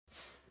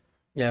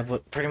Yeah,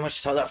 but pretty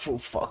much tell that fool,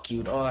 fuck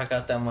you, dog. I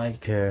got that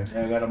mic. Yeah.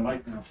 Yeah, I got a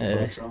mic now.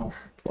 Yeah. So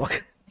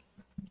Fuck.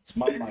 it's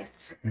my mic.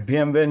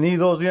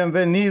 Bienvenidos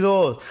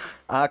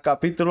a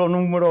capítulo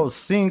número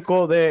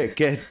 5 de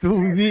Que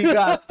Tú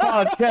Digas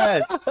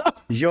Podcast.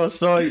 Yo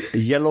soy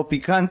Hielo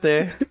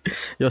Picante.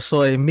 Yo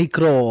soy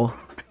Micro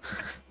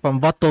from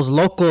Vatos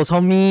Locos,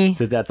 homie.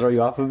 Did that throw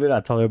you off a bit?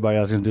 I told everybody I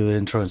was going to do the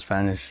intro in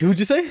Spanish. Who'd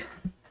you say?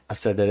 I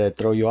said that it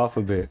throw you off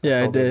a bit. Yeah,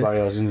 I told did. Everybody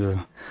I was going to do.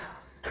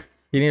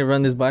 You need to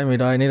run this by me,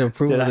 dog. I need to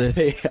approve Did of I this.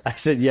 say? I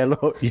said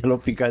Hielo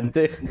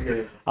Picante.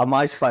 Yeah. On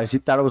my spice. You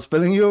thought I was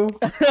spilling you?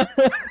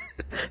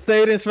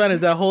 Say it in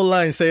Spanish. That whole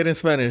line, say it in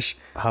Spanish.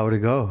 How would it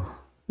go?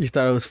 You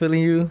thought I was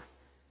feeling you?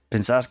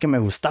 ¿Pensabas que me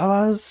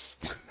gustabas?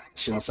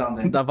 She don't sound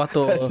like That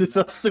vato. It's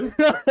so stupid.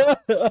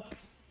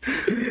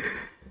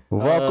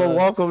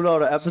 Welcome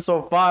to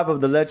episode 5 of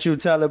the Let You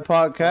Tell It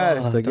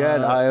podcast.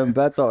 Again, dog. I am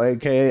Beto,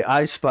 aka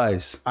Ice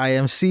Spice. I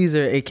am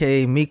Caesar,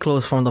 aka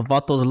Miklos from the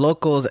Vatos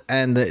Locos,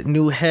 and the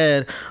new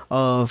head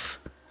of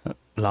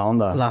La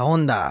onda. La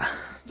Onda.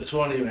 this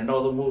one even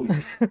know the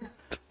movie.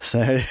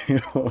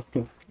 Serio.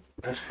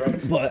 That's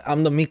crazy. But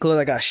I'm the Miklos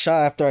that got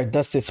shot after I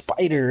dusted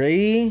Spider,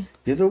 eh?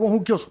 You're the one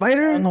who killed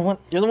Spider?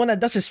 You're the one that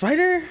dusted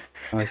Spider?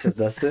 Oh, he says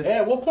that's it. Hey,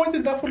 at what point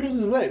did that fool lose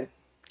his leg?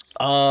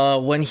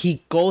 When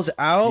he goes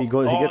out, He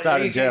gets out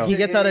of jail. he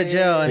gets out of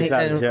jail, and, Gets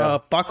out of jail.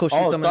 Paco shoots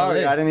Oh, him sorry,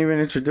 in the I leg. didn't even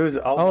introduce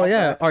it. Oh, my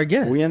yeah, bad. our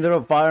guest. We ended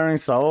up firing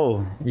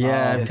Saul.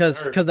 Yeah,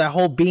 because that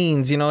whole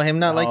beans, you know, him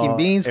not liking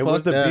beans. It fuck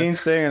was the that.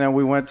 beans thing, and then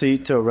we went to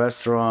eat to a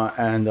restaurant,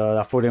 and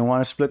that fool didn't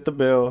want to split the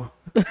bill.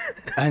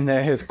 And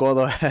then his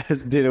gordo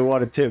ass didn't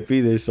want to tip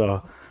either,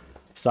 so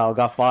Sal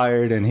got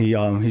fired, and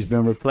he's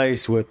been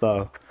replaced with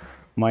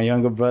my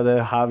younger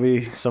brother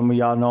Javi. Some of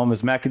y'all know him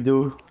as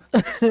McAdoo.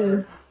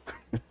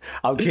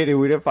 I'm kidding,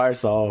 we didn't fire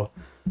Saul.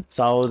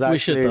 Saul was We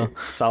should, actually though.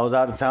 Saul was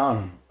out of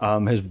town.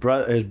 His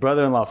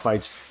brother-in-law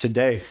fights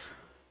today.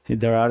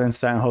 They're out in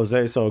San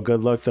Jose, so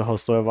good luck to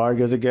Josue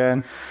Vargas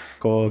again.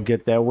 Go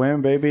get that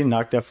win, baby.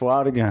 Knock that fool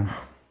out again.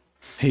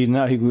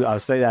 I'll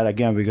say that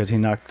again because he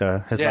knocked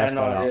his Yeah, last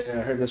no, fight out. yeah,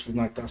 I heard this was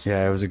knocked out.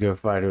 Yeah, it was a good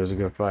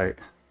fight.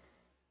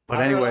 But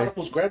I anyway,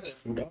 fools grab that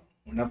fool, dog.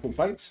 When that fool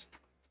fights.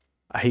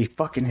 he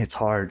fucking hits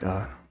hard.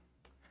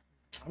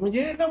 I mean,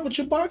 yeah, no, but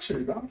you're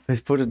boxers, dog.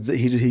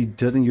 He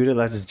doesn't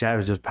utilize his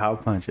jabs, just power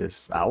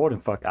punches. I'll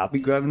be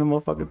grabbing the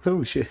motherfucker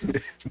too. Shit.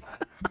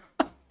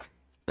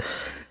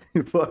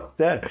 Fuck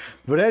that.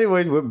 But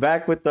anyways, we're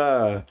back with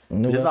this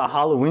is a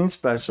Halloween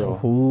special.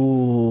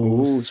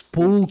 Ooh,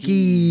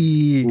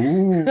 spooky.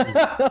 Ooh,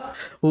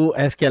 Ooh,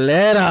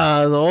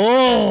 escaleras.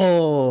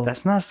 Oh,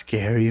 that's not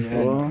scary,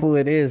 fool. who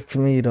it is to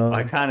me, though.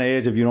 It kind of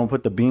is if you don't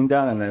put the bean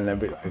down and then they'll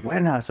be like,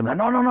 buenas. I'm like,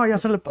 no, ya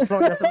se le pasó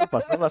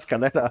la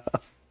escalera.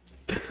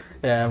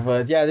 Yeah,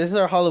 but yeah, this is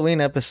our Halloween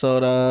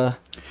episode.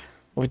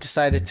 We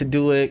decided to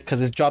do it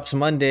because it drops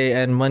Monday,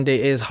 and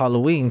Monday is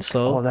Halloween.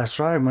 So, Oh, that's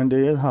right.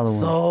 Monday is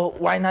Halloween. so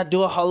why not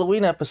do a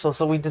Halloween episode?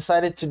 So we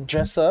decided to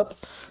dress up.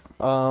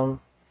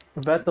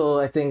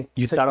 Beto, I think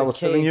You took thought I the was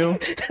feeling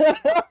cake. you?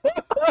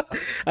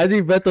 I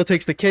think Beto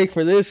takes the cake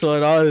for this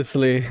one,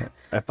 honestly.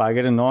 If I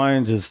get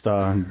annoying, just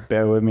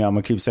bear with me. I'm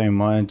going to keep saying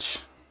munch.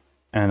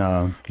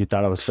 And you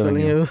thought I was feeling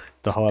Feeling you you.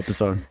 the whole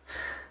episode.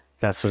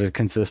 That's what it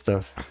consists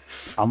of.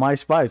 On my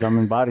spice, I'm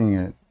embodying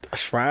it.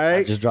 That's I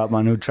right, just dropped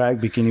my new track,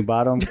 Bikini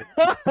Bottom.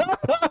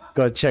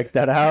 Go check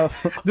that out.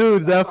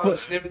 dude. That I was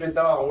snipping it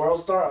down on World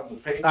Star on the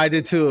page. I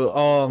did too.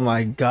 Oh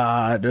my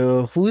god,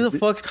 dude.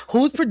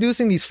 Who's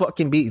producing these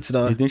fucking beats, You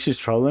dog? think she's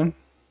trolling?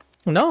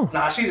 No.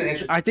 Nah, she's an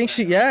interesting. I think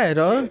yeah,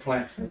 dog.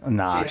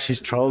 Nah,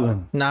 she's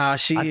trolling. Nah,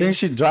 she. I think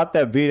she dropped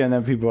that beat and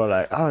then people are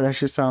like, oh, that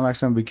should sound like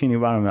some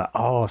Bikini Bottom. Like,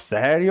 oh,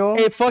 serio?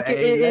 It fucking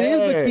Say it is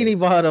less. Bikini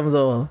Bottom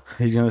though.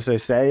 He's gonna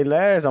say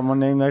less. I'm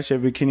gonna name that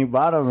shit Bikini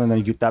Bottom, and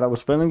then you thought I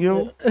was feeling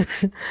you.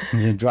 And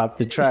you dropped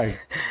the track.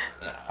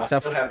 I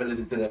still haven't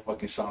listened to that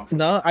fucking song.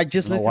 No, I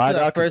just listened Why to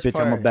that first bitch?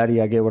 I'm a part.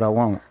 baddie. I get what I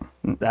want.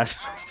 That's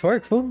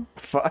Twerk, fool.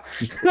 fuck.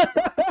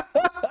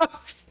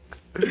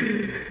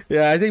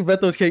 Yeah, I think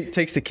Beto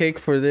takes the cake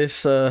for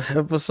this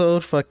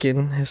episode.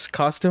 Fucking his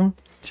costume.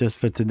 Just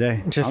for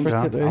today. Just I'm for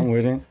down. today. I'm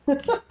with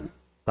it.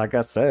 Like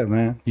I said,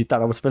 man. You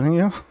thought I was feeling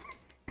you?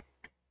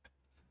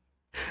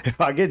 If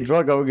I get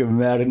drunk, I'm gonna get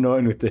mad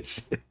annoying with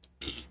this shit.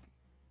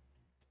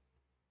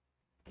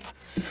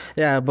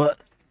 Yeah, but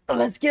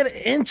let's get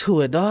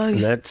into it, dog.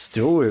 Let's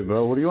do it,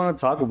 bro. What do you want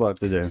to talk about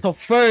today? So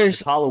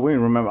first, It's Halloween,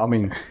 remember? I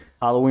mean,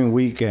 Halloween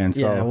weekend.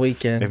 So yeah,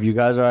 weekend. if you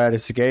guys are at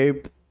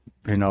Escape,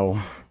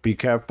 be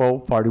careful,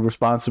 party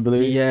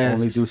responsibly. Yes.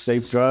 Only do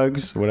safe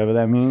drugs, whatever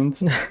that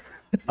means.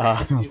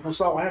 You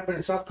saw what happened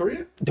in South Korea?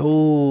 Dude.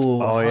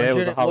 Oh yeah, it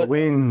was a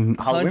Halloween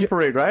 100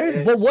 parade,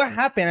 right? But what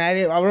happened? I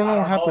don't know what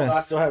I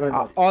happened. still haven't.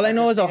 All I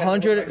know is it was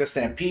 100 like a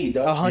stampede,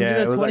 dog.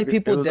 120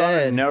 people it was on a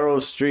dead. narrow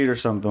street or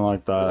something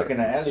like It was that. like in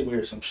an alleyway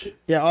or some shit.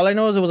 Yeah, all I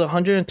know is it was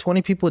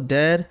 120 people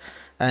dead,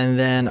 and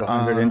then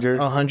 100 injured?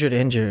 100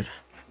 injured.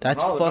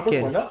 That's No, the numbers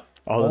fucking. went up.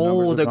 All the Oh,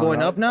 numbers are they're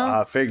going up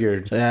now? I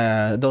figured.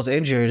 Yeah, those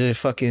injuries, they're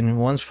fucking.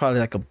 One's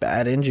probably like a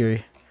bad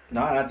injury.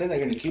 No, I think they're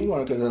gonna keep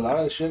one because a lot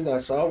of the shit that I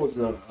saw was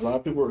a lot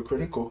of people were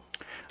critical.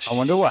 I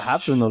wonder what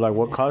happened though. Like,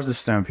 what caused the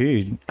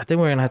stampede? I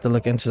think we're gonna have to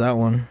look into that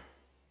one.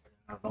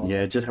 I don't know.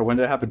 Yeah, just when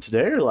did it happen,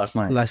 today or last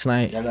night? Last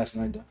night, Yeah, last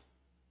night. Though.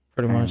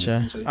 pretty much.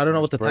 Yeah. I don't know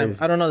what the time.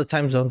 Crazy. I don't know the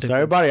time zone. So difference.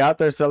 everybody out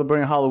there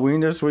celebrating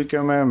Halloween this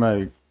weekend, man,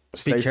 like,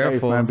 stay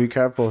careful. safe, man. Be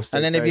careful. Stay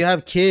And then safe. if you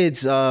have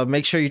kids,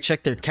 make sure you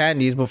check their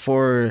candies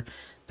before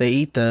they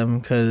eat them,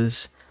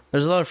 because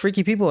there's a lot of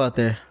freaky people out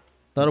there.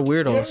 A lot of You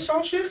ever weirdos.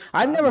 found shit?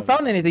 I've never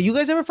found anything. You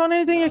guys ever found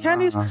anything in your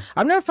candies?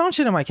 I've never found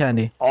shit in my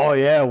candy. Oh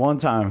yeah, one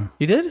time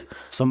You did?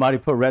 somebody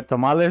put red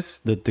tamales,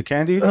 the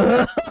candy,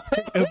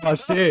 in my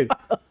shit.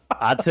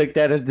 I took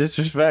that as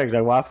disrespect.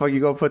 Like, why the fuck you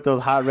gonna put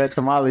those hot red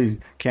tamales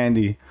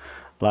candy?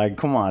 Like,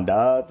 come on,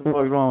 dog. What the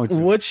fuck's wrong with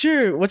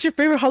you? What's your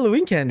favorite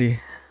Halloween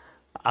candy?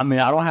 I mean,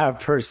 I don't have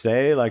per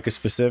se like a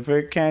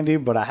specific candy,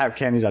 but I have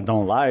candies I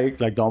don't like.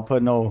 Like, don't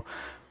put no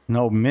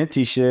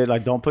minty shit.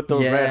 Like, don't put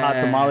those red hot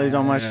tamales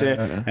on my shit,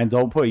 and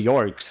don't put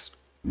Yorks.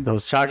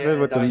 Those chocolate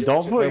with the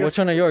don't put Wait, which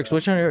one are yours?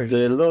 Which one are yours?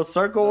 the little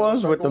circle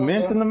ones with the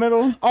mint in the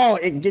middle. Oh,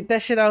 get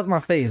that shit out of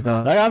my face,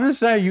 dog. Like, I'm just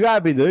saying, you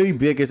gotta be the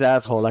biggest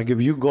asshole. Like, if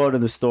you go to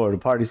the store, the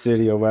Party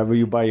City or wherever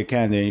you buy your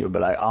candy, and you'll be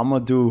like, I'm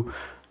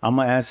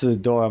gonna answer the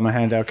door, I'm gonna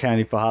hand out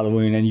candy for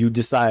Halloween, and you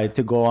decide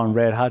to go on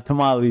red hot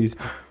tamales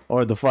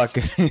or the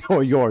fucking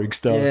or York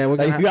stuff. Yeah, we're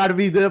like, gonna you gotta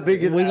be the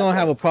biggest. We're gonna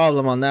have a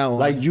problem on that one.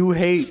 like, you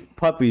hate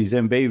puppies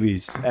and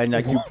babies, and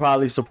like, you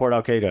probably support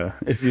Al Qaeda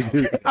if you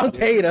do.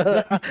 okay,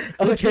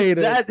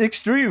 That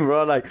extreme,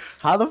 bro. Like,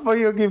 how the fuck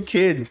you give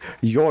kids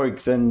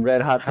Yorks and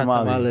red hot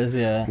tamales?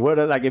 Yeah. What?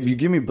 Like, if you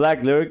give me black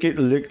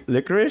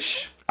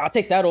licorice. I'll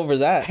take that over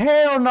that.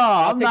 Hell no!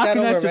 I'm take that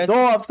knocking at over your red.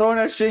 door. I'm throwing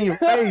that shit in your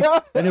face.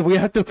 And if we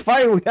have to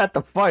fight, we have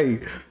to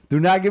fight. Do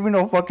not give me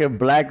no fucking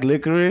black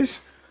licorice.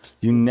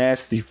 You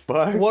nasty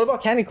fuck. What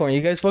about candy corn?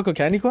 You guys fuck with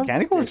candy corn?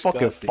 Candy corn's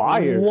fucking Disgusting.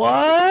 fire.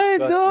 What,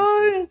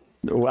 dog?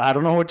 I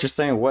don't know what you're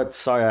saying. What?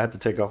 Sorry, I had to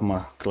take off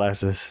my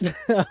glasses.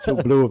 Too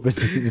blue up in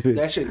this bitch.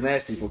 That shit's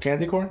nasty. For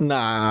candy corn?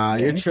 Nah,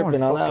 you're Candy corn's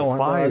tripping on that fucking one.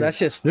 fire. Dog. That's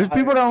just There's fire.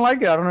 people that don't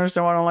like it. I don't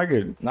understand why I don't like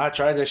it. Nah, I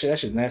tried that shit. That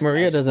shit's nasty.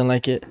 Maria doesn't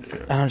like it.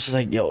 And I'm just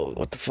like, yo,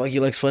 what the fuck? You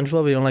like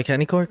SpongeBob? You don't like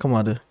candy corn? Come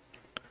on, dude.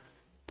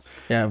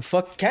 Yeah,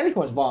 fuck. Candy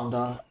corn's bomb,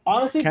 dog.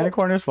 Honestly, Candy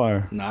corn is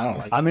fire. Nah, I don't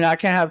like it. I mean, I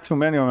can't have too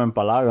many of them in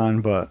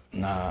Palagan, but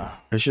Nah.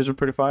 the shits are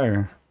pretty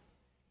fire.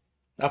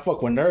 I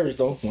fuck with nerds,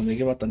 though. When they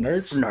give out the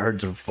nerds.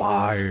 Nerds are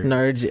fire.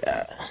 nerds.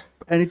 Yeah.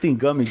 Anything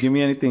gummy. Give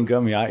me anything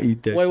gummy. I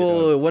eat that Wait,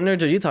 shit. wait. What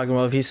nerds are you talking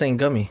about? If he's saying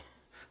gummy.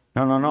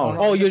 No.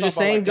 Oh, you're just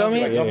saying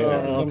gummy? Like, Yeah,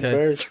 gummy okay.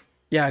 bears.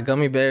 Yeah,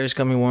 gummy bears,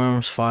 gummy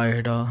worms,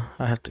 fire, dog.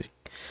 I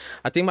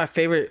think my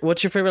favorite.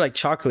 What's your favorite like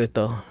chocolate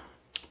though?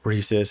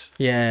 Reese's.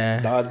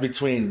 Yeah. That was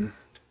between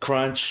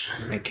Crunch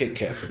and Kit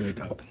Kat for me,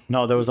 dog.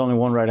 No, there was only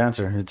one right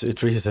answer.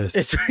 It's Reese's.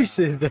 It's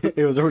Reese's. Dog.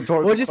 It was a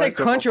rhetorical. What'd you say,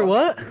 question. Crunch or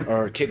what?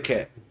 Or Kit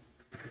Kat.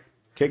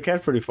 Kit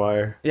Kat's pretty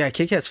fire. Yeah,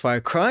 Kit Kat's fire.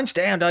 Crunch,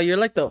 damn, dog, you're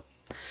like the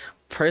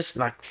first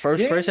You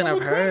person ain't I've fuck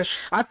with heard. Crunch?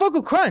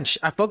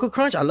 I fuck with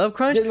Crunch. I love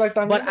Crunch. Yeah, like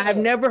that but nigga. I've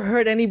never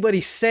heard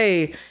anybody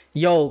say,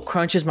 "Yo,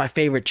 Crunch is my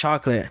favorite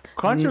chocolate."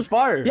 Crunch is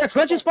fire. Yeah,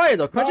 Crunch is fire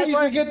though. Crunch No, is you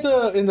fire. used to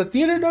get in the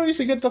theater, though. You used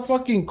to get the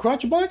fucking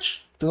Crunch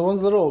Bunch. The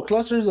ones little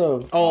clusters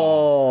of.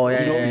 Oh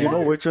yeah, You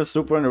know which was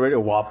super underrated?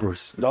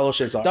 Whoppers. All those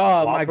shits are.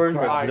 Dog, my Whoppers,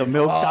 God. the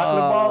milk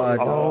chocolate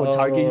bar. Oh, Oh,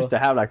 Target used to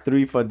have like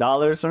 3 for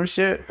 $1 or some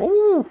shit.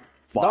 Ooh,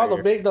 fire.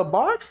 Dog, the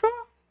box, bro,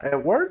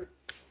 at work,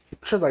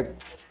 it was like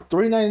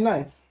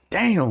 $3.99.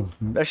 Damn,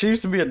 that shit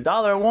used to be $1 at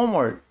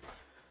Walmart.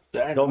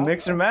 Go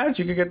mix and match.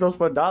 You could get those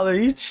for $1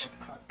 each.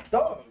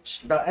 Dog,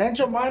 the Aunt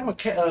Jemima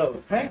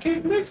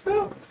pancake mix,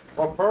 though,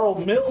 or Pearl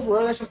Mills,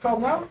 whatever that shit's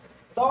called now.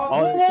 Dog,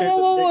 Oh, they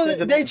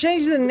changed the- they They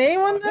changed the name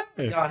on that?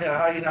 yeah,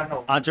 how you not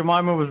know? Aunt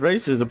Jemima was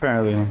racist,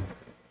 apparently.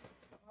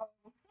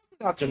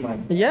 Aunt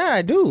Jemima. Yeah,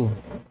 I do.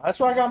 That's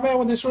why I got mad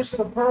when they switched to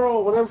the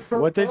Pearl, whatever.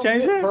 What they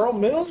changed it? Pearl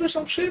Mills or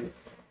some shit.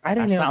 I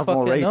That didn't even sounds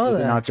more fucking know racist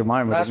than that. Aunt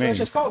Jemima That's to what me. it's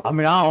just called. I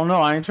mean, I don't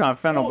know. I ain't trying to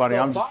offend nobody.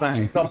 The I'm just box-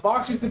 saying. The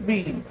box used to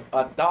be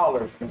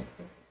 $1.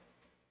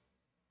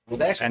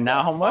 Well, actually, And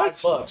now how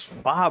much? $5.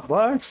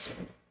 $5?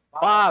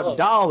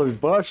 $5,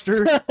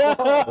 Buster.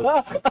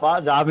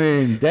 I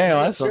mean, damn,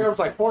 that's Syrup's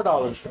like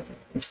 $4.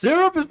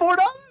 syrup is $4.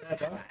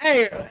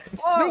 Hey,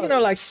 speaking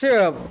of like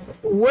syrup,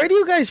 where do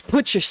you guys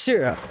put your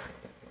syrup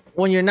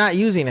when you're not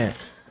using it?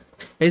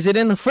 Is it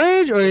in the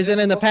fridge or is it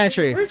in the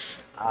pantry?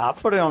 I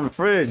put it on the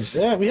fridge.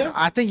 Yeah, we have.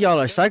 I think y'all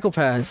are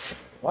psychopaths.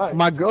 Why?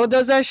 My girl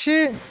does that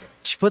shit.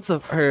 She puts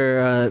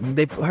her and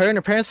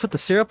her parents put the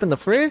syrup in the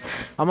fridge.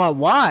 I'm like,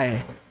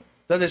 why?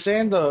 Does it say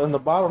in the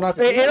bottle not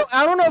to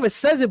I don't know if it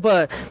says it,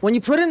 but when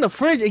you put it in the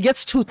fridge, it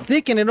gets too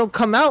thick and it don't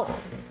come out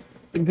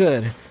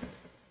good.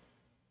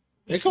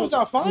 It comes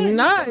out fine.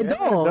 Nah, it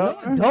don't. No,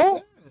 it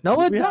don't.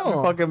 No, it We haven't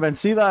don't. fucking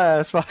vencida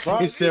ass fucking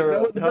Right,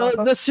 syrup.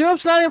 The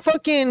syrup's not in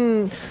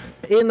fucking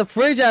in the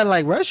fridge at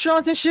like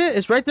restaurants and shit.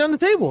 It's right there on the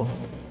table.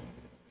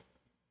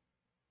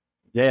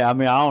 Yeah, I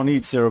mean, I don't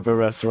eat syrup at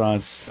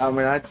restaurants. I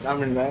mean, I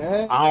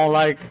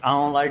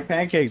don't like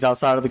pancakes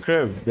outside of the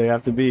crib. They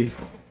have to be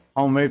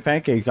homemade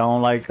pancakes. I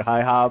don't like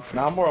high hop.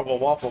 Now I'm more of a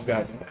waffle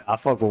guy. I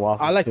fuck with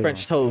waffles. I like too.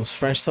 French toast.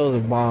 French toast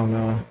is bomb,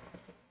 man.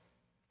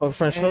 Fuck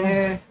French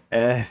toast?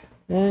 Eh,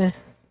 Yeah.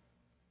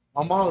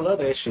 my mom love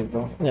that shit,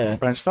 though. Yeah.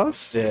 French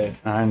toast? Yeah.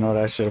 I didn't know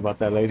that shit about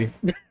that lady.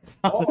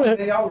 Oh, and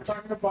then y'all were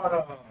talking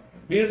about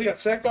birria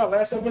seca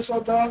last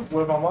episode, dog.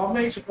 Where my mom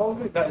makes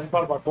supposedly. That is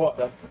part of our co-op,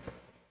 dog.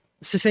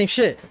 It's the same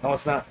shit. No,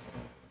 it's not.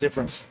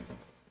 Difference.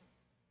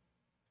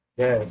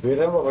 Yeah,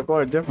 we're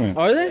going different.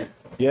 Are they? I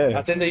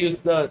Yeah. think they use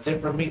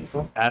different meat,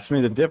 fool. Ask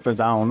me the difference.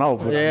 I don't know.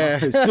 But I know Yeah.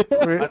 it's I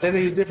different. think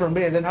they use different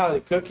meat, and then how they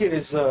cook it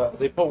is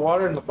they put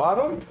water in the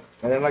bottom,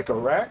 and then like a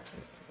rack,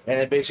 and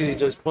then basically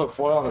just put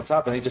foil on the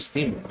top, and they just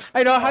steam it.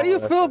 I know. How do you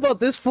feel about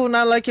this fool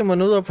not liking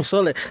menudo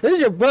pozole? This is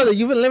your brother.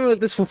 You've been living with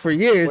this fool for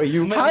years. Wait,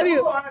 you- How do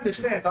you? I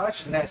understand, dog. That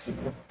shit's nasty.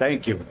 Bro.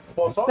 Thank you.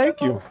 Pozole,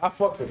 Thank you. though, I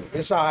fuck with it.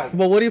 It's alright.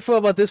 But what do you feel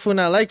about this fool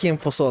not liking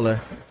pozole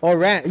or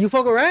ranch? You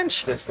fuck with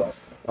ranch?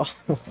 Disgusting. Oh.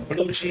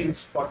 Blue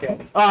cheese, fuck at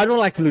it. Oh, I don't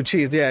like blue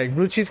cheese. Yeah,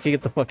 blue cheese can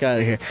get the fuck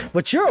out of here.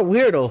 But you're a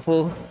weirdo,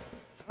 fool.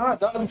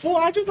 Dog, fool,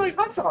 I just like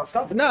hot sauce.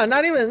 Stop it. No,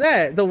 not even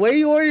that. The way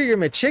you order your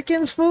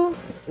McChickens, fool.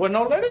 With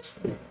no lettuce?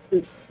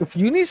 If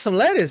you need some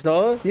lettuce,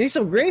 dog. You need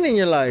some green in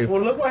your life.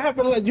 Well, look what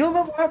happened. You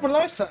remember what happened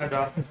last time,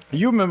 dog?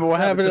 You remember what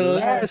happened to the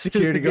last last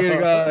security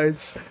security guard?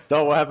 guards.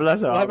 No, what happened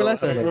last time? What happened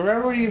last time?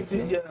 Remember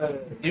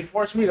you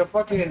forced me to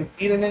fucking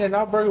eat an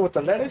In-N-Out burger with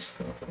the lettuce?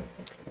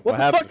 What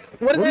the happened?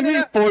 fuck? What What do you did mean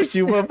that? force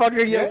you,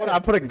 motherfucker? Yeah. What, I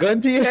put a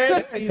gun to your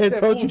head Yeah, you and said,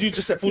 told fool, you. you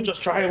just said, fool,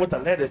 just try it with the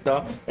lettuce,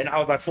 dog. And I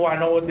was like, fool, I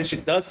know what this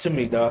shit does to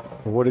me, dog.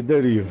 What it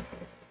do to you?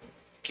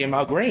 Came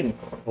out green.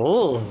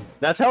 Oh,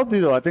 that's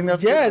healthy though. I think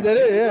that's Yeah, good. that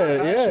is.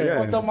 Yeah, Actually, yeah.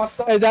 fucked up my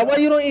stomach. Is that why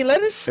you don't eat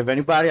lettuce? If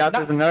anybody out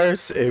there's a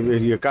nurse,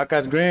 if your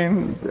caca's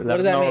green, let does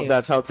us that know mean? if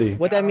that's healthy.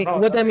 What that mean? I don't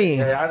know, What that dog. mean?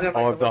 Yeah, I didn't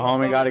Or like if the way my homie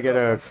stomach got to get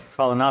a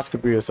felt.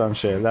 colonoscopy or some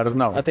shit, let us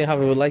know. I think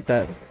Javi would like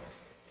that.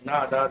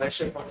 Nah, dog, that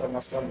shit fucked up my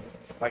stomach.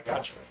 I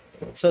got you.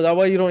 So that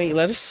why you don't eat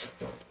lettuce?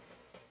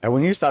 And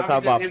when you start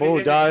talking about if food,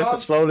 it dog, comes-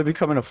 it's slowly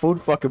becoming a food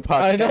fucking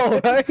I podcast. know,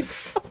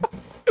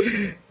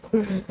 right?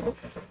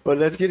 But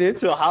let's get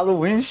into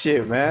Halloween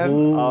shit, man.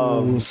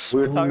 Ooh, We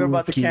were talking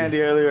about the spooky.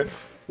 candy earlier.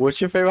 What's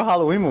your favorite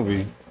Halloween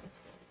movie?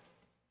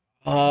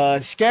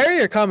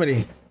 Scary or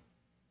comedy?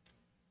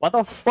 Why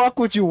the fuck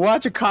would you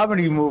watch a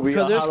comedy movie?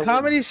 Because on there's Halloween?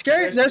 comedy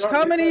scary. There's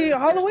comedy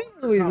Halloween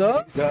movies,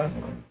 though. Dog.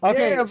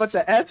 Okay, Yeah, but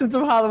the essence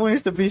of Halloween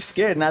is to be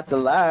scared, not to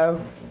laugh.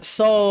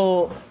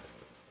 so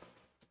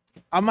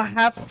I'm gonna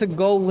have to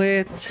go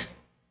with.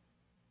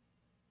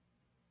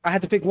 I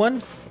had to pick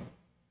one.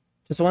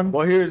 Just one.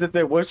 Well, here's the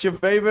thing. What's your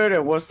favorite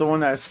and what's the one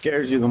that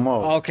scares you the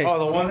most? Okay. Oh,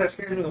 the one that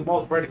scares me the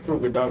most, Freddy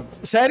Krueger, dog.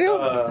 Serio?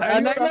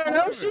 Nightmare Nightmare on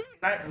Elm Street?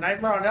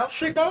 Nightmare on Elm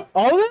Street, dog.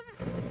 All of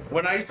them?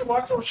 When I used to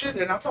watch those shit,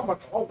 and I'm talking about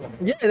the old one.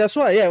 Yeah, that's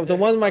right. Yeah, the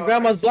one my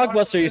grandma's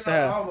Blockbuster used to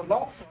have.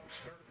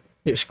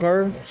 Your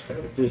scarf,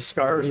 Your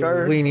scar, you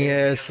scar. weenie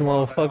ass You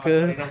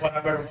motherfucker. know what? I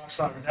better watch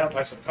something else,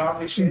 like some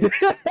comedy shit.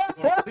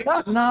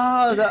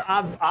 No,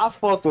 I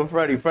fucked with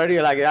Freddy.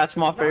 Freddy, like, that's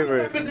my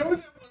favorite.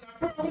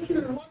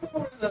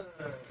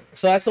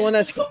 So that's the one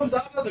that's. comes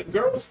out of the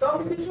girl's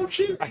stomach or some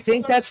shit. I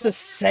think that's the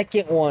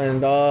second one,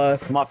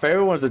 dog. My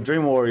favorite one's the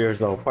Dream Warriors,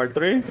 though. Part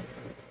 3,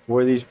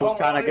 where these fools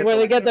kind of get Where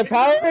they get their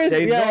powers?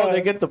 They Yeah. know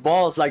they get the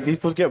balls, like these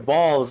fools get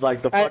balls,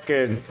 like the I-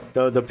 fucking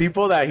the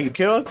people that he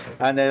killed,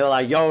 and they're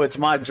like, "Yo, it's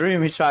my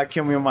dream. He's trying to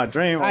kill me in my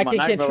dream. or I my can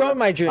nightmare. control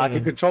my dream." I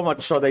can control my."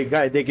 So they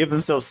give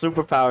themselves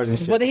superpowers and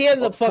shit. But he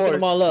ends up Of fucking course.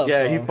 them all up.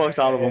 Yeah, he so.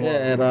 fucks all of them.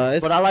 Yeah, up. no,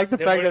 it's, But I like the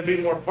There fact would that be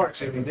more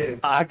parts if he did.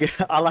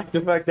 I like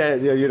the fact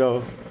that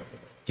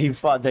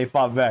they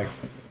fought back.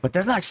 But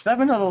there's like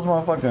 7 of those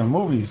motherfucking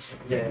movies.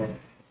 Yeah.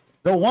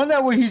 The one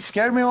that he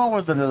scared me on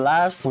was the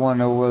last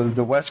one. It was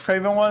the Wes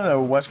Craven one, the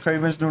Wes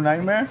Craven's New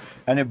Nightmare,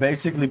 and it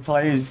basically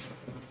plays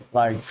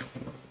like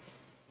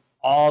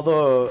all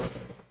the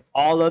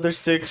other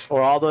 6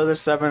 or all the other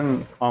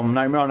 7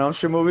 Nightmare on Elm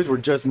Street movies were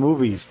just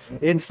movies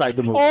inside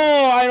the movie.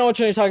 Oh, I know what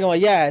you're talking about.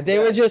 Yeah, they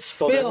were just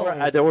So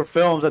filmed. there were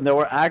films and there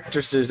were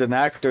actresses and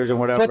actors and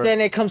whatever. But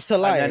then it comes to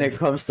life. and then it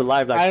comes to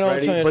life like I know what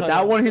Freddy. you're But talking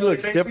that one he So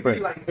looks they basically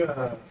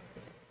different.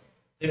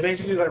 They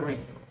basically like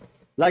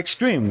Like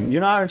Scream. You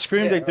know how in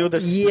Scream they do the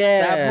stab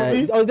yeah.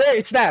 movie? Oh, there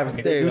it's stabbed.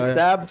 They There do you go.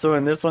 stab. So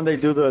in this one they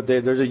do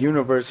there's a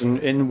universe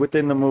in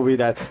within the movie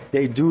that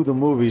they do the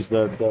movies,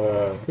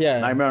 the Yeah.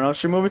 Nightmare on Elm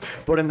Street movie.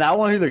 But in that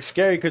one he looks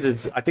scary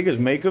because I think his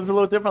makeup's a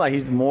little different. Like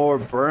he's more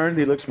burned.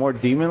 He looks more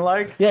demon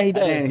like. Yeah, he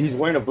does. And he's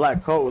wearing a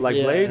black coat like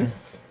Yeah. Blade.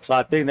 So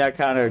I think that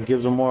kind of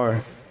gives him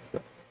more.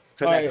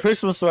 Cause that Alright.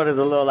 Christmas sweater's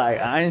a little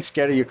like I ain't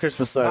scared of your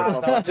Christmas sweater.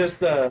 no, just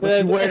But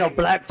you wearing a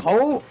black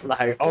coat?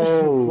 Like,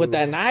 oh. With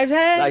that knife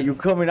head? Like, you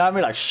coming at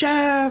me like,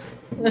 chef.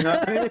 You know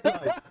what I mean?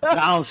 Like,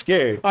 now I'm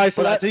scared. Alright,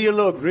 so but I that- see your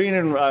little green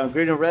and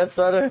red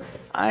sweater.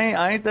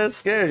 I ain't that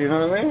scared. You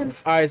know what I mean?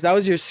 All right, so that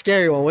was your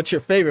scary one. What's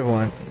your favorite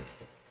one?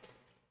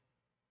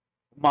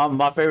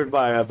 My favorite,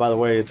 by the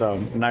way, it's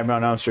Nightmare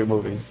on Elm Street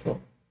movies.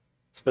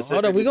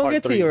 Hold on, we gonna part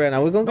get to 3. you right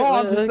now. We're gonna No, get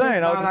I'm just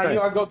saying. I was Nah, just you saying.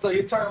 gotta go to.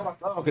 You're talking about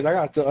the because I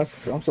got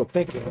to. I'm so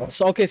thinking. Bro.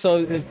 So okay, so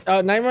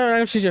Nightmare on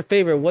Elm Street is your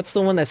favorite. What's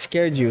the one that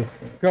scared you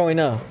growing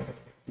up?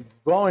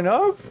 Growing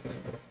up,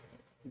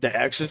 The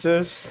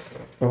Exorcist.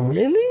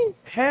 Really?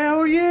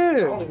 Hell I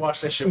yeah. only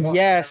watched that shit once.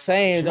 Yeah,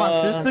 same. My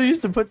sister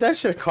used to put that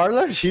shit.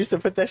 Carla, she used to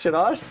put that shit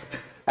on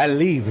and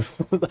leave.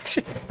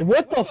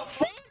 What the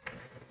fuck?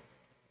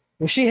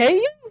 Does she hate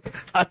you?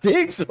 I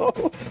think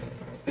so.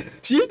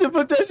 She used to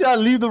put that shit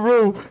on, leave the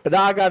room, and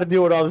now I got to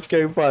deal with all the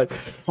scary part.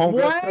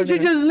 Why don't you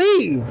just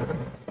leave?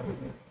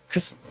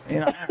 Cause you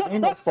know, I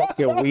ain't no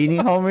fucking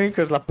weenie, homie.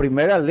 Cause la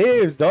primera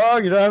lives,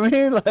 dog. You know what I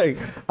mean? Like,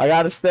 I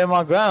gotta stand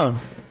my ground.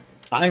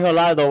 I ain't gonna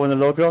lie though, when the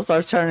little girl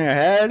starts turning her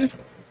head,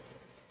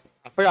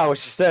 I forgot what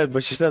she said,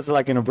 but she says it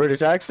like in a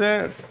British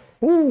accent.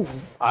 Ooh,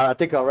 I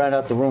think I ran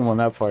out the room on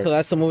that part. So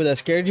that's the movie that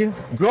scared you?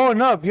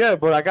 Growing up, yeah,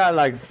 but I got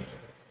like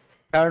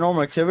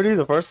Paranormal Activity,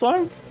 the first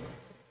one,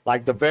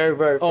 like the very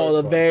first Oh,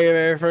 the one.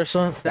 very first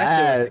one?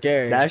 That shit was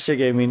scary. That shit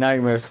gave me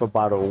nightmares for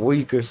about a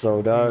week or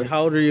so, dog.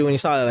 How old were you when you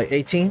saw it? Like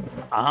 18?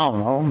 I don't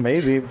know,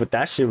 maybe, but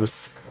that shit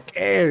was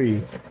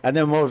scary. And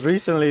then most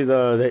recently,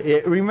 the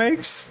It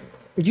remakes.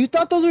 You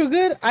thought those were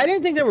good? I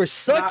didn't think they were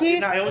sucky.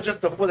 Nah, it was just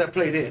the fool that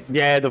played it.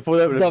 Yeah, the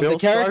The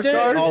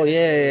character? Oh,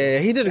 yeah.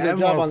 He did a good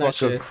job on that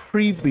motherfucker shit.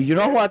 Creepy. You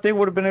know who I think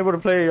would have been able to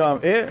play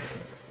It?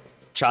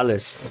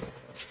 Chalice.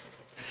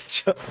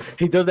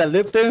 He does that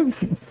lip thing.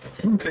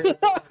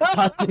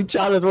 I think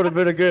Chalice would have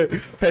been a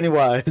good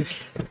Pennywise.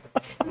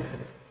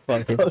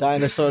 Fucking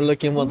dinosaur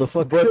looking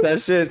motherfucker. But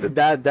that shit,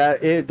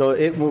 the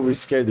It movie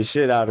scared the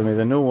shit out of me.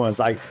 The new ones,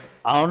 like,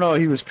 I don't know,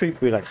 he was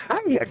creepy. Like, hi,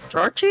 you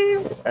Georgie,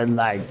 and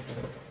like,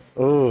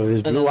 oh,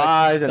 his blue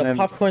eyes, and the then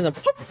popcorn, the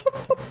pop,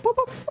 pop, pop, pop,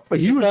 pop. but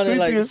he was sounded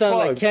creepy as sounded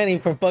fuck. like Kenny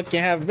from fucking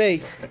Half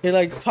Baked. You're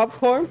like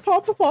popcorn,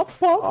 pop, pop, pop,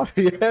 pop. Oh,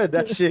 yeah,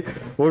 that shit.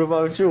 What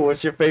about you?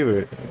 What's your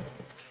favorite?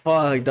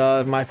 Fuck,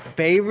 dog. My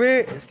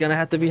favorite is gonna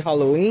have to be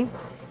Halloween.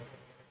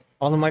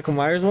 All the Michael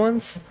Myers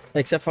ones,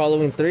 except for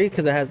Halloween 3,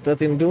 because it has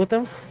nothing to do with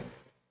them.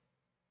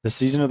 The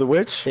Season of the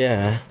Witch?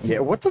 Yeah. Yeah,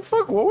 what the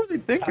fuck? What were they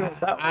thinking with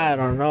that one? I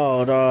don't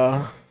know,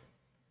 dog.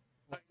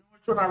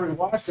 Which one I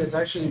rewatched is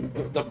actually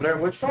the Blair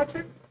Witch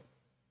Project.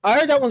 I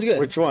heard that one's good.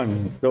 Which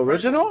one? The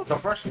original? The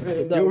first one.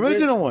 The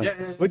original one? Yeah,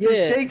 yeah, With yeah. the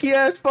shaky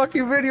ass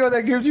fucking video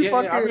that gives you Yeah,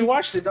 fucking... I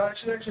rewatched it. Dog.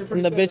 Actually,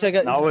 And the bitch I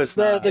got. No, it's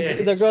the, not.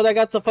 the girl that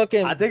got the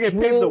fucking. I think it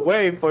paved the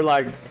way for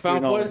like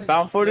Found footage?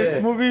 found footage Yeah.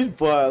 movies,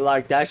 but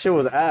like that shit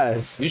was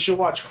ass. You should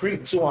watch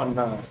Creep too on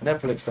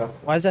Netflix, though.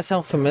 Why does that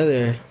sound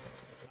familiar?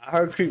 I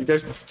heard Creep.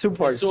 There's two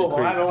parts So, to I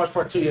Creep. haven't watched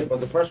part 2 yet, but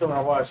the first one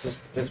I watched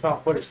is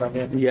found footage. I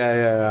mean,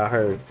 Yeah, I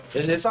heard.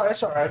 it's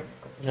all right.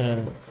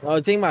 Yeah.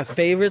 I think my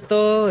favorite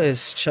though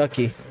is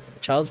Chucky.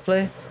 Child's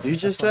Play. You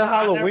just said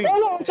Halloween.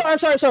 Oh no! I'm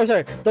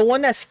sorry. The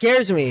one that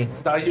scares me.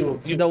 Dog,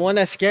 you The one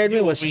that scared me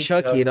You was beat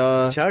Chucky,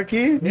 dog.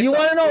 Chucky? You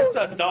want to know? It's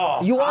a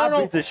dog. You want I'll to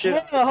know? beat the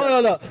shit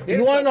Hold on. You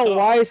It's want a to know dog.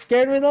 why it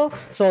scared me though?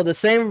 So the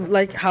same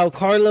like how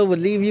Carla would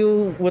leave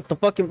you with the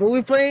fucking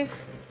movie playing.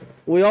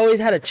 We always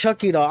had a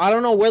Chucky dog. I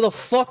don't know where the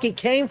fuck it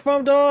came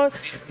from, dog.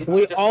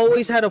 We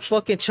always had a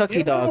fucking Chucky You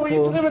remember dog. when you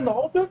used to Fool. live in the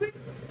old building?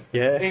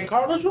 Yeah. In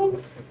Carla's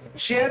room?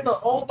 She had the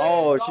old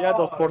Oh, dog. she had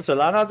those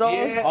porcelana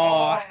dolls? Yeah.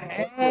 Oh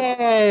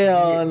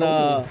hell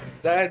no!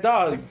 That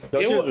dog.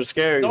 Those it shit was- were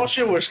scary. Those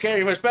shit were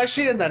scary,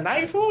 especially in the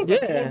night, fool. Yeah.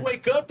 They would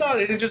wake up, dog,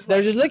 and they just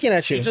They're just looking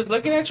at they you. just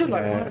looking at you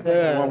like, Yeah. what?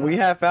 Yeah. When we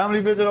had family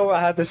visit over, I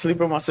had to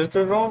sleep in my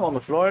sister's room on the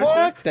floor and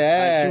Fuck shit. that.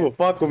 And she would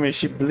fuck with me.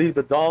 She believed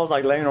the dolls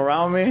like laying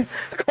around me.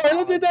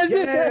 Carla did that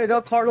shit. Yeah,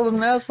 no, Carla was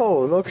an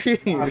asshole. Low key.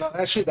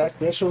 That shit, that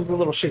shit, the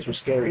little shits were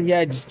scary.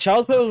 Yeah,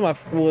 Child's Play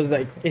was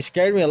like it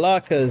scared me a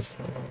lot because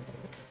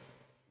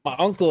my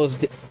uncles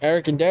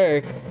Eric and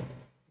Derek,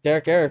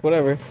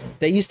 whatever,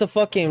 they used to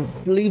fucking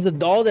leave the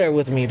doll there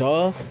with me,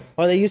 dog,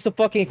 or they used to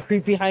fucking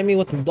creep behind me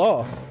with the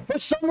doll. For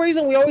some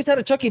reason, we always had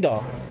a Chucky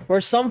doll.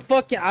 For some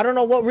fucking I don't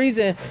know what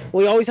reason,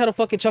 we always had a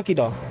fucking Chucky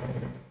doll.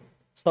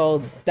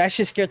 So that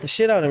shit scared the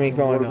shit out of me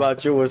growing What up.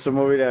 about you? What's the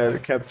movie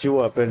that kept you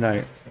up at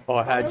night?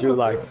 Or had you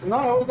like,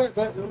 No,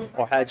 that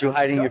or had you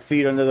hiding your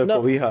feet under the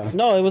No, cobija?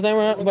 no, it was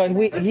never. But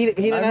he didn't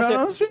Nightmare on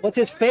Elm answer. Street? What's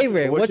his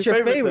favorite? What's What's your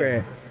your favorite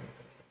favorite?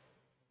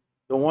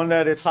 The one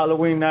that it's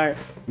Halloween night,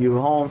 you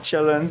home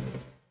chilling,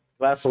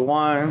 glass of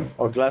wine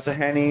or glass of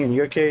Henny in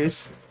your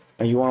case,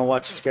 and you want to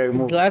watch a scary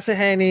movie. Glass of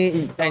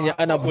Henny and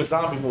with a.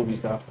 zombie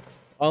movies, though.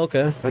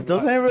 Okay. But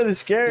those ain't really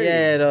scary.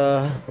 Yeah,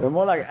 They're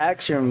more like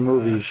action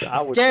movies.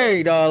 I would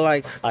scary dog,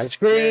 like Like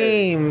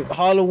Scream,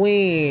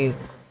 Halloween,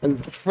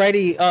 and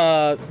Freddy,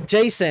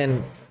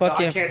 Jason, No, I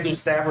fucking can't do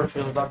stabber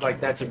films not like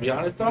that, to be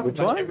honest, though. Which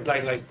like,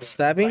 one? Like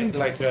stabbing.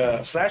 like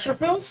slasher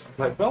films,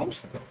 like films,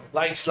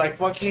 like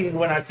fucking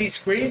when I see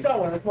Scream,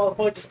 though, when this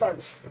motherfucker just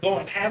starts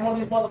going ham on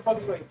these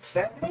motherfuckers, like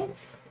stabbing them.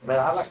 Man,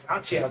 I like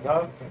Antia,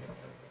 dog.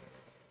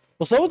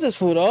 What's up with this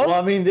food, dog? Well,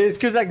 I mean, it's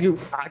because like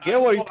I get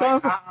where you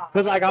come from.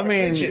 Because like I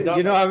mean, you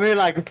know what I mean?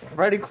 Like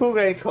Freddy Krueger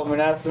ain't coming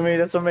after me.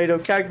 That's a made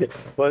up character.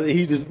 But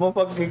he just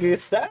motherfucker can get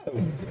stabbed.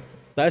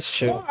 That's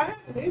true. No, I had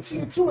an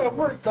itchy too at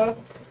work, though.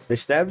 They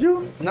stabbed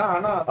you?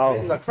 Nah, Oh.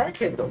 it's a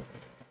crackhead though.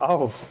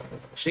 Oh,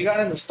 She got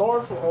in the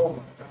store for oh my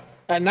god.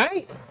 At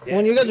night, Yeah.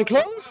 when you guys are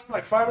closed,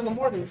 Like 5 in the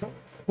morning. Fool.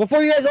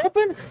 before you guys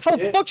open, how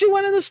the Yeah. fuck you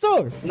went in the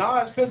store?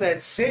 Nah, it's because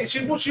at 6.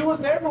 She was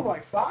there from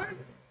like 5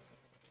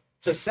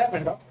 to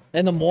 7 though.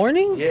 In the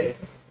morning? Yeah.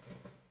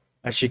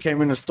 And she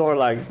came in the store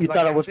like, you Like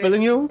thought I I was said.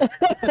 feeling you?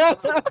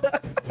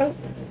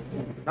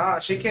 Nah,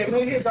 she came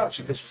in here, dog.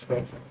 She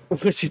disrespected me.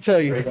 What'd she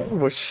tell you?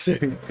 What she say?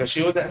 Because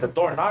she was at the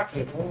door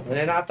knocking. And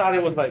then I thought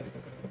it was like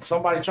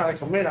somebody trying to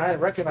come in. I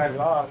didn't recognize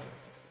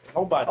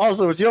nobody. Oh,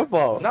 so it's your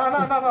fault. No.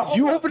 hold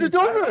You on. opened the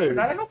door I for her.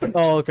 didn't open it.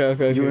 Oh,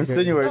 okay. You okay.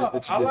 insinuated No,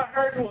 that you all did. I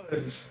heard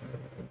was,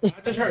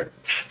 I just heard,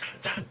 ta, ta,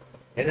 ta.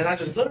 And then I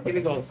just looked and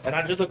it goes, and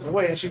I just looked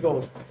away and she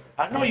goes,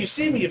 I know you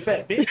see me, you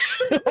fat bitch.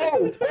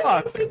 Oh,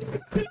 fuck.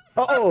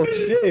 Oh,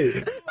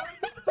 shit.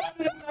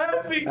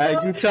 Hey,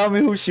 you tell me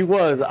who she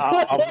was.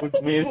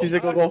 Me and she's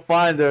gonna go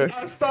find her.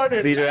 I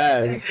started. Beat her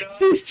ass.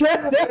 She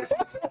said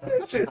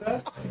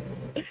that.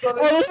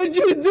 Oh, what'd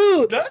you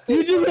do?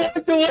 You just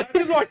walked away.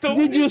 walked away.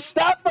 Did you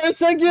stop for a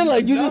second?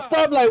 Like, you just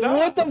stopped, like, Nah.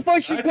 what the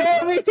fuck she's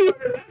calling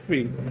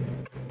me?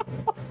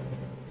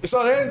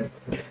 So then,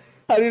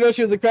 How do you know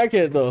she was a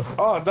crackhead, though?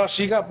 oh, no,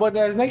 she got butt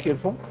ass naked,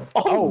 fool.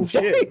 Oh,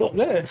 shit. damn.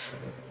 Yeah.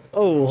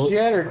 Oh, She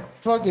had her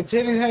fucking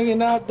titties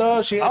hanging out,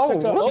 dog. She had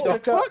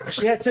what the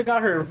she had took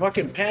out her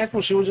fucking pants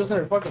when she was just in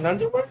her fucking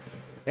underwear.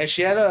 And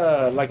she had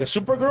like a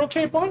Supergirl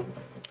cape on.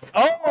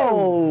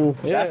 oh.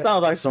 Yeah. That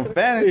sounds like some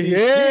fantasy. Yeah,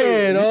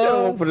 shit. You dog. should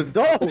open the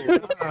door.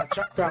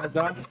 Chuck round,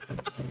 dog.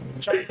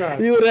 Chuck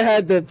round. You would have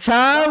had the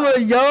time of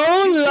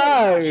your She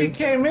life.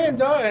 came in,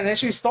 dog, and then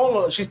she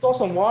stole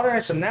some water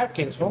and some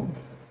napkins, fool.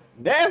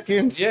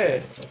 Napkins.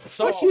 Yeah.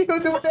 So What she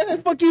gonna do with that? What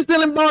the fuck you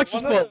stealing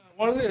boxes for?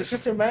 one of the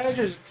assistant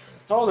managers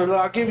told her, "Look,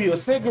 I'll give you a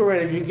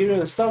cigarette if you give me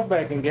the stuff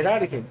back and get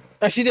out of here."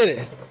 And she did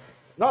it.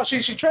 No,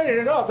 she traded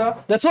it off,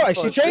 dog. That's right.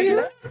 She For a traded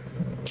it.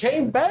 cigarette,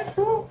 came back,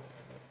 fool,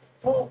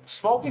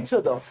 smoking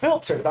to the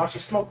filter, dog. She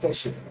smoked that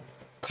shit.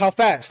 How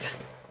fast?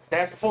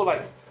 That's full,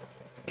 like,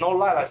 no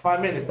lie, like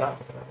 5 minutes, dog.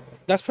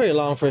 That's pretty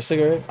long for a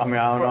cigarette. I mean,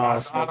 I don't know how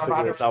to smoke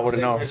cigarettes. I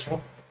wouldn't know.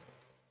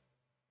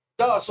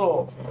 Dog,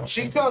 so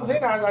she comes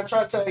in, I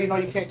try to tell her,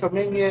 you can't come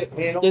in yet.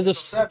 We ain't open There's till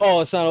a. 7.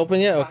 Oh, it's not open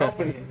yet. Not Okay.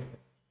 open yet.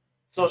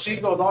 So she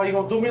goes, "Oh, you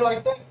gonna do me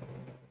like that?" And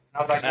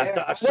I was like, After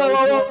I "Yeah."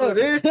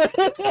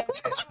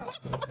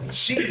 showed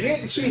She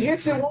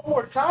hits it one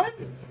more time,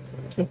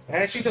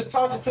 and she just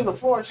tosses it to the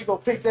floor, and she go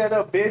pick that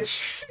up,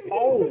 bitch.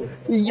 Oh,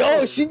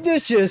 Yo, she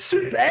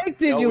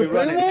disrespected Yo, you, we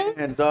running primo.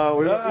 hands, dog.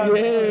 We running-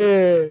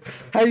 Yeah.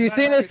 Have you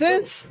seen her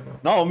since?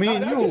 No, me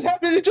and that you. just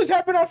happened. It just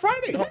happened on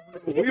Friday.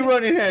 We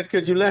running hands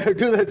because you let her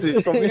do that to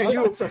you. So me and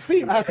you. It's a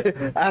female.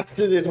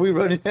 After this, we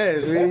running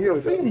hands. Me and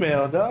you.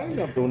 Female, dog. You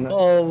don't do nothing.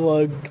 Oh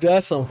my,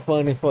 that's some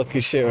funny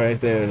fucking shit right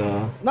there,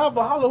 dog. No,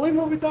 but Halloween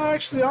movie, dog.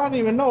 Actually, I don't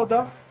even know,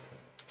 dog.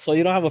 So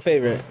you don't have a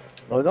favorite?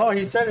 Oh no,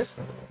 he said it's.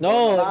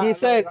 No, he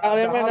said. I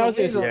didn't know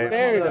Halloween you're one,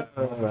 scared.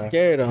 Yeah.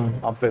 Scared him.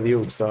 I'm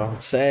Peliuk, so.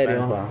 Sad,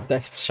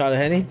 That's shot of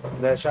Henny?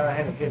 That shot I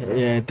had to hit.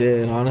 Yeah, it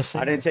did,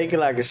 honestly. I didn't take it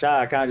like a shot.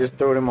 I kind of just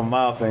threw it in my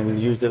mouth and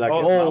used it like. Oh,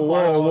 a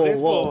Whoa, whoa, This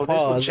whoa, fool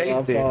pause.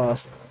 chased it.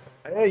 Pause.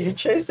 Hey, you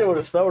chased it with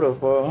a soda,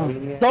 bro.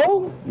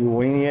 So, You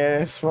weenie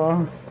ass,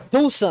 bro.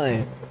 do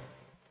something.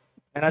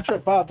 And I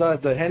tripped out,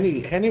 dog. The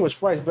Henny was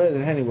priced better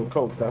than Henny with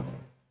Coke, dog.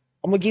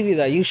 I'm gonna give you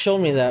that. You showed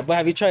me that. But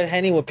have you tried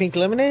Henny with pink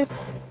lemonade?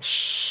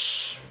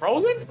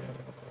 Frozen?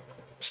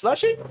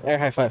 Slushy? Air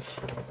high five.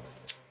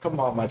 Come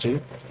on, my G.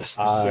 That's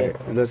the All shit.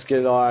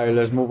 right,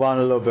 let's move on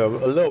a little bit.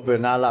 A little bit,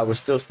 not a lot. We're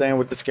still staying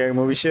with the scary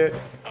movie shit.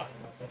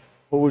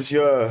 Who's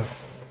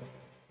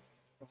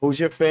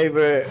your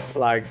favorite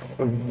like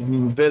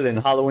villain,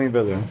 Halloween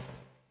villain?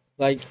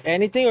 Like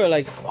anything or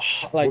like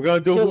We're gonna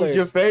do killers? who's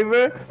your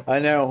favorite,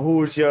 and then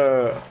who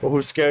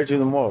scared you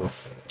the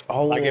most.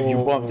 Oh, Like if you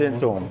bumped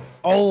into him.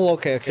 Oh,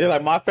 okay, okay. See,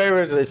 like my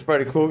favorite is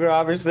Freddy Krueger.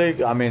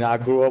 Obviously, I mean I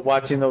grew up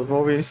watching those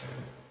movies.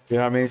 You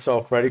know what I mean?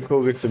 So Freddy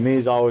Krueger to me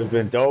has always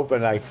been dope,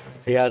 and like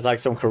he has like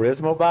some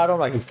charisma about him.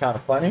 Like he's kind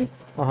of funny.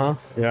 Uh huh.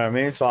 You know what I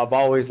mean? So I've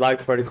always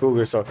liked Freddy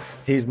Krueger. So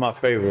he's my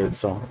favorite.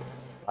 So,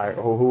 like,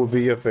 who would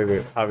be your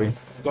favorite, Javi?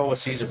 Go with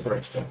Caesar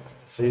first.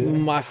 Caesar.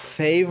 My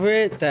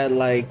favorite that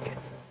like.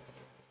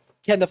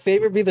 Can the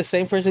favorite be the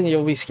same person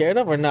you'll be scared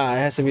of or not?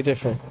 It has to be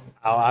different.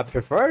 I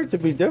prefer it to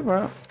be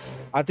different.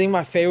 I think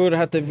my favorite would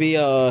have to be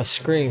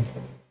Scream.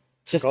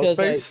 Just because,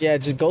 like, Ghostface? yeah,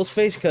 just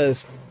Ghostface,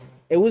 because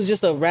it was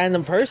just a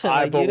random person. All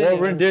right, Like, but you what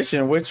didn't-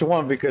 rendition? Which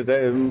one? Because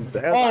there's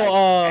Oh,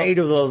 like 8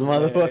 of those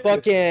motherfuckers.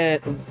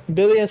 fucking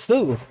Billy and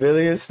Stu.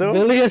 Billy and Stu.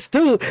 Billy and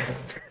Stu.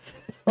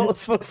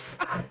 Those was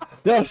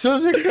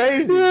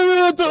crazy.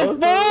 What the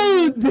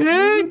fuck,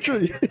 dick?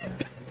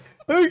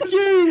 I can't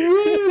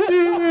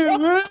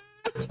read it,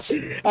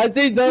 I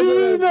think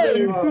those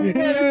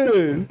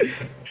man.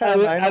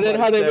 and then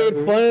how they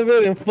made fun of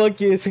it in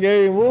fucking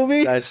Scary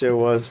Movie. That shit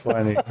was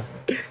funny.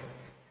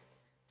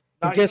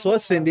 Guess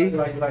what, Cindy?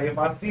 Like if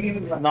I see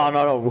like,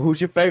 No. Who's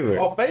your favorite?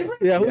 oh, favorite?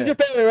 Yeah, who's your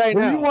favorite right Who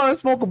now? you want to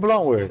smoke a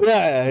blunt with?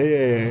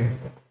 Yeah.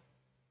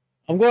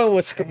 I'm going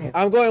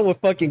with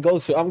fucking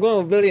Ghostface. I'm going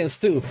with Billy and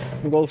Stu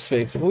from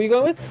Ghostface. Who you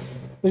going with?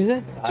 What you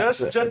say?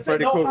 Just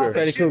Freddy to know how Krueger. the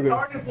Freddy shit Krueger.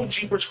 started with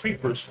Jeepers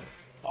Creepers.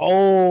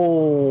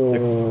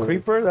 Oh,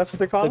 Creeper? That's what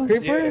they call the him?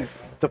 creeper. Yeah.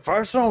 The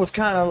first one was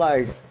kind of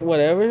like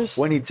Whatever's.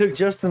 when he took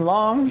Justin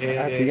Long Yeah,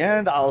 at yeah, the yeah.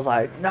 end. I was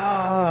like,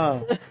 nah.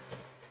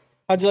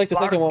 How'd you like the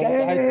second one? With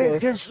the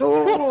high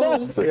school?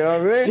 Jesus. You know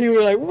what I mean? You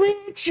were like,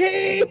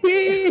 Richie!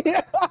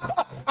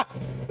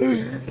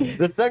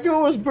 The second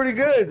one was pretty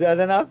good, and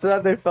then after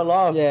that they fell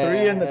off. Yeah.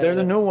 Three, and there's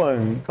a new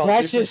one called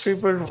That's Jeepers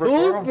just Creepers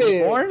stupid.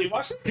 Reborn. You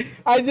watched it?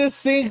 I just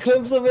seen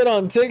clips of it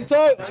on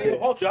TikTok.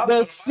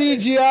 The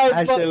CGI.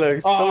 That shit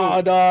looks Oh,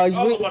 stupid. dog.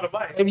 I was gonna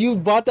buy it. If you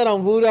bought that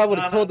on Voodoo, I would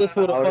have No, told no, this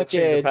fool to I would've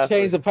changed the fucking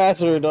change the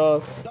password,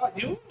 dog. Dog,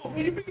 you? Who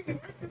you picking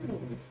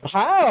movies?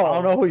 How? I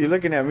don't know who you're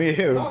looking at, me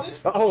here. No, this-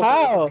 Oh,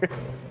 How?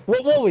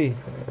 What movie?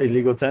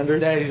 Illegal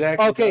Tenders. Yeah,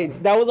 exactly. Okay,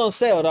 that was on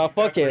sale, dog.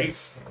 Fuck it.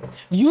 Grease.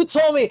 You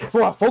told me,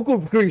 bro, I fuck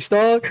with Grease,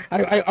 dog.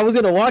 I was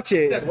gonna watch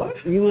it. Said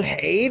what? You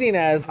hating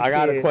ass. I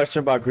got a kid.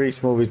 question about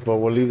Grease movies, but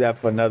we'll leave that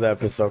for another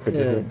episode. Cause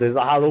Yeah. there's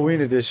a Halloween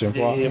edition.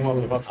 Yeah, yeah,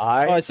 motherfucker.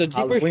 Alright, so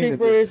Jeepers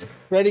Creepers,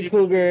 Freddy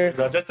Cougar.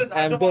 I and just want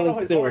to know Billy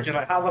his Stewart. origin,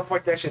 like how the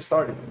fuck that shit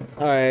started.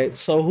 Alright,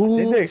 so I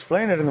think who? they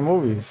explain it in the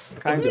movies,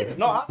 kind of.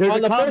 No, I, There's On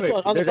a the first comic.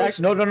 one, on the There's first-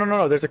 actually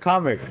no. There's a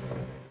comic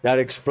that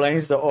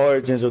explains the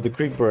origins of the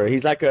Creeper.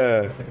 He's like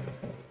a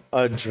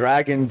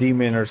dragon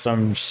demon or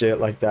some shit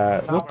like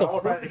that. What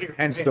the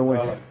Hence the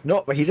win.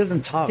 No, but he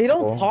doesn't talk. He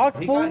don't fool. talk,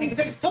 He, fool. got, he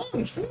takes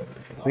tongues.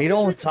 He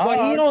don't talk.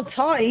 But he don't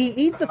talk. He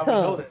eat the I would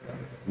know tongue.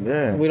 that.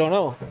 Yeah. We don't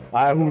know.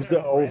 Who's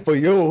the for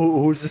you?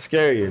 Who's the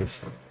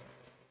scariest?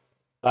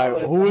 Like,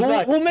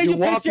 Who made you piss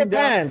walking your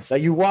down, pants?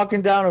 Like you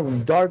walking down a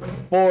dark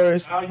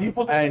forest You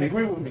supposed to and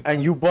agree with me.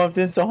 and you bumped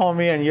into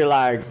homie and you're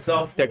like,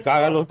 The te fool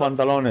caga from- los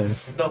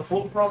pantalones. The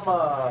fool from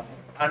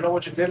I Know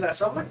What You Did Last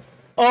Summer.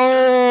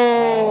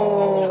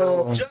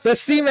 Oh, Just- the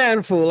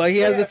Seaman fool. Like he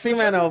has Yeah, the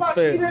Seaman just about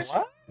see outfit. that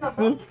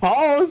shit.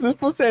 Pause. It's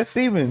supposed to say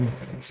semen.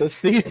 The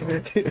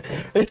semen.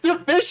 It's a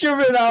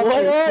fisherman out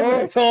Whatever,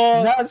 there.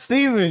 dog. Not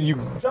semen. You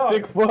Dog,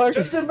 sick fuck.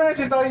 Just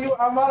imagine though,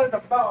 I'm out and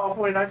about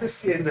when I just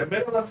see in the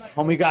middle of the night.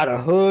 Homie got a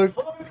hood.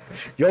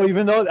 Yo,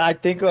 even though I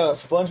think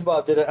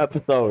SpongeBob did an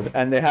episode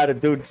and they had a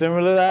dude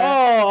similar to that.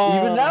 Oh.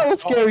 Even that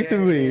was scary yeah, to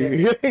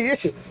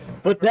me.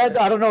 But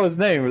that I don't know his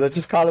name. Let's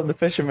just call him the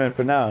fisherman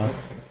for now.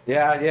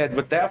 Yeah,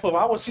 but that fool,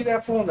 I would see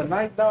that fool in the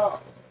night,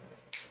 dog.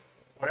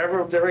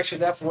 Whatever direction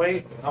that fool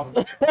ain't,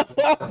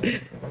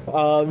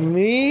 I'm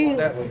Me,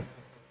 that way.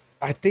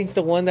 I think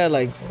the one that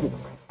like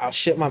I'll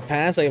shit my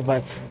pants. Like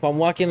if I'm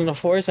walking in the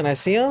forest and I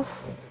see him,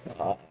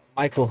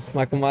 Michael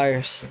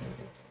Myers.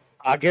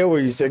 I get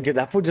what you said. 'Cause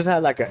that fool just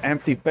had like an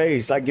empty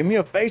face. Like, give me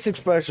a face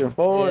expression,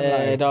 fool. Yeah,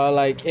 Like, dog.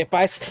 Like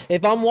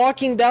if I'm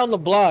walking down the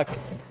block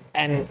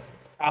and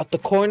out the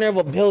corner of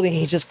a building,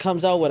 he just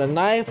comes out with a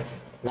knife.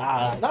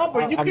 Nah, No,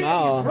 but you I'm can't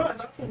out. run,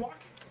 not for walking.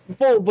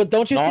 Fool, but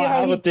don't you no, see I how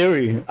have he? a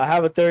theory. I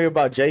have a theory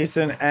about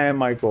Jason and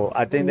Michael.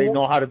 I think they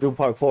know how to do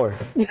parkour.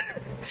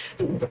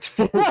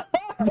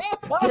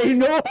 They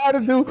know how to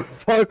do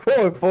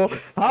parkour, fool.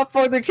 How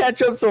far they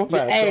catch up so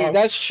fast? Hey, dog?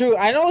 that's true.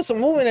 I know it's a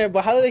movement there,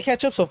 but how do they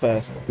catch up so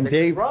fast?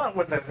 They Run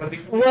with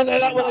these. When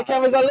the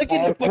cameras are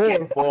looking, the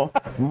fucking parkour,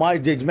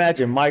 fool.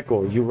 Imagine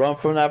Michael. You run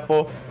from that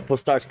fool. Fool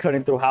starts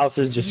cutting through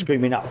houses, just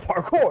screaming out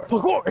parkour,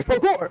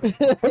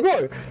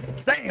 parkour.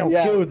 Damn,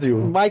 kills you.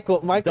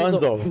 Michael's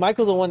Dunzo.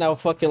 the one that would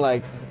fucking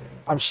like,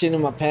 I'm shitting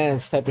my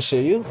pants type of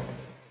shit. You?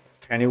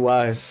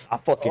 Pennywise. I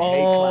fucking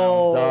hate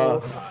Oh.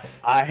 clowns, dog.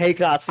 I hate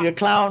clowns. See a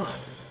clown,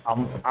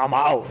 I'm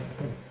out.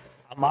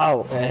 I'm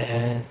out.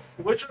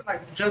 Which one,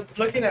 like just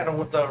looking at it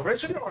with the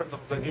original or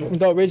the new?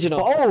 The original.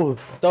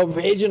 Both. The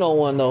original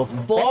one though.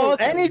 Both.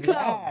 Fuck Any that.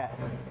 clown.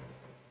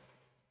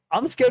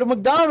 I'm scared of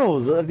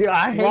McDonald's. I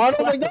hate Ronald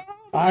clowns. McDonald?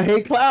 I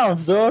hate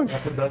clowns, dog.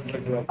 It does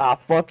look like. I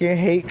fucking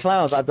hate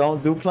clowns. I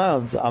don't do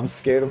clowns. I'm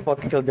scared of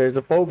fucking clowns. There's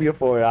a phobia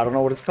for it. I don't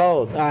know what it's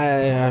called.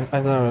 I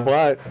know.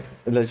 But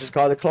let's just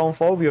call it clone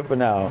phobia for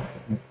now.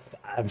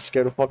 I'm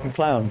scared of fucking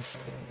clowns.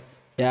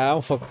 Yeah, I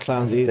don't fuck with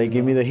clowns either. They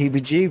give me the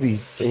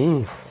heebie-jeebies.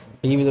 Ooh.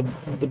 They give you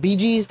the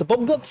BGs, the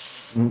bubble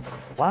guts.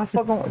 Why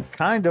fucking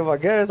kind of? I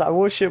guess I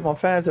would shit my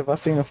pants if I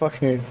seen a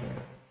fucking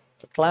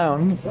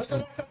clown. What's the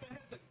last time they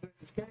had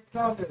the scary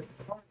clown?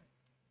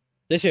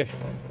 This year.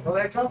 Oh,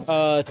 that clown?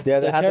 Yeah,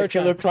 they the had Terror the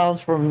killer Tram.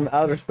 clowns from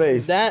outer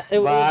space. That it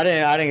but was. I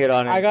didn't get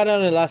on it. I got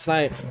on it last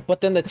night. But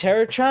then the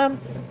Terror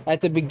Tram,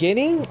 at the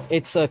beginning,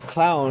 it's a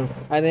clown.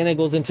 And then it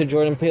goes into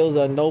Jordan Peele's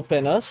Nope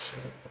and Us.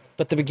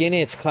 But the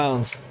beginning, it's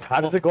clowns.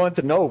 How does it go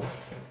into Nope?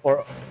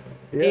 Or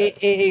yeah.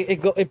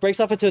 It breaks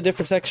off into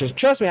different sections.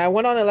 Trust me, I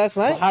went on it last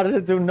night. How does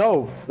it do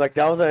Nope? Like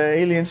that was an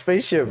alien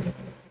spaceship.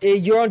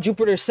 You're on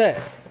Jupiter's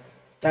set.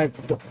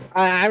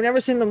 I've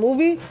never seen the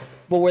movie,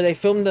 but where they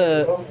filmed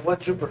the What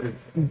Jupiter?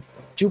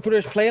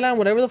 Jupiter's Playland,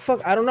 whatever the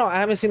fuck. I don't know. I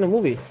haven't seen the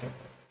movie.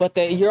 But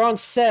you're on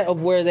set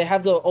of where they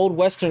have the old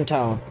Western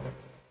town.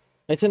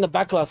 It's in the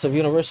backlots of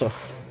Universal.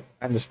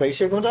 And the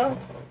spaceship went down?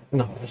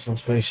 No, there's no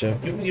spaceship.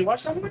 You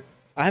watched that one?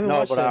 I haven't No,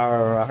 watched but it.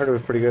 I heard it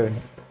was pretty good.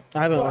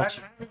 I haven't No, I watched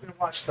it. haven't even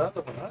watched the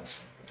other one.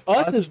 Us. Us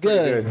Us is is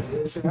pretty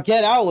good.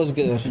 Get Out was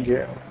good.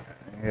 Yeah.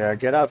 Yeah,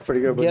 Get Out's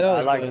pretty good, but Get Out I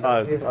is like good.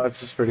 Us.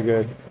 Us is pretty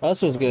good.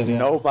 Us was good, yeah.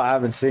 Nope, I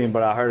haven't seen,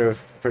 but I heard it was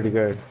pretty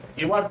good.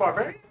 You watched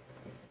Barbarian?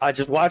 I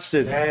just watched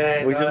it.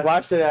 Yeah, We just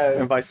watched it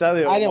in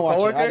Visalia. I didn't with my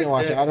watch it. I didn't coworkers.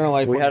 watch it. I don't know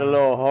why. We had a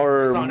little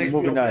horror It's on movie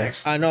HBO night.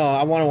 Max. I know.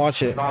 I want to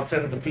watch it. Not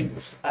telling the people.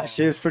 That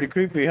shit was pretty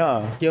creepy,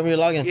 huh? Give me your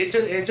login.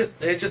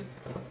 It just.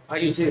 I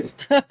use his.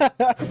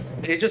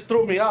 It just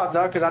threw me off,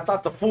 dog, because I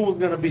thought the fool was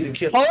gonna be the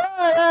killer. Hold on,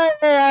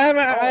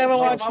 I haven't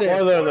watched it.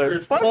 Spoiler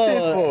alert. Fuck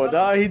this fool,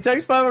 dog. He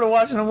takes forever to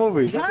watching a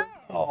movie.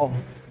 Oh.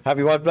 Have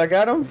you watched Black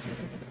Adam?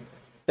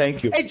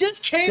 Thank you. It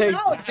just came Hey,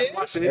 out, dude.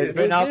 It's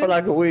been out for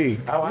like a week.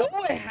 No,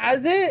 it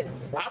hasn't.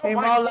 Came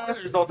out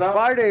last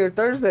Friday or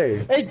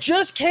Thursday. It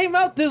just came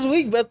out this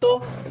week,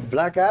 Beto.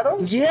 Black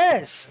Adam?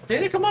 Yes.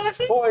 Did it come out last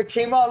week? Oh, it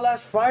came out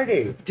last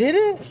Friday. Did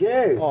it?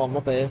 Yes. Oh, my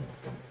bad.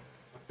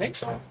 I think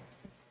so.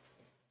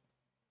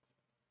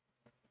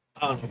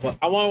 I don't know, but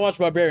I want to watch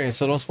Barbarian,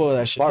 so don't spoil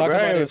that shit.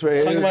 Barbarian was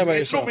right. Talk about it by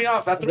It threw yourself. me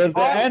off. That threw The, me the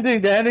off.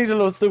 ending's a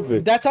little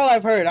stupid. That's all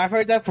I've heard. I've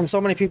heard that from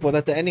so many people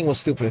that the ending was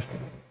stupid.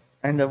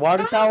 And the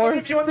water tower?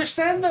 If you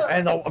understand the.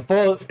 And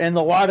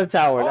the water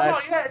tower. Oh,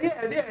 that's,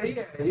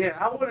 yeah.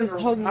 I wouldn't. Just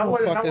told you I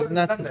wouldn't. I motherfuckers wouldn't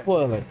not have to done that.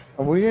 spoil it.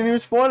 we didn't even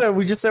spoil it.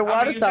 We just said I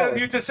water mean, tower.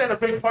 you just said a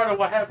big part of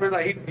what happened.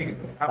 Like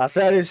I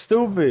said it's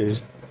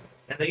stupid.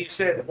 and then you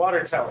said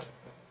water tower.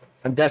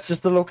 And that's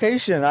just the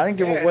location. I didn't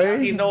give Yeah, now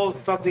away. he knows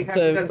something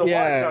happened at the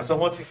yeah. water tower. So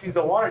once he sees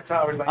the water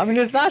tower, he's like, I mean,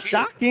 it's not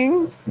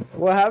shocking.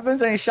 What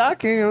happens ain't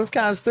shocking. It was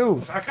kind of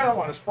stupid. I kind of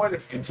want to spoil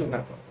it for you too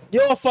now.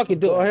 Yo, fucking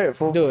do Go it. ahead,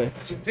 fool. Do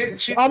it.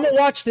 She I'm gonna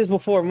watch this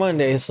before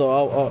Monday, so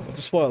I'll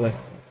spoil it.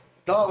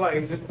 dog,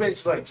 like this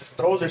bitch like just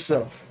throws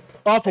herself.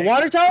 Off a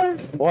water tower?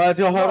 Well,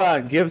 hold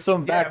on. Give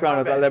some Yeah, background.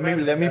 my bad,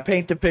 Let me yeah.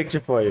 paint the picture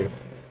for you.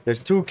 There's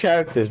two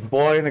characters,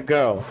 boy and a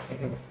girl.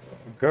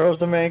 Girl's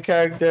the main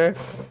character.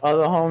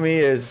 Other homie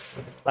is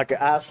like an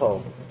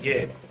asshole.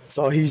 Yeah.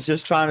 So he's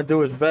just trying to do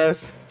his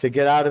best to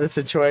get out of the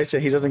situation.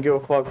 He doesn't give a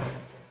fuck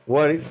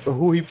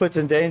who he puts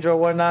in danger or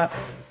whatnot.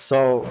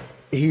 So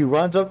he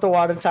runs up the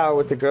water tower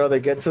with the girl.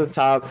 They get to the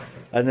top,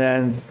 and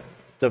then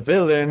the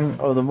villain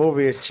of the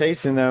movie is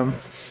chasing them.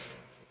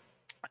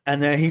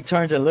 And then he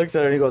turns and looks at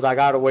her and he goes, "I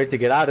gotta wait to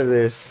get out of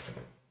this.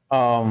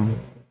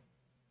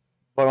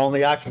 But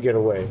only I can get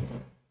away."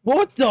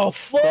 What the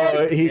fuck?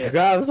 So he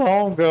grabs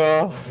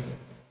homegirl.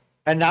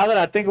 And now that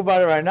I think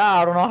about it right now,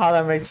 I don't know how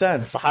that made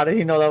sense. How did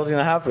he know that was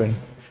gonna happen?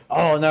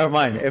 Oh, never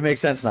mind. It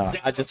makes sense now.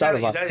 I just thought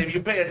about it. If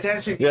you pay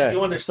attention, Yeah. you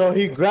So understand.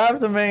 he grabs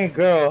the main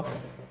girl,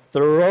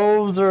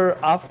 throws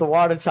her off the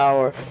water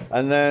tower,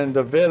 and then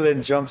the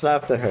villain jumps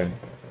after her.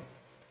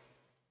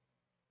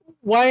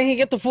 Why didn't he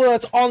get the fool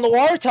that's on the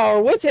water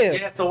tower with him? You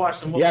have to watch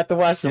the movie. You have to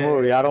watch the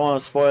movie. I don't want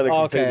to spoil it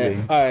Okay.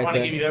 completely. All I right. want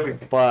to give Then. you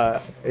everything.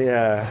 But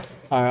yeah.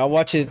 All right. I'll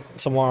watch it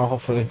tomorrow,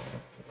 hopefully.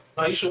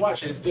 No, you should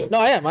watch it. It's good. No,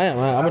 I am.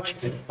 I'm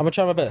liked it. gonna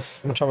try my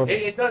best. I'm gonna try my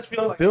best. It does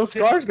feel like Bill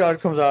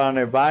Skarsgård comes out on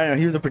it, but I don't know.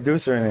 He was a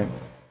producer in it.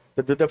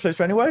 The dude that plays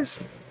Pennywise?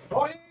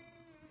 Oh, yeah.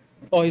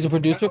 Oh, he's a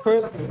producer for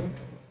it.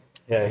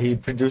 Yeah, he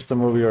produced the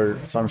movie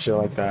or some shit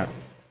like that.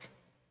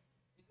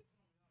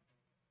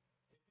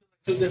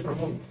 Two different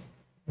movies.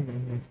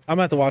 I'm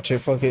gonna have to watch it.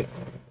 Fuck it.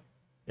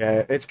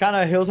 Yeah, it's kind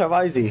of Hills Have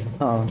Eyes.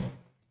 Huh.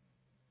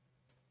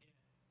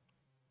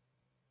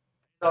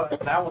 No,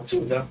 that one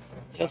too, though.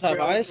 Hills Have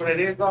Eyes? What it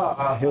is,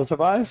 Hills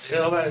Have Eyes?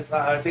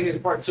 I think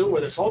it's part 2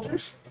 where they're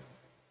soldiers.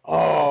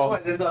 Oh,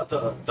 And then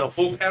the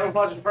full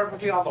camouflage is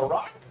perfectly on the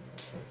rock.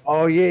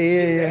 oh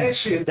yeah. That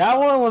shit. That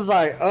one was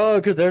like, oh,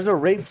 because there's a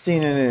rape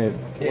scene in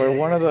it where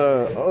one of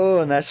the,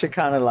 and that shit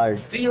kind of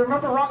like, Do you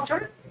remember Wrong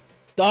Turn?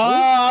 Oh,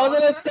 I was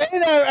gonna say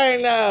that right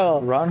now.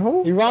 Ron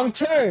who? You wrong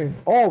turn.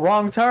 Oh,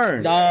 Wrong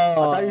Turn. I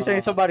thought you were No.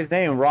 saying somebody's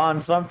name,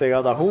 Ron something. I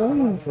was like,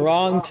 who?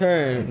 Wrong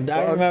turn.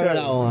 I Wrong remember Turn.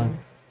 that one.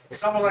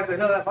 It's almost like the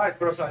Hill that fight,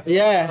 bro. It's like,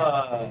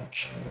 Yeah.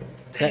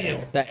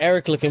 damn. That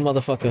Eric looking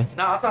motherfucker.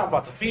 Nah, I'm talking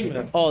about the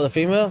female. Oh, the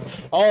female.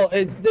 Oh,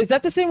 is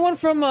that the same one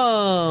from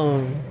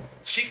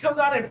She comes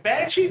out in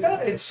Banshee,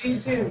 though, in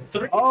season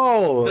 3.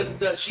 Oh,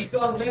 She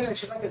comes in and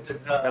she's like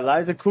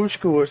Eliza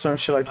Kushku or some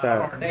shit like I don't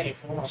know that. her name.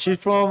 Fool. She's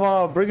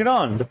from Bring It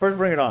On, the first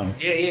Bring It On.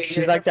 Yeah.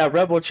 She's like that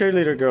rebel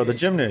cheerleader girl, the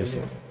gymnast.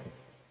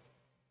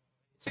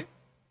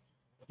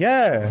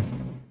 Yeah.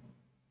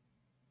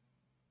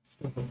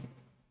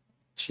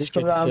 She's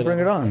Skip from it Bring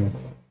It On.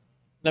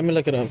 Let me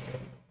look it up.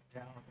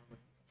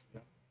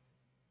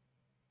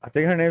 I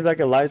think her name's like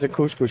Eliza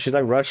Kushku. She's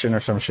like Russian or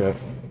some shit.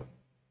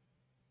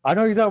 I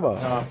know what you're talking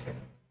about. Oh, okay.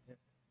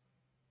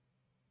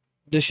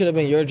 This should have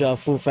been your job,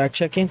 fool. Fact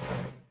checking.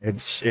 It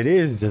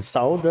is.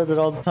 Saul does it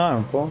all the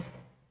time, bro.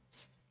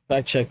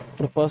 Fact check.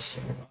 Put a fuss.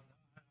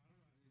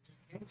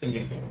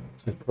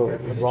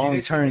 Wrong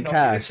Turn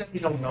cast. You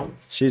don't know.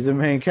 She's the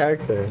main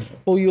character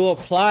Who you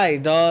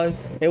applied, dog?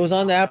 It was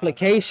on the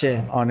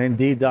application. on You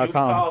Indeed.com.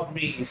 called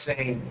me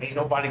saying ain't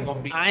nobody gonna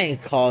be. I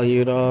ain't call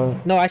you,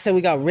 dog. No, I said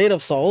we got rid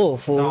of Saul,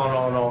 fool.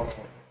 No.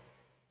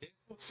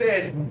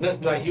 Said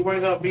that, like you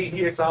weren't gonna be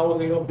here, so I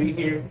wasn't gonna be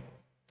here.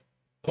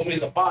 Told me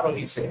the bottle,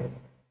 he said.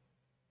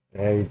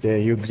 Yeah, you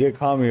did. You did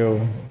call me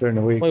during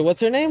the week. Wait,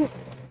 what's her name?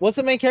 What's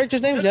the main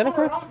character's name?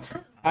 Jennifer?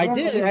 I don't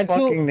did. know the And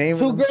fucking name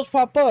two of them. girls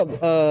pop up.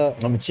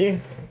 Let me see.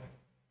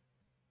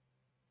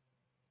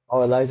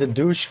 Oh, Eliza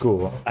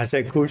Dushku. I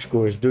said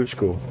Kushku is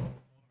Dushku.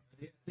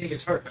 think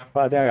it's hurt.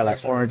 I think I got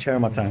like orange hair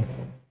in my time.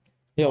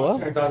 Yeah, what?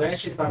 Turns out that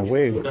shit got me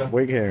Wig, into the-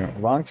 wig hair.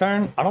 Wrong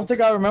turn? I don't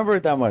think I remember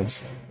it that much.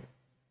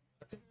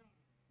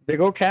 They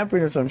go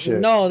camping or some shit.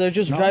 No, they're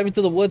just driving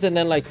through the woods and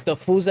then like the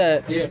fools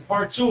that. Yeah,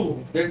 part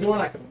 2. They're doing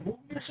like a movie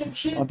or some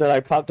shit. Don't they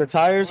like pop the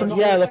tires or something?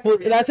 Yeah, the fool.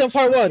 That's in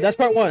part 1. That's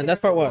part 1. That's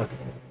part 1.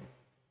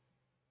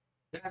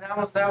 Yeah, that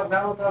was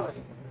like,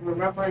 you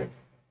remember it?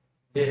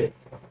 Yeah.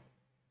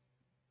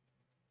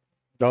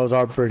 Those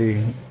are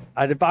pretty.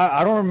 I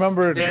don't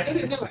remember. Yeah, I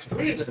think they did like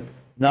 3 of them.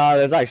 Nah,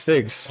 there's like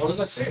 6. What does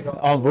that say, bro?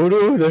 On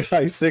Voodoo, there's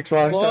like 6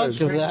 wrong Fuck turns.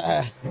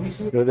 that. Let me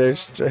see.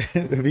 There's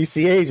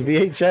VCH,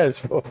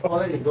 VHS. Bro. Oh,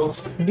 there you go.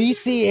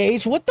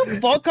 BCH. What the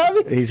fuck,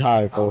 Harvey? He's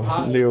high, bro.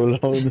 high. Leave him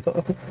alone.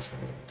 Though.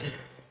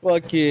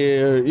 Fuck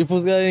yeah. You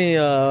folks got any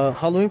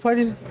Halloween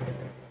parties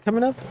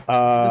coming up?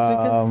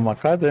 My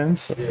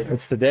cousins.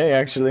 It's today,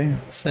 actually.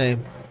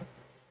 Same.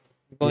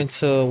 Going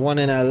to one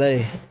in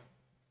LA.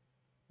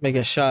 Make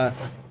a shot.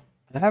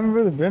 I haven't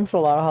really been to a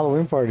lot of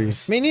Halloween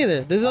parties. Me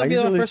neither. This is I gonna be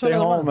the usually first stay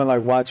one. home and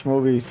like watch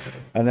movies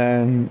and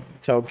then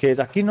tell kids,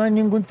 aquí no hay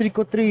ningún trick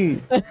or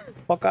treat.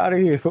 Fuck out of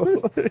here.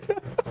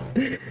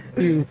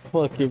 You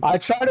fucking. I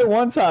tried it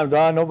one time,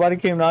 dog. Nobody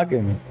came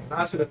knocking.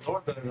 Not to the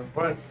door, to the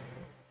front.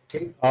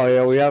 Gate, Oh,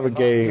 yeah, we have a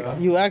gate.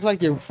 You act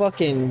like your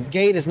fucking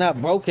gate is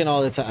not broken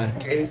all the time.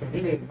 gate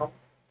convenient, no?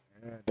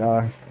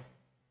 Dog.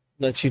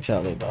 Let you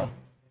tell it, dog.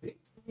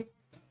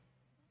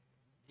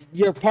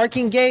 Your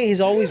parking gate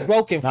is always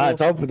broken. Nah, Fool.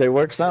 it's open. They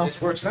works now.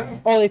 This works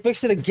now. Oh, they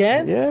fixed it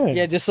again? Yeah.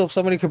 Yeah, just so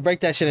somebody could break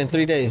that shit in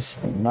 3 days.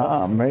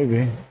 Nah,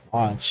 maybe.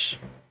 Watch.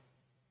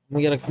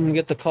 I'm gonna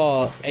get the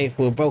call. Hey,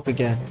 fool, broke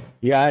again.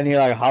 Yeah, any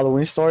like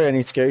Halloween story?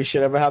 Any scary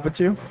shit ever happened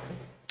to you?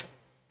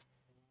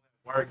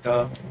 Worked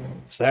up.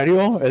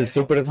 Serio? El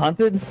Super is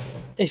haunted?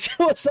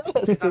 What's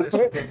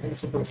that?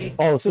 Super key.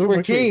 Oh,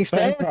 Super King,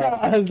 Fan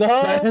Spanish,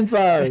 dog.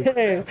 side.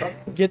 Hey,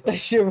 get that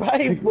shit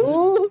right,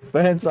 fool.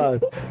 Fan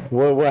side.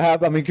 What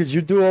happened? I mean, cause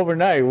you do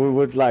overnight. We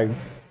would like,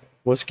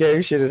 what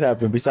scary shit has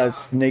happened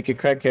besides naked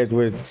crackheads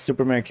with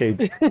Superman cape?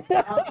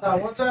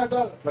 One time,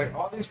 dog, like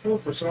all these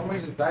fools for some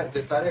reason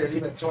decided to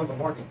leave at 2 in the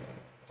morning.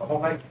 The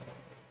whole night.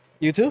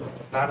 You too?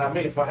 Nah, not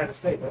me. If I had to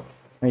stay, bro.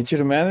 Ain't you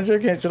the manager?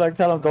 Can't you like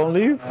tell them don't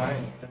leave? I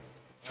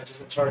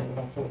just in charge of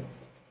one fool.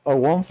 Or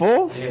one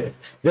fool? Yeah.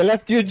 They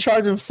left you in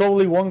charge of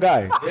solely one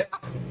guy. Yeah.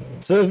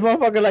 So this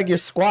motherfucker like your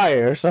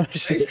squire or some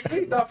It's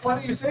shit. not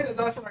funny you say that.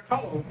 That's what I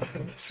call him.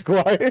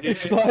 Squire? Yeah.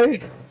 Squire?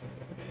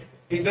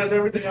 He does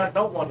everything I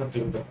don't want to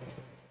do, though.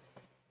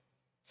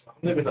 So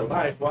I'm living the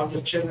life while I'm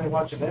just chilling and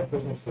watching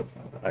Netflix most of the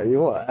time. Are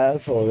you an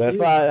asshole? That's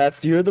why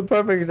you're the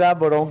perfect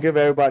example. Don't give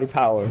everybody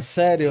power.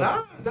 Serio.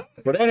 Nah, nah.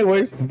 But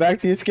anyways, back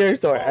to your scary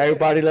story.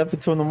 Everybody left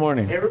at 2 in the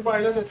morning.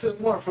 Everybody left until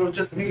the morning. If it was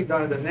just me,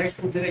 dog. The next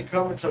one didn't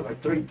come until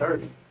like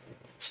 3:30.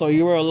 So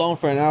you were alone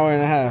for an hour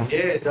and a half.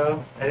 Yeah,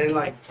 dog. And then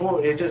like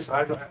it just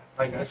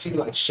I see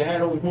like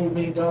shadows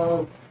moving,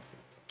 dog.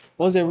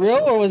 Was it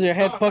real or was your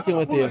head fucking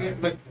with you?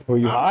 Like, Were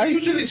you high? I'm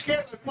usually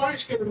scared. Like, why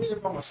scared of me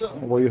by myself?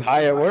 Were you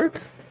high at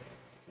work?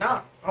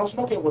 Nah, I don't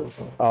smoke at work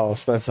before. Oh,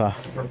 Spencer.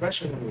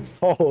 Professionally.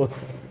 Oh,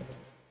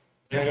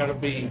 Yeah, I gotta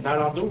be not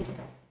on duty.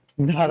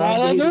 not Not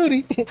on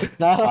duty.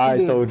 Not on Alright,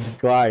 duty.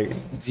 so right.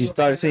 You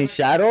started seeing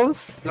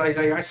shadows? Like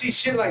I see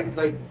shit like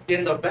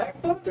in the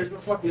back though. There's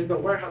the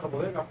warehouse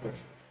over there.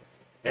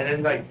 And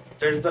then like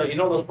there's the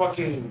those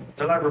fucking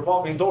they're like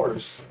revolving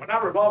doors. Well,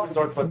 not revolving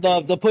doors, but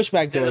The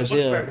pushback yeah, the doors,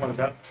 pushback yeah. ones.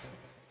 Dog.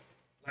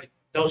 Like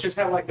they'll just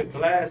have like a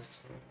glass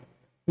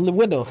The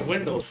window.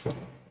 windows.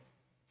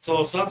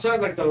 So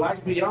sometimes like the lights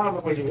be on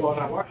when you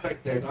walk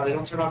back there. No, they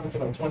don't turn off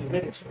until like 20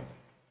 minutes.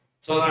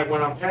 So like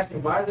when I'm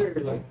passing by there,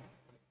 like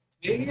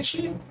idiot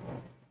shit,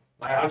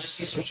 like I'll just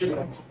see some shit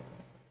like.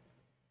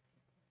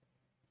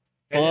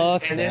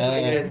 Fuck And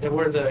then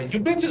where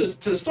you've been to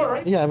the store,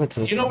 right? Yeah, I went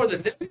to You know where the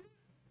dip is?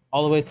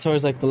 all the way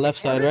towards like the left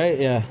side, right?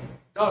 Yeah.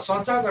 No,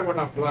 sometimes like when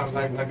I'm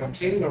like I'm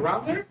cleaning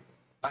around there,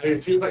 I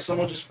feel like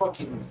someone just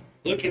fucking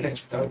looking at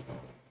you, dog.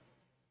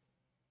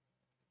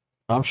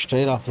 I'm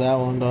straight off that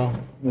one though.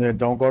 Yeah,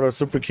 don't go to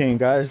Super King,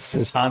 guys.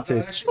 It's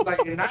haunted. That shit,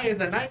 like in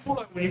the night, fool,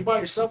 like when you by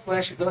yourself,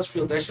 that shit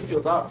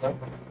feels off, dog.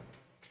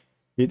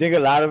 You think a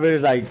lot of it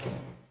is like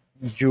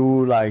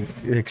you like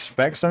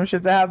expect some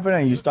shit to happen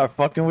and you start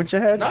fucking with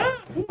your head? Nah,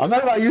 I'm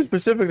not about you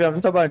specifically. I'm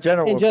just talking about in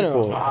general. In with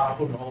general. people.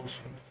 who knows?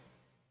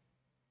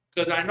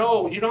 Because I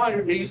know, you know how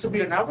it used to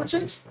be an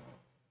Albertsons?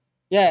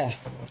 Yeah.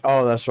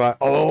 Oh, that's right.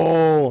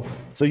 Oh,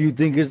 so you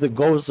think it's the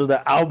ghost of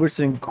the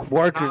Albertson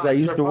workers that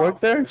used to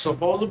work there?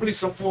 Supposedly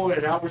some fool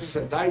at Albertsons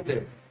that died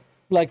there.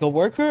 Like a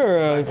worker or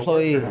an Like a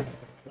employee? worker.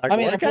 Like I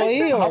mean, work employee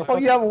accident? or How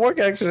fuck you have a work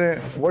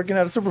accident working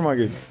at a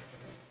supermarket?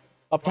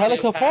 A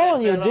pallet could fall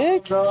on your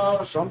dick.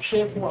 Some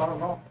shit, fool, I don't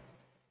know.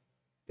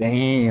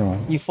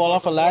 Damn. You fall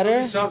off a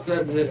ladder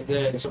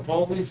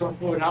Supposedly some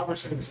fool at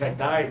Albertsons that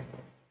died.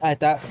 at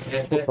that.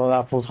 So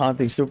that fool's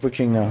haunting Super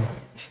King now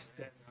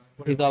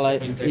He thought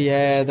like,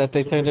 yeah, that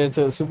they turned it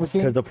into a super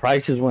king. because the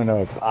prices went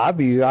up. I'll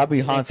be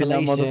haunting that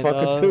Inflation,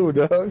 motherfucker dog. too,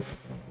 dog.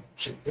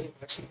 Shit,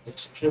 that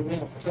shit tripped me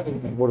out. I'm telling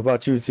you. What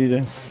about you,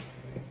 Caesar?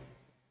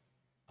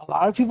 A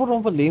lot of people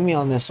don't believe me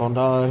on this one,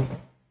 dog.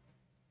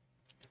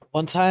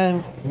 One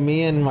time,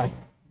 me and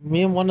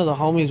one of the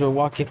homies were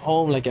walking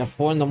home like at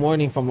 4 in the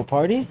morning from a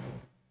party.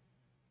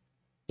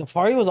 The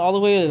party was all the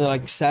way to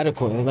like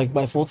Saticoy, like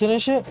by Fulton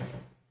and shit.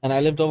 And I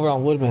lived over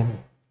on Woodman.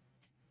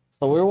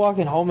 So we were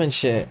walking home and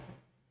shit.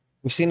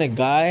 We seen a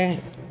guy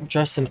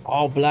dressed in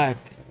all black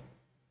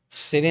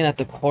sitting at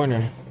the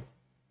corner.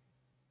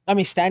 I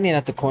mean, standing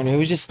at the corner. He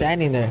was just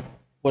standing there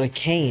with a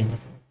cane.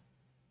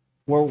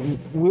 We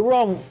were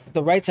on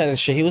the right side of the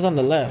street. He was on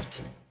the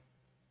left.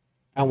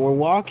 And we're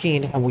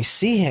walking and we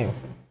see him.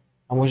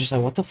 And we're just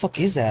like, what the fuck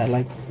is that?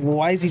 Like,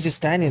 why is he just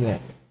standing there?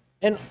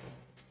 And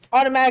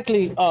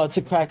automatically, oh, it's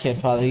a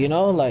crackhead, probably, you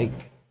know? Like,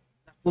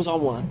 who's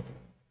on one?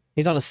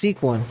 He's on a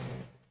Sikh one.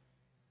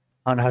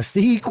 On a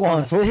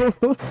sequence.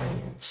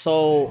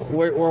 So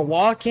we're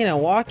walking and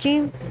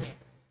walking.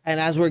 And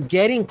as we're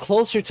getting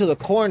closer to the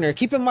corner,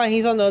 keep in mind,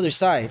 he's on the other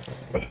side.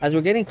 As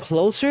we're getting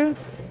closer,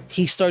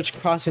 he starts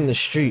crossing the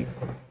street.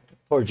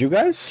 Towards you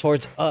guys?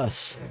 Towards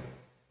us.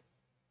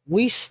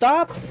 We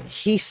stop,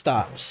 he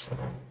stops.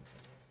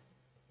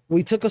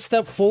 We took a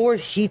step forward,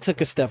 he took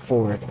a step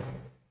forward.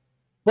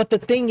 But the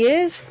thing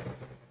is,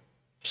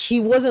 he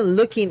wasn't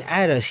looking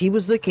at us. He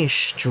was looking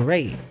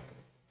straight.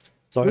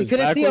 So We his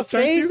couldn't back see a was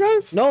turned to you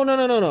face. guys?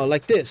 No.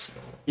 Like this.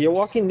 You're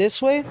walking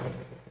this way,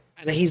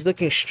 and he's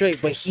looking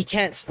straight, but he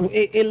can't.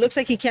 It looks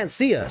like he can't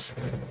see us,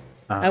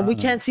 and we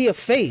can't see a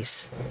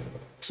face.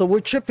 So we're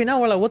tripping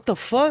out. We're like, what the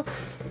fuck?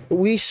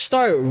 We're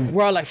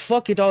all like,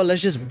 fuck it, all.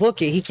 Let's just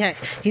book it.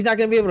 He's not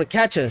gonna be able to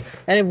catch us.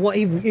 And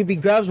if he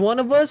grabs one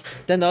of us,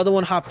 then the other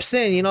one hops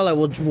in. You know,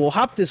 like we'll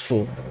hop this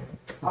fool.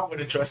 I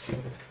wouldn't trust you.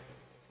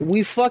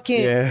 We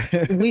fucking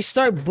Yeah. we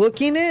start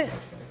booking it.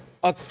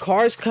 A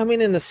car's coming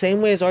in the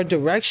same way as our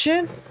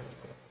direction.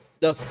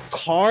 The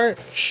car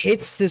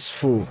hits this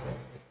fool,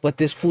 but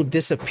this fool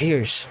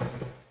disappears.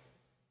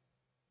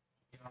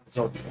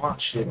 So you want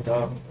shit,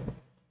 dog.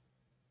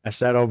 That's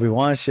that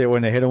Obi-Wan shit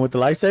when they hit him with the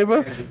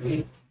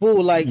lightsaber.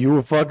 Fool, like You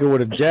were fucking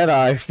with a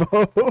Jedi,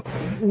 bro.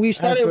 we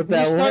started what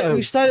that we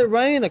was. started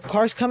running. The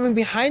car's coming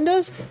behind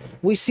us.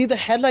 We see the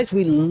headlights.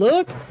 We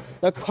look.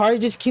 The car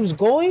just keeps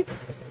going.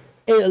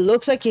 It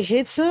looks like it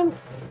hits him,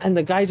 and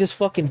the guy just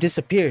fucking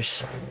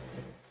disappears.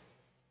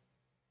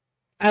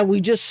 And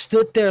we just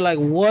stood there like,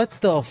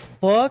 what the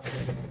fuck?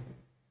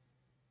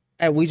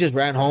 And we just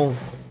ran home.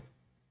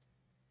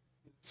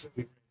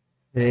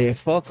 Hey,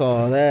 fuck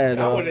all that. I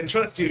dog. wouldn't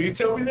trust you. You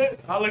tell me that,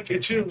 I'll look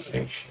at you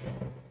like,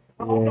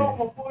 I don't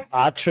know, my boy.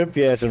 I'll trip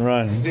your ass and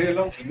run. Dear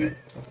Lord, you-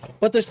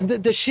 But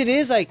the shit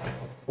is like,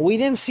 we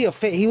didn't see a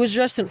face. He was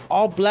dressed in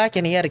all black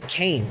and he had a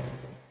cane.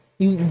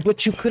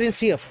 But you couldn't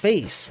see a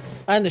face,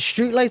 and the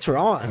street lights were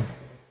on.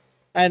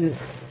 And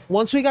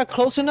once we got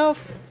close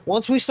enough,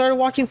 once we started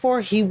walking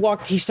forward,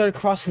 he started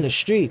crossing the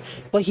street.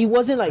 But he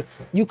wasn't like,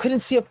 you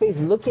couldn't see a face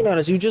looking at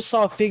us. You just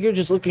saw a figure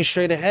just looking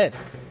straight ahead.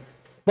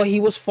 But he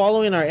was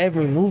following our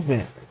every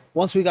movement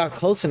once we got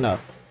close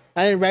enough.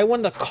 And then right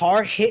when the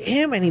car hit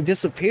him and he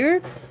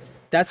disappeared,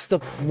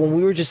 when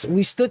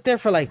we stood there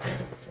for like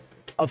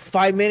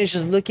 5 minutes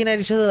just looking at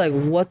each other like,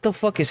 what the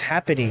fuck is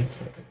happening?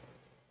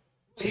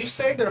 You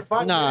stayed there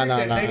 5 Nah,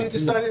 minutes and then you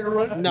decided to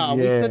run? No,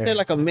 we Yeah. stood there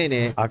like a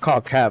minute. I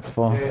call cap,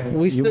 fool.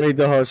 We You stood, made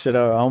the whole shit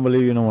up. I don't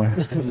believe you no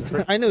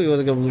more. I knew he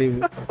wasn't gonna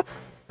believe it.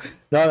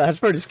 No, that's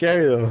pretty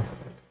scary though.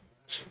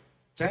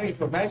 Dang, you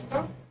from Magic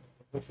though?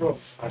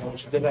 I know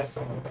what you did last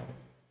time.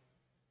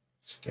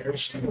 Scary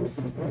shit.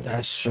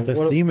 That's true. The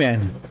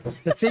Seaman.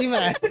 See,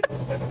 man.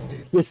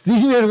 The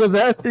Seaman was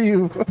after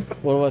you.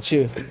 What about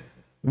you?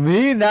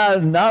 Me,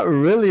 not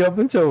really up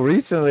until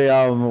recently.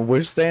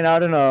 We're staying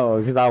out in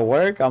because I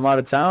work. I'm out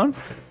of town,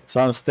 so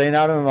I'm staying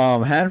out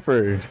in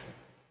Hanford,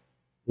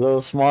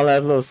 little small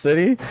ass little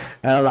city,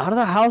 and a lot of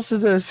the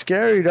houses are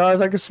scary. Dog,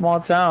 it's like a small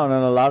town,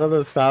 and a lot of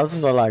those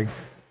houses are like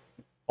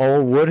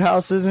old wood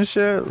houses and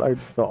shit, like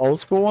the old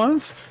school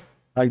ones.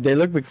 Like they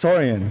look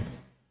Victorian,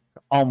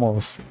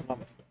 almost,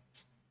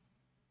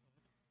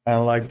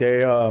 and like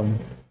they're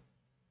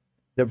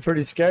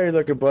pretty scary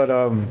looking, but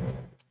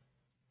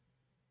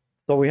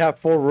So we have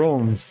 4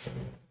 rooms,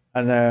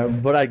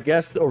 and but I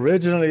guess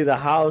originally the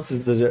house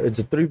it's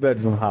a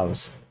 3-bedroom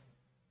house,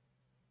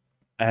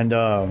 and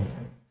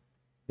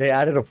they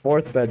added a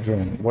 4th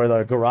bedroom where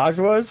the garage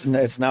was, and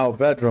it's now a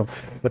bedroom.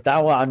 But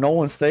that one, no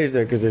one stays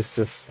there because it's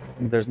just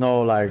there's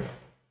no like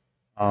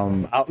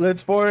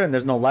outlets for it, and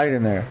there's no light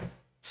in there,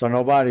 so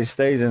nobody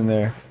stays in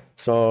there.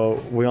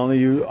 So we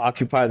only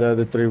occupy the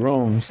other 3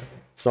 rooms.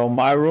 So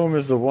my room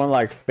is the one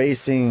like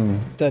facing.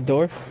 That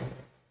door?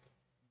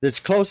 It's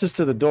closest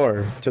to the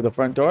door, to the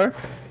front door.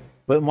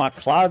 But my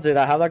closet,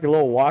 I have like a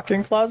little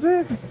walk-in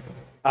closet.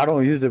 I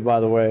don't use it, by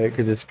the way,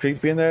 because it's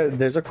creepy in there.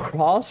 There's a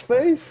crawl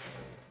space,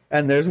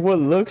 and there's what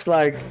looks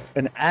like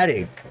an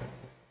attic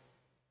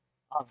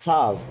on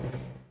top.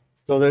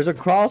 So there's a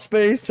crawl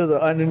space to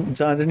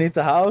underneath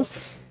the house,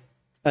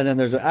 and then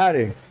there's an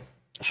attic.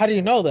 How do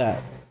you know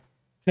that?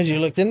 Because you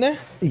looked in there?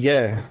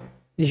 Yeah,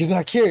 You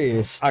got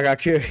curious. I got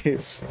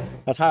curious.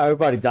 That's how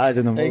everybody dies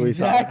in the movies.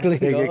 huh? Exactly,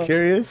 They dog. get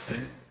curious.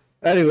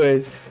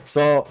 Anyways,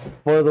 so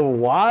for the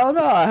while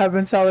now, I have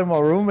been telling my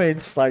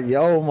roommates like,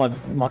 "Yo,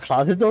 my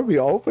closet door be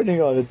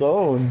opening on its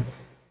own."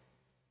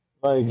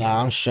 Like,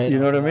 Nah, I'm straight. you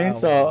know up what I mean? that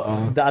So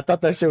one, I thought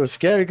that shit was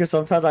scary because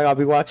sometimes like I'll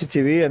be watching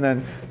TV and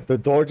then the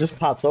door just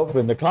pops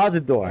open, the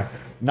closet door,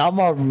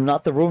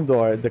 not the room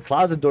door, the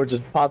closet door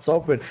just pops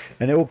open,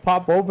 and it will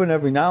pop open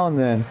every now and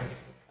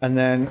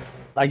then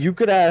like you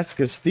could ask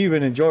if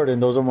Steven and Jordan,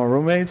 those are my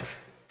roommates,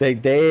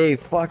 they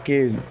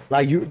fucking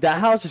like you. That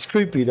house is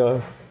creepy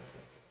though.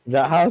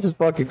 That house is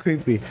fucking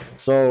creepy.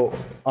 So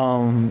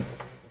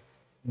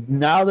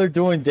now they're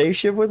doing day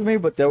shift with me,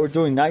 but they were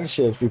doing night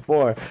shifts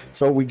before.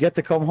 So we get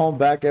to come home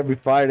back every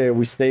Friday.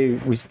 We stay,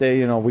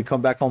 you know, we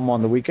come back home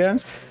on the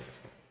weekends.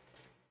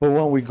 But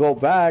when we go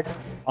back,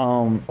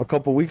 a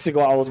couple weeks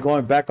ago, I was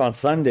going back on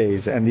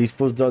Sundays, and these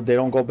fools they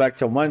don't go back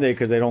till Monday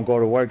because they don't go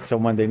to work till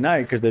Monday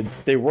night because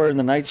they were in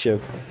the night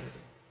shift.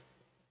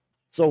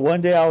 So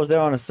one day I was there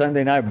on a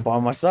Sunday night by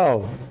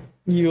myself.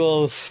 You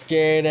old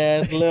scared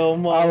ass little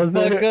I was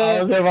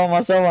motherfucker. there by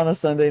myself on a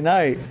Sunday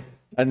night,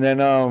 and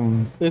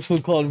then This fool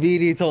called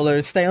VD, told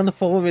her, stay on the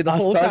phone with me the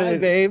whole time,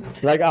 babe.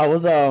 like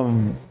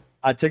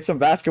I took some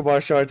basketball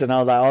shorts and I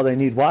was like, oh, they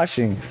need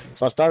washing.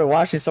 So I started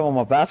washing some of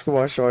my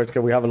basketball shorts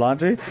because we have a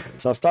laundry.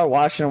 So I started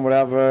washing them,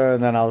 whatever,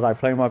 and then I was like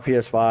playing my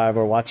PS5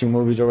 or watching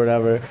movies or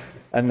whatever.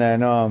 And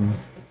then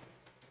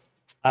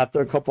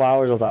after a couple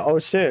hours, I was like, oh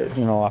shit,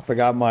 you know, I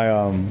forgot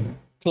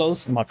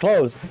Close. my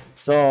clothes.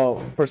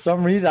 So for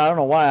some reason, I don't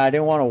know why, I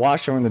didn't want to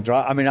wash them in the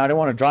dry. I mean, I didn't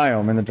want to dry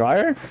them in the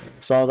dryer.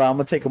 So I was like, I'm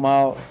gonna take them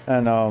out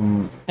and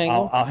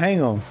I'll hang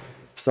them.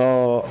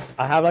 So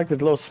I have like this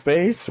little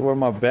space where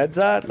my bed's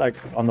at, like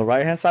on the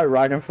right hand side,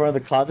 right in front of the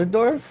closet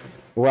door,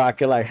 where I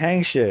could like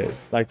hang shit,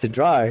 like to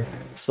dry.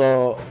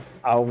 So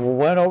I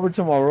went over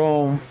to my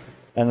room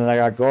and then like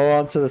I go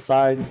onto the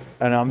side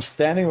and I'm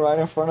standing right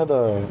in front of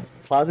the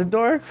closet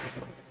door,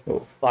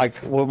 like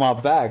with my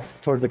back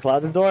towards the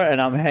closet door, and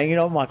I'm hanging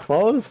up my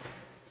clothes,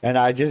 and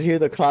I just hear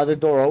the closet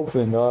door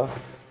open,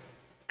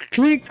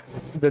 click,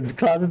 the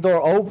closet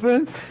door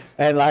opened,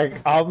 and like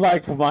I'm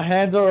like my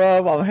hands are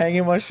up, I'm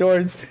hanging my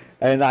shorts,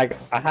 and like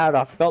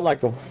I felt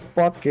like a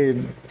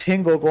fucking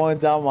tingle going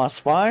down my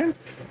spine,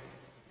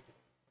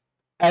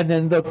 and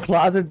then the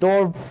closet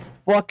door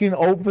fucking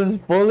opens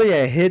fully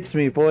and hits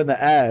me full in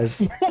the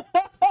ass.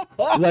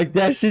 Like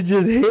that shit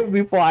just hit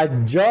me before I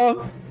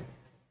jumped.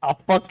 I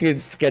fucking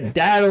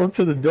skedaddled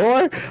to the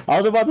door. I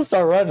was about to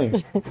start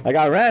running. Like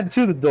I ran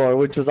to the door,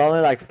 which was only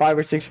like 5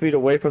 or 6 feet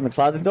away from the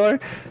closet door.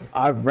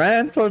 I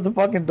ran towards the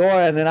fucking door,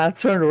 and then I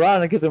turned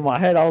around because in my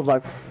head I was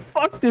like,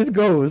 "Fuck this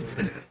ghost!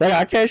 Like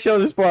I can't show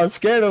this part. I'm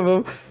scared of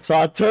him." So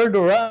I turned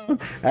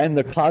around, and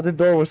the closet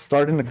door was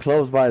starting to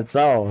close by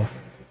itself.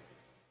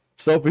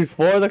 So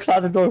before the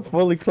closet door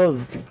fully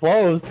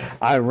closed,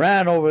 I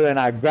ran over there and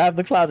I grabbed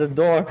the closet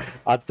door.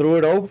 I threw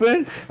it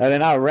open, and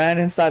then I ran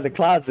inside the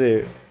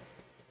closet.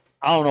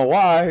 I don't know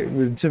why.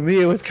 To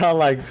me, it was kind of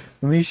like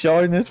me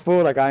showing this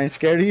fool, like, I ain't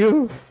scared of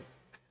you.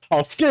 I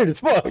was scared as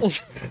fuck.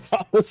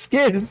 I was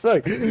scared as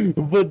fuck.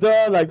 But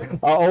like,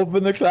 I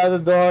opened the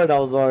closet door and I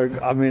was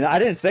like, I mean, I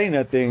didn't say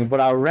nothing, but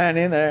I ran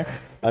in there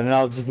and then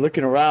I was just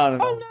looking around.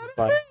 And I'm not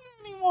afraid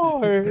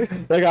anymore.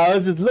 like, I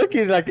was just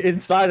looking like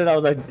inside and I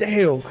was like,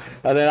 damn.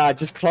 And then I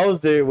just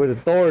closed it with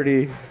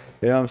authority.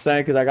 You know what I'm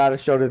saying? Because I got to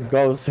show this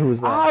ghost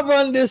who's like, I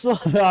run this one.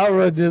 I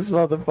run this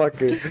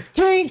motherfucker.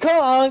 King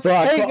Kong So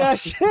I ain't call- got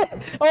shit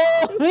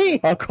on me.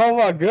 I called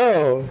my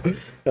girl, and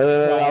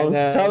then I was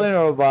Nice. telling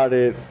her about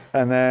it,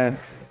 and then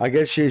I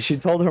guess she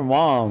told her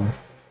mom,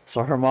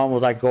 so her mom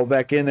was like, "Go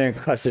back in there and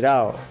cuss it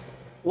out."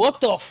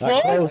 What the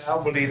fuck? I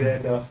don't believe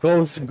that though.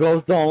 Ghosts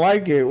don't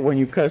like it when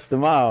you cuss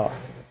them out.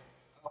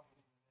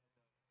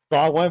 So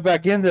I went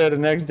back in there the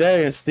next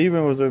day, and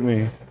Steven was with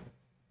me, and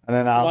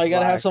then I was Why you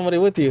gotta like, have somebody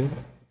with you?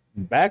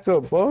 back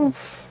up, bro.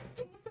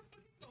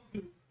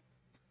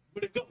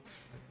 With a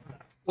ghost.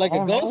 Like a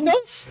Oh, ghost no.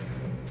 ghost?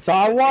 So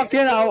I walk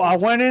in, I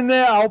went in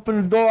there, I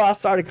opened the door, I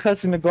started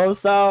cussing the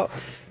ghost out.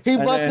 He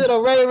And busted then- a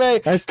Ray Ray.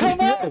 And Come Steven-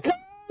 on, come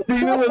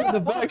Steven was in the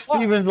back.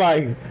 Steven's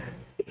like,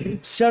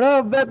 "Shut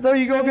up, Beto,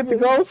 you gonna get the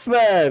ghost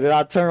mad." And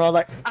I turn around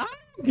like, "I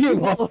don't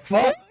give a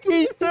fuck.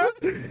 He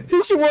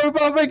should worry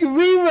about making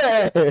me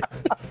mad."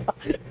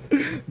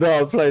 No,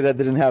 I'm playing. That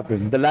didn't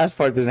happen. The last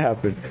part didn't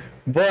happen.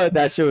 But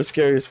that shit was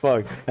scary as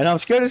fuck. And I'm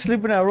scared to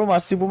sleep in that room. I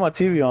sleep with my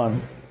TV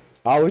on.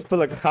 I always put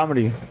like a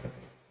comedy.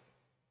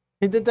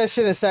 He did that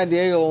shit in San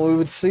Diego when we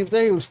would sleep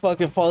there. He would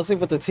fucking fall asleep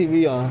with the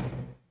TV on.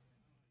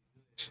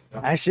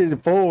 That shit's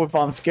full. If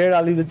I'm scared,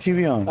 I leave the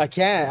TV on. I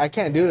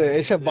can't do that.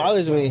 It shit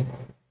bothers me.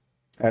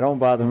 It don't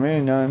bother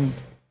me none.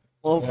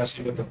 Well, Yeah,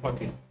 she with the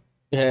fucking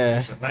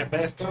yeah, the night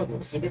mask though,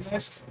 the sleeping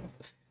mask.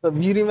 the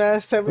beauty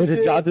mask type But of did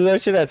shit. y'all do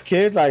that shit as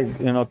kids? Like,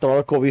 you know, throw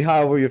a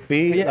cobija over your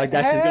feet? Yeah, Like,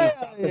 that shit's gonna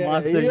stop the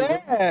monster?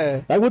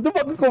 Yeah. Like, what the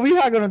fuck is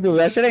cobija gonna do?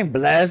 That shit ain't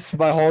blessed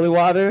by holy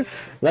water.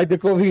 Like, the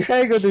cobija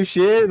ain't gonna do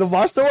shit. The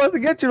monster wants to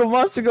get you. The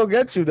monster go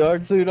get you,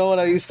 dog. So you know what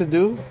I used to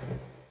do?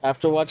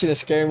 After watching a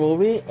scary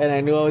movie and I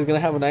knew I was gonna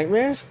have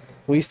nightmares,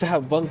 we used to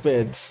have bunk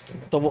beds,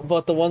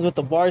 but the ones with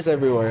the bars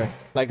everywhere,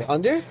 like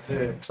under.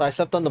 Yeah. So I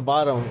slept on the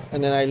bottom,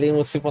 and then Eileen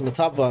would sleep on the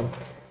top bunk.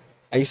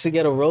 I used to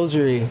get a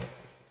rosary,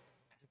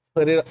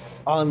 put it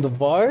on the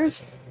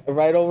bars,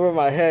 right over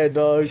my head,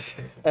 dog.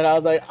 And I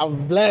was like,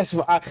 I'm blessed.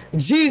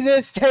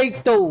 Jesus,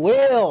 take the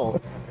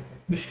wheel.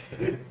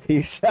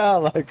 You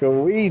sound like a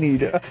weenie,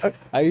 dog.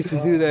 I used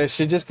to do that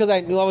shit just because I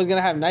knew I was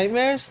gonna have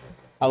nightmares.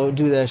 I would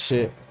do that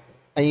shit,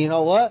 and you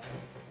know what?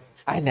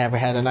 I never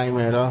had a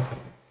nightmare though.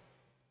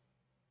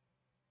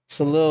 It's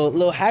a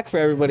little hack for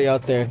everybody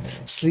out there.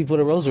 Sleep with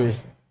a rosary.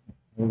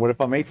 What if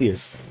I'm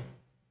atheist?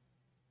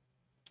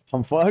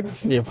 I'm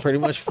fucked. You're pretty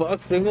much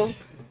fucked, nigga.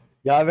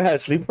 Y'all ever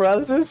had sleep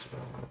paralysis?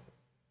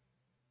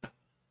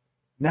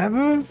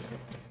 Never?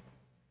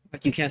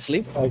 Like you can't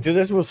sleep. Like, dude,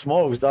 this was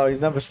smokes, dog.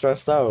 He's never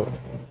stressed out.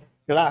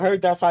 Cause I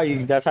heard that's how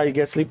you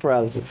get sleep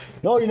paralysis.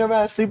 No, you never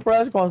had sleep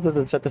paralysis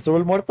cuando se te sube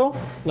el muerto?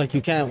 Like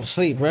you can't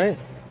sleep, right?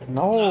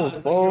 No, You're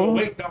bro.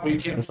 awake now, but you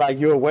can't. It's like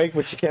you're awake,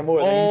 but you can't move.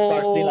 And then you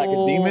start seeing like a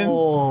Oh.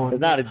 demon.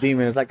 It's not a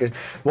demon. It's like a.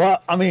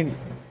 Well, I mean,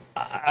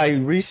 I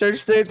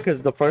researched it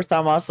because the first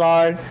time I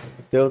saw it,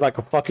 there was like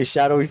a fucking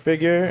shadowy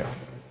figure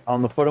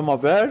on the foot of my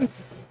bed.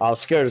 I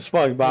was scared as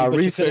fuck, but I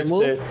But you couldn't researched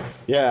move? it.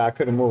 Yeah, I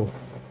couldn't move.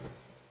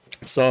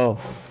 So,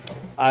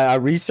 I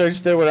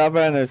researched it, whatever,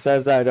 and it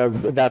says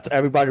that that's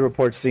everybody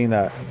reports seeing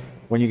that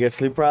when you get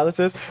sleep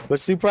paralysis. But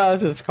sleep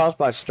paralysis is caused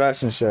by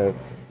stress and shit.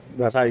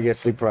 That's how you get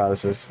sleep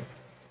paralysis.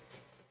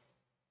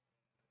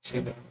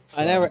 I've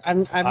never I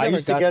got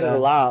used to get that. it a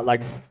lot,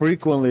 like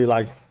frequently,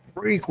 like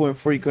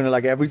frequently,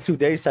 like every 2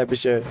 days type of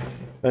shit.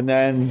 And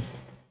then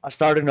I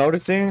started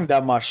noticing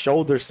that my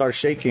shoulders start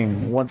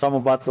shaking once I'm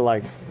about to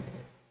like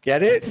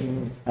get it,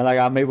 and like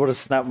I'm able to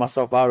snap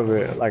myself out of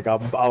it. Like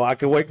I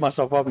can wake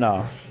myself up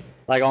now,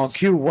 like on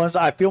cue. Once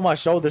I feel my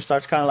shoulder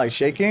starts kind of like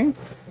shaking,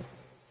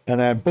 and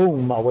then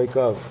boom, I wake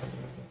up.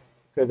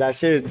 Cause that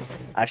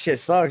shit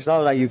sucks.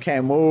 Dog. Like you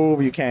can't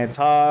move, you can't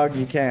talk,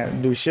 you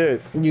can't do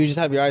shit. You just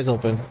have your eyes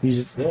open. You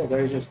just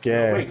they're just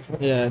yeah.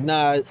 Yeah,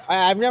 nah,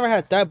 I've never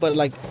had that, but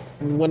like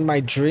when my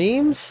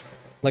dreams,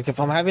 like if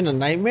I'm having a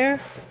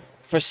nightmare,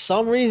 for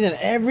some reason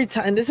every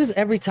time, and this is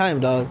every time,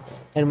 dog,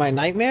 in my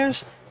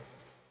nightmares,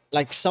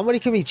 like somebody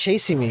could be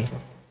chasing me,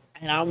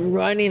 and I'm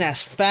running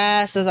as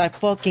fast as I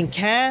fucking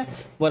can,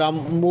 but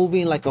I'm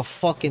moving like a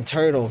fucking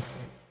turtle.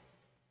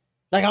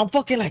 Like I'm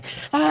fucking like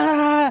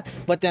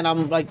but then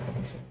I'm like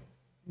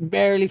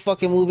barely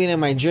fucking moving in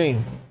my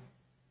dream.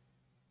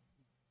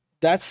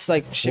 That's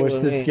like shit. What's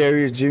with the me.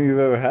 scariest dream you've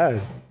ever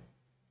had?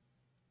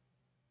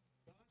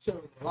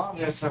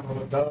 Long ass time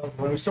ago, dog.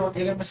 When we still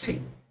working at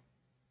MSC.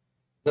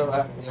 So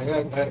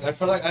I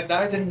feel like I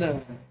died in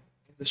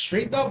the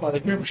street, dog, by the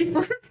Grim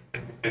Reaper.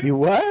 You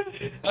what?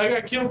 I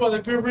got killed by the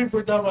Grim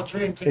Reaper down my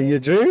dream. In your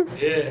dream?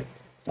 Yeah.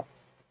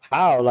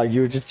 How? Like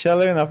you were just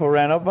chilling and Apple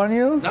ran up on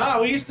you?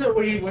 Nah, we used to.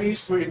 Where your grandma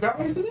used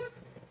to live?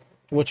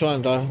 Which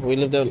one, dog? We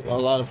lived at a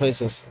lot of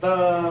places.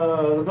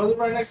 The building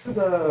right next to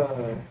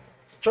the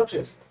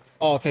churches.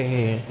 Oh,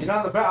 okay. You know,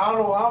 in the back. I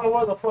don't know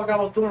what the fuck I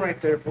was doing right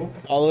there, fool.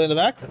 All the way in the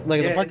back,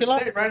 like in the parking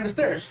lot. Right in the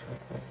stairs.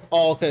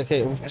 Oh, okay.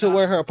 To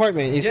where her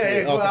apartment is. Yeah,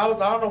 Okay. well, I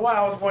don't know why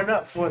I was going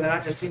up for it, and I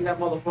just seen that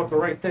motherfucker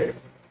right there,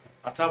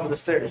 on top of the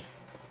stairs.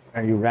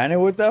 And you ran it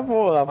with that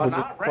fool? That fool nah,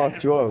 just I ran fucked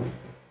it. you up.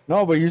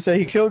 No, but you said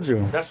he killed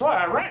you. That's why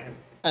I ran.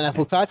 And at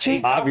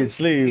Fukachi?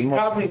 Obviously. He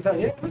caught me.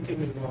 Yeah, look at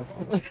me,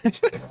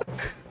 motherfucker.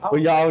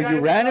 But y'all, you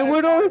ran it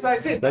with him? I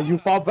did. Like you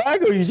fought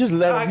back or you just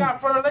let I him?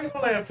 got front of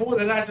Legoland, fool,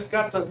 and I just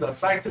got the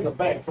sights in the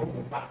back from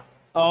the back.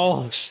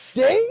 Oh,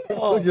 shit.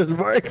 Oh, just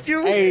worked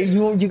you? Hey,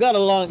 you got a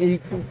long. You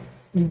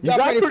got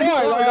pretty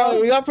far, dog. dog.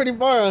 You got pretty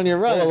far on your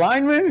The run.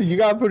 alignment? You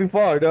got pretty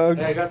far, dog.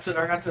 Yeah, I got to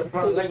the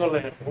front of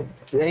Legoland, fool.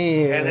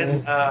 Damn.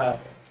 And then,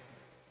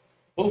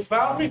 who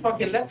found me?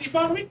 Fucking Lefty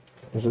found me?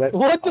 Just let-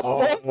 What the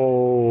fuck?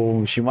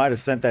 Oh, she might have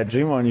sent that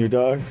dream on you,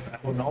 dog.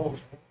 Who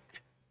knows?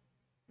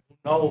 Who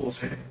knows?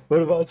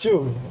 What about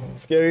you?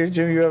 Scariest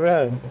dream you ever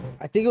had?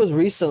 I think it was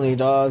recently,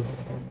 dog.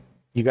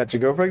 You got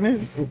your girl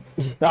pregnant?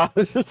 Nah,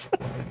 it's just-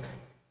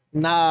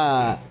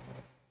 Nah.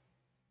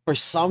 For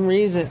some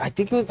reason, I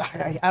think it was.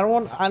 I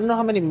don't know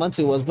how many months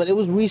it was, but it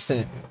was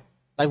recent,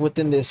 like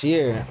within this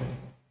year.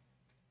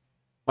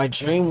 My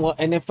dream was,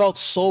 and it felt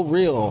so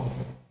real.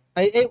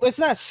 It's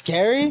not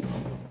scary,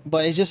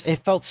 but it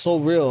felt so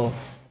real.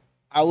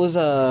 I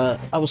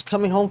was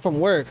coming home from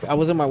work. I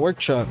was in my work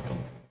truck,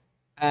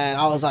 and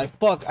I was like,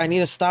 "Fuck! I need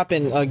to stop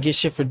and get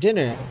shit for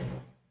dinner."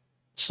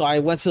 So I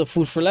went to the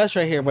Food for Less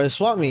right here by the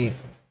swap meet.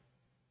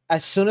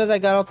 As soon as I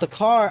got out the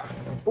car,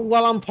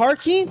 while I'm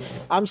parking,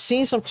 I'm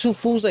seeing some two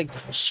fools like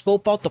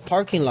scope out the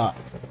parking lot.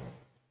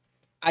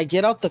 I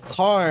get out the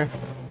car,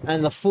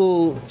 and the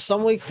fool,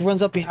 somebody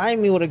runs up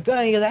behind me with a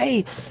gun. He goes,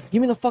 "Hey,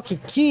 give me the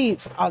fucking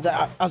keys."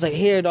 I was like,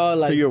 "Here, dog."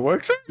 Like, To your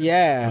work truck?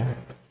 yeah.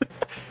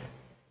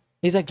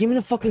 He's like, "Give me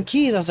the fucking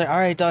keys." I was like, "All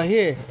right, dog,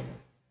 here."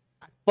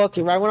 Fuck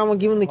it, right when I'm gonna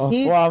give him the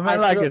keys. Well, I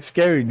meant like threw- a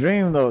scary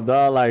dream though,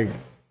 dog. Like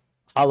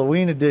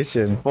Halloween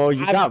edition. Boy,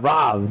 you got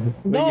robbed.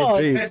 No,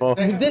 With your dream, boy.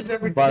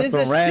 This By is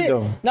some the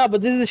random. shit. No,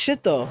 but this is the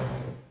shit though.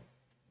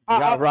 You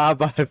got robbed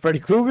by Freddy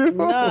Krueger,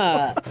 bro?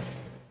 Nah.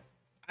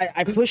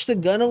 I pushed the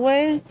gun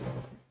away,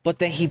 but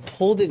then he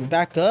pulled it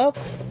back up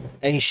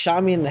and he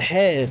shot me in the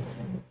head.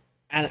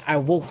 And I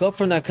woke up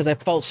from that because I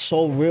felt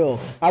so real.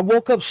 I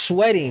woke up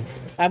sweating,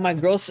 and my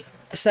girl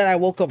said I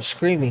woke up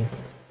screaming.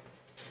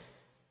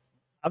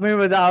 I mean,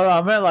 but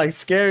I meant like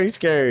scary,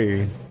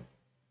 scary. I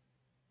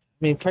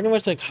mean, pretty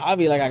much like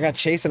Javi, like I got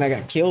chased and I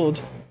got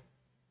killed.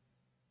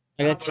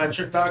 I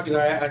tricked out because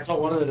I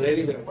told one of the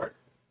ladies at work.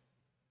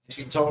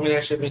 She told me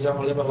that shit means I'm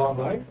gonna live a long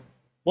life.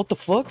 What the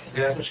fuck?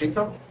 Yeah, that's what she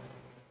told me.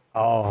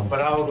 Oh.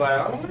 But I was like,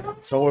 oh.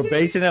 So we're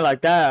basing it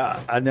like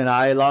that, and then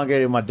I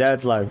elongated my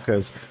dad's life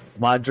because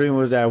my dream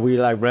was that we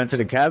like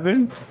rented a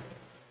cabin.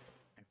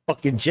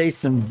 Fucking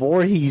Jason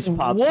Voorhees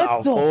pops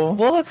out.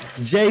 What the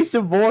fuck?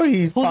 Jason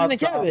Voorhees Who's in pops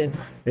the cabin? out.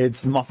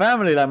 It's my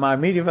family, like my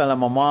immediate family, like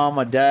my mom,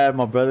 my dad,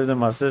 my brothers, and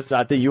my sister.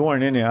 I think you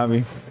weren't in it,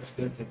 Javi. That's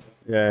good.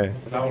 Yeah.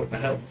 That would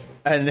have helped.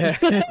 And then,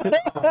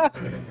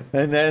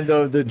 and then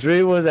the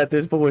dream was that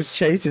this fool was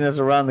chasing us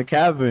around the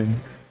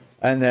cabin,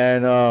 and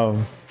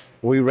then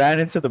we ran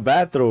into the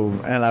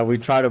bathroom and like we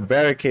tried to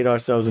barricade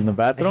ourselves in the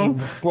bathroom.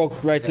 He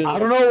broke right through. I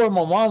don't know where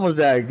my mom was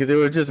at because it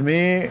was just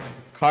me,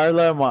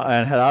 Carla,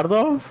 and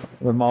Gerardo,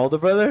 with my older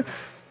brother,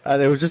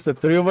 and it was just the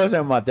three of us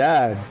and my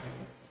dad.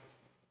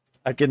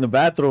 Like in the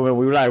bathroom, and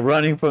we were like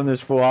running from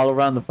this fool all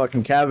around the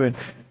fucking cabin,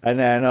 and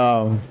then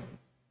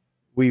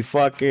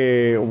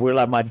we're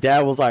like, my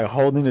dad was like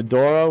holding the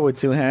door up with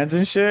two hands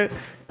and shit,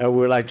 and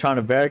we're like trying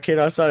to barricade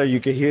ourselves. You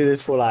could hear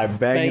this for like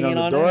banging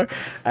on the door,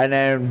 and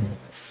then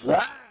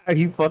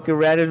he fucking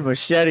ran his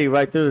machete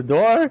right through the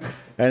door,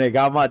 and it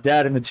got my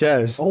dad in the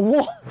chest. Oh,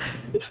 what?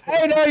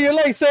 Hey, no, you're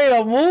like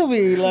saying a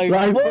movie, like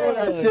Bro, what?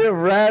 that shit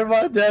ran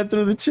my dad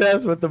through the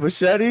chest with the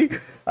machete,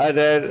 and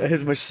then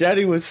his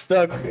machete was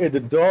stuck in the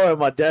door in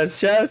my dad's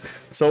chest.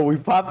 So we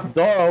popped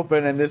the door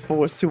open, and this fool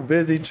was too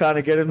busy trying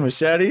to get his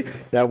machete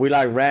that we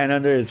like ran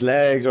under his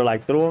legs or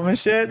like threw him and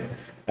shit.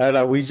 And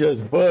like we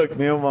just booked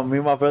me and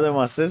my brother and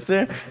my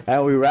sister,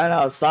 and we ran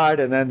outside,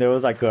 and then there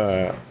was like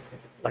a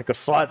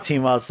SWAT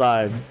team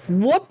outside.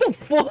 What the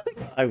fuck?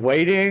 Like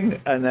waiting,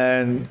 and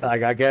then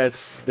like I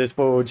guess this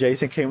fool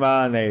Jason came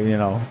out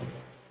and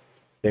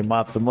they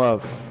mopped him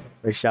up.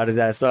 They shot his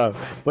ass up.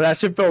 But that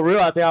shit felt real.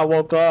 I think I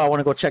woke up. I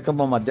want to go check up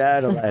on my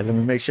dad. Like, let me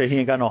make sure he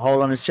ain't got no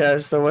hole on his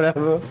chest or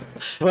whatever.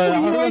 But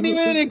You weren't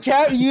even in a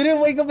cabin. You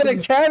didn't wake up in a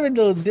cabin,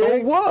 though, so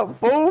dick. what,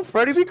 fool?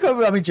 Freddie be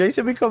coming. I mean,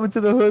 Jason be coming to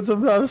the hood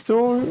sometimes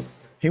too.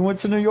 He went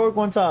to New York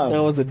one time.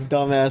 That was a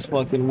dumbass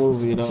fucking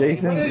movie, though.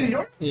 Jason,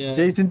 Yeah.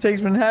 Jason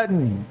takes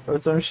Manhattan or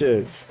some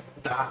shit.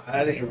 Nah,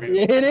 that ain't real.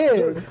 Yeah, it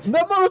is.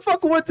 That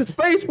motherfucker went to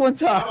space one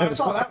Oh, I time.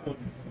 saw that one.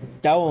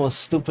 That one was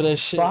stupid as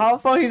shit. So how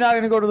far he not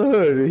gonna go to the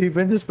hood? He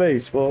been to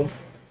space, fool.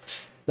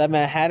 That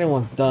Manhattan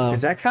one's dumb.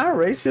 Is that kind of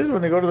racist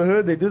when they go to the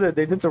hood? They do that.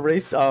 They did the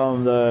race,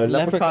 the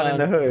leprechaun in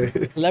the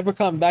hood.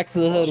 Leprechaun Back to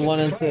the Hood 1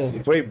 and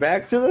 2. Wait,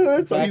 back to the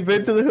hood? So Back you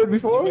been to the hood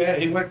before? Yeah,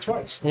 he went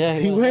twice. Yeah,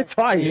 He went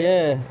twice.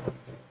 Yeah.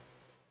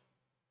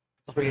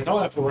 But you know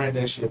that for ran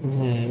that shit.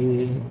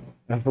 Yeah.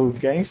 A fool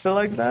gangster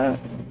like that?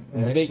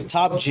 Big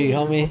top G,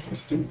 homie.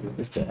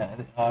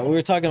 Stupid. We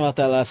were talking about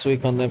that last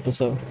week on the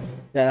episode.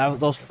 Yeah,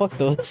 those fuck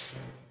those.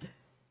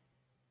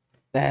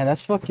 Damn,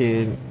 that's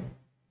fucking.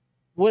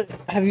 What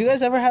have you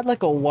guys ever had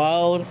like a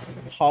wild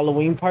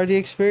Halloween party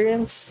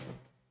experience?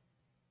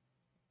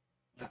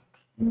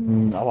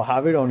 Our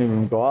hobby don't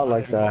even go out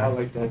like I that.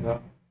 like that,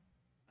 though.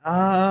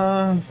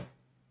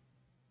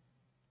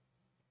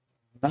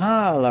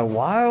 Nah, like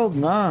wild,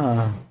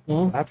 nah.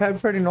 Hmm? I've had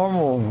pretty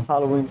normal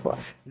Halloween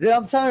party. Yeah,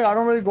 I'm telling you, I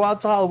don't really go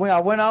out to Halloween.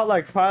 I went out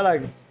like probably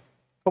like a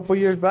couple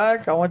years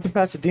back. I went to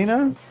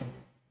Pasadena.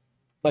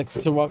 Like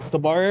to walk the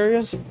bar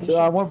areas? So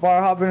I went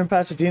bar hopping in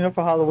Pasadena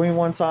for Halloween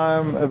one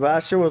time. And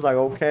that shit was like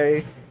okay.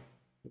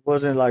 It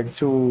wasn't like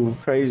too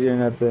crazy or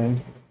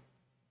nothing.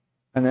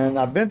 And then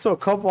I've been to a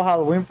couple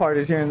Halloween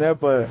parties here and there,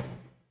 but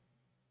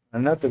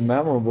nothing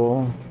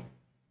memorable.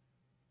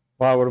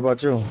 Wow, what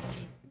about you?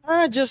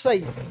 Just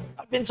like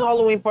I've been to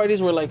Halloween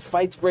parties where like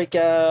fights break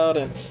out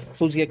and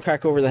fools get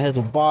cracked over the heads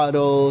with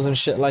bottles and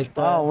shit like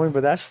that. Halloween,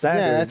 but that's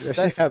standard. Yeah, That shit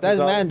that's happens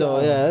all the Mando.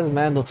 time. Yeah, that's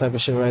Mando type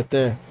of shit right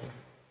there.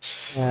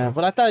 Yeah,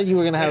 but I thought you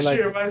were gonna have Next like,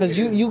 year, right? cause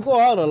you go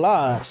out a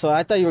lot, so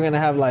I thought you were gonna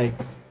have like,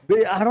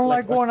 But I don't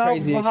like Like a going out for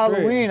crazy Halloween.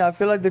 experience. I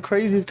feel like the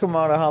crazies come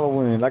out of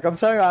Halloween. Like I'm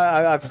telling you,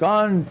 I've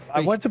gone. I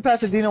Freaks- went to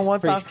Pasadena one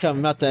time, freaks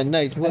coming out that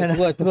night. What? And-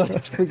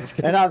 What?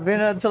 and I've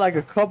been to like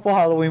a couple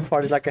Halloween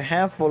parties, like a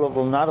handful of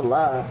them, not a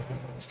lot.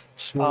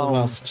 Smooth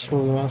mouse,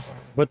 smooth mouse.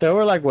 But they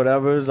were like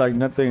whatever. It's like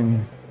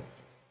nothing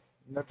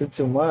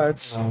too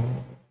much.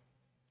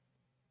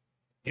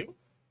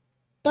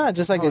 Nah,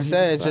 just like Oh, I you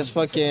said, just just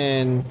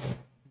fucking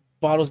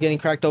bottles getting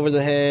cracked over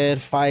the head,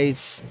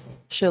 fights,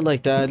 shit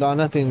like that. No,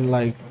 nothing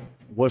like.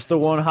 What's the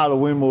one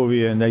Halloween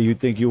movie and that you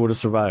think you would have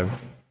survived?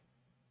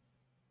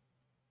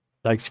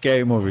 Like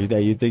scary movie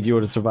that you think you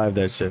would have survived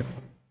that shit.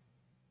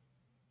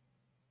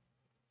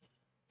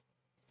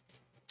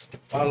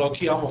 Low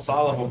key, almost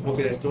all of them. Look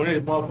at it. Doing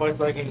it, motherfuckers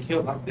like getting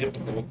killed. I'm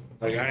different.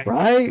 Like I ain't.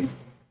 Right?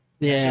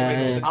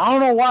 Yeah. I don't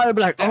know why they'd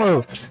be like,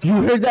 oh, you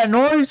heard that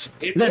noise?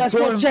 Let's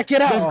go check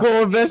it out. Let's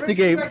go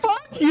investigate.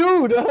 Fuck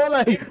you, though.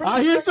 Like,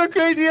 I hear some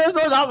crazy ass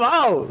noise, I'm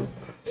out.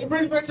 It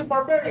brings back to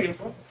Barbarian,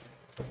 bro.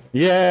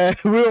 Yeah,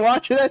 we were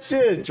watching that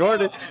shit.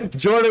 Jordan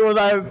was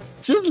like,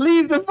 just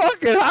leave the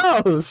fucking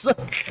house.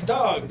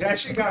 Dog, that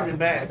shit got me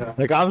mad, dog.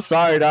 Like, I'm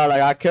sorry, dog.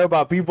 Like, I care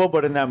about people,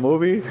 but in that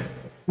movie,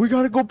 we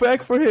gotta go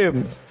back for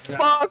him.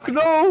 Fuck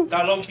no.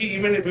 Now, low key,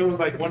 even if it was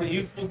like one of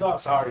you, dog,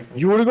 sorry.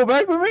 You wanna go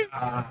back for me?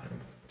 Uh,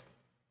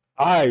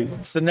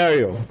 Alright,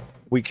 scenario.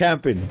 We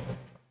camping.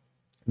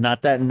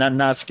 Not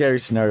scary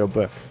scenario,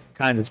 but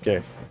kind of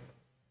scary.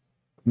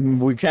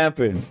 We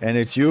camping, and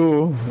it's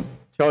you,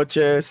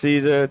 Choche,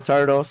 Caesar,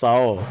 Turtle,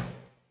 Saul,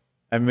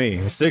 and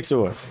me. 6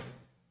 of us.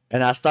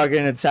 And I start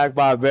getting attacked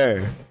by a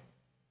bear.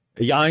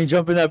 Y'all ain't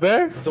jumping that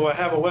bear? do I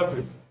have a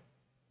weapon?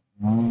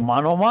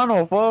 Mano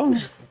mano, fool.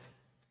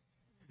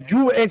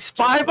 It's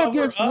 5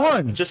 against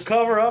 1. Just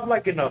cover up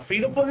like in a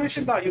fetal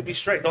position. Dog, you'll be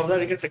straight. Don't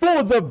let it get to.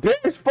 Fool, the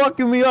bear's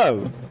fucking me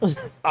up.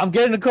 I'm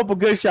getting a couple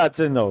good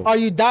shots in though. Are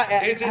you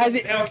has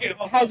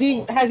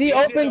he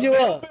opened you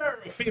up? Bear or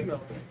a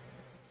female?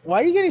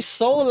 Why are you getting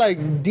so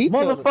like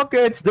detailed? Motherfucker,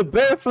 it's the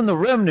bear from the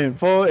Remnant,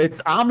 fool.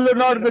 I'm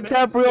Leonardo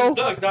DiCaprio.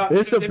 Look, dog,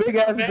 It's a if big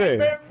it's ass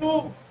bear.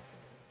 Fool,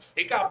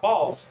 it got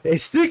balls.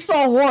 It's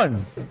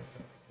 6-on-1.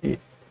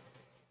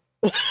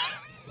 I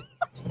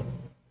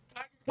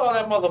can call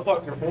that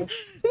motherfucker, fool.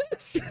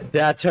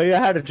 Did I tell you I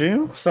had a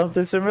dream?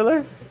 Something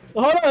similar?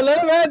 Hold on, let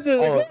him answer.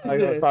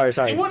 Oh,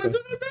 sorry. You want to do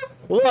that?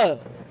 Though?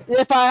 What?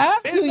 If I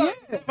have to, yeah.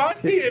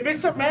 If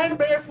it's a man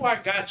bear, fool, I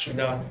got you,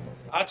 dog.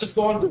 I'll just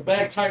go on the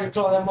back, tiger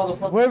claw that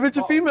motherfucker. What if it's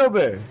a female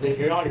bear? Then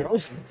you're on your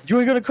own. You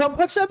ain't gonna come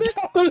punch that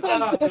bitch?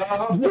 Nah,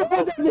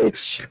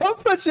 Come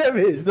punch that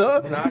bitch,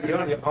 dog. you're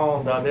on your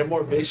own, dog. They're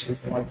more vicious,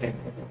 I think.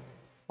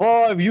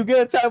 Oh, if you get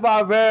attacked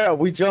by a bear,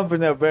 we jump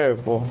in that bear,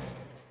 fool.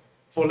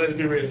 For let's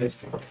be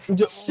realistic.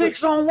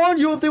 6-on-1?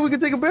 You don't think we can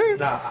take a bear?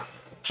 Nah,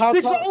 How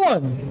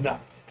 6-on-1? nah.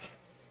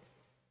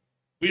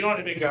 We don't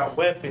even got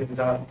weapons,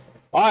 dog.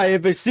 Alright,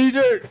 if it's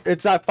Caesar,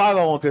 it's at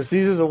 5-on-1 because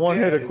Caesar's a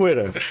one-hitter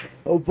quitter.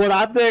 Oh, but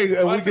I think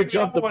we could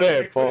jump the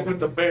bear, fool. With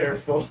the bear,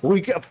 fool.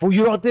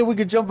 You don't think we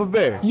could jump a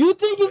bear? You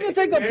think you can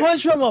take a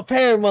punch from a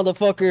pear,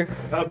 motherfucker?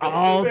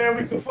 A bear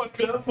we can fuck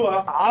up, fool.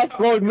 I'll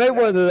Floyd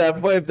Mayweather that,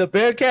 but if the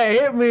bear can't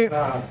hit me,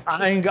 Nah,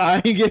 I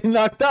ain't getting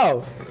knocked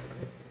out.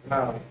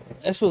 nah.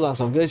 This was on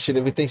some good shit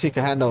if he thinks he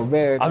can handle a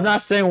bear. I'm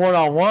not saying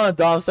 1-on-1,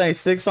 though. I'm saying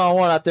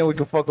 6-on-1. I think we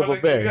can fuck But up a like,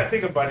 you bear. gotta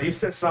think about it. You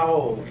said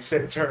Saul. You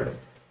said Turtle.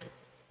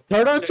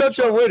 Turtle touch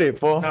her with it,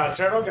 fool. Nah,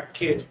 Turtle got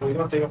kids, but you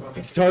don't think about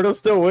the kids. Turtle's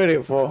still with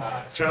it, fool.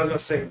 Turtle's gonna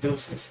say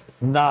deuces.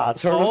 Nah,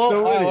 Turtle's Oh, still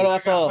alright, with what it.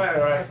 else? Saul.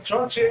 Right.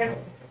 Choche.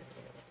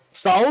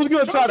 Saul's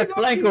gonna try to Choche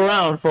flank don't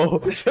around,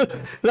 fool.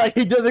 Like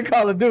he does in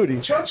Call of Duty.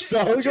 Choche.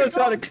 So he's gonna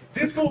try to.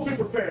 This fool be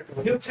prepared.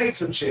 He'll take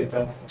some shit,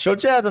 though.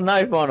 Choche has a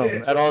knife on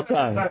him at all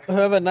times. I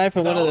have a knife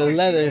in one of the only thing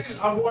leathers. is,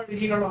 I'm worried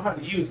he don't know how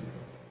to use it.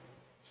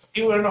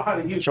 He wouldn't know how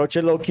to use it.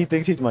 Choche low key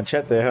thinks he's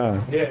machete, huh?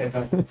 Yeah,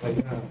 like,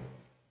 you know.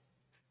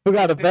 Who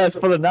got a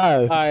vest full of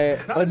knives?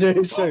 Alright. Under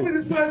his Told me shirt.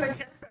 this guy's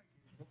like,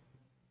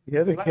 He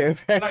has a care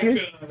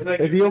package. like,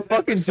 Is he a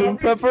fucking Doom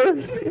pepper?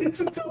 It's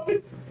a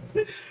topic.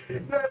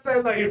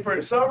 That like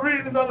for some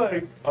reason, though,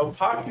 like a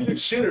popular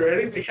shit or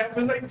anything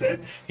happens like that,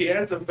 he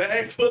has a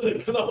bag full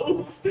of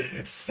clothes,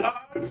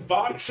 socks,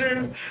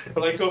 boxers,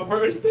 like a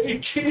first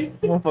aid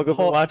kit. Motherfucker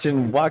been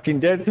watching Walking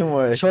Dead too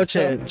much.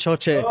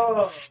 Choche,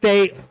 Oh.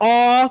 stay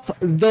off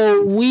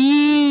the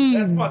weed.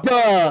 That's my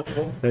dog.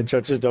 That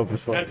church is dope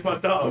as fuck. That's my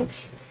dog.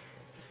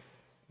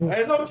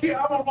 Hey, look, kid,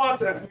 I don't want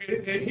that.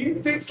 And he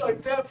thinks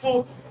like that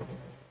fool.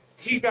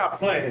 He got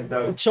planned,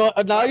 though.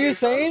 Now you're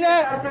saying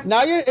that?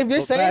 Now if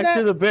you're saying Back to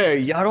that, the bear.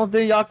 Y'all don't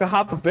think y'all can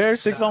hop a bear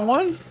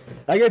 6-on-1?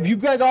 Like if you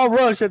guys all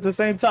rush at the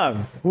same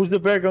time, who's the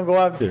bear gonna go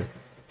after?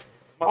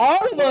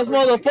 all of us,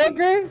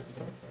 motherfucker.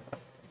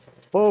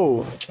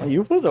 Oh,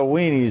 you fools are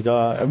weenies,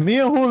 dog. Me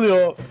and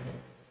Julio,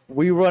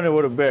 we running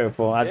with a bear,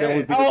 fool. I think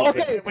we beat Oh, the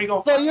bear. okay. We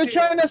gonna So fight you're it.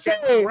 trying to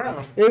say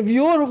Around. if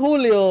you and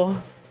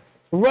Julio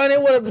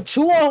running with a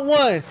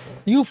 2-on-1,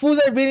 you fools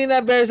are beating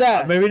that bear's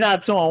ass. Maybe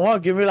not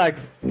 2-on-1.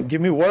 Give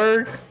me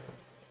word.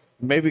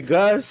 Maybe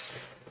Gus.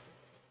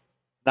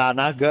 Nah,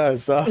 not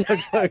Gus.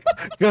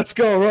 Gus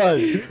go run.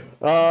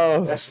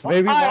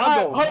 Maybe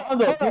Mondo.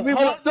 Mondo. Give me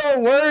Mondo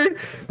word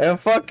and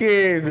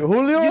fucking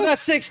Julio. You got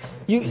 6.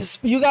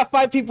 You got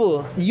 5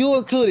 people, you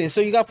included. So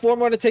you got 4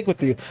 more to take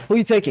with you. Who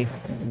you taking?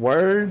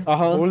 Word.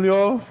 Uh-huh.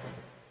 Julio.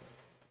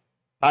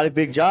 Ali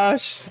Big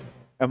Josh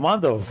and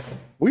Mondo.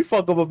 We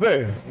fuck up a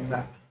bear.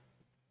 Nah.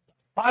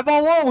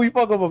 5-on-1. We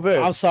fuck up a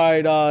bear. I'm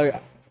sorry, dog.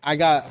 I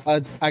got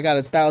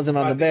 1,000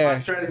 on the My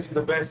bear. strategy,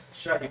 the best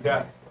shot you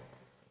got.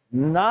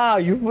 Nah,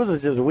 you was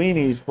just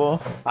weenies,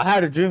 fool. I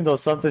had a dream though,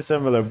 something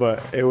similar,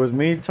 but it was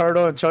me,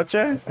 Turtle, and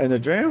Choche in the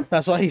dream.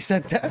 That's why he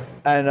said that.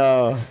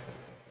 And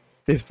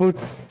this fool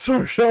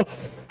Turtle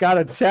got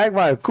attacked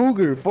by a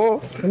cougar, fool.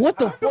 What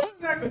the fuck?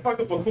 That could fuck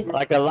up a cougar.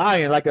 Like a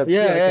lion, like a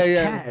Yeah, like a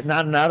yeah. cat.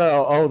 Not an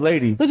old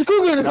lady. There's a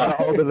cougar in the Not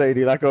car. an older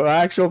lady, like an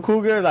actual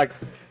cougar. Like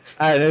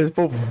And this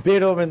fool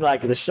bit him in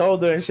like the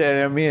shoulder and shit.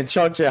 And me and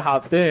Choche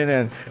hopped in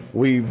and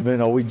we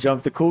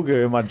jumped the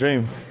cougar in my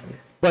dream.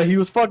 But he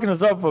was fucking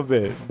us up for a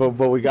bit. But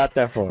we got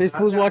that for him. This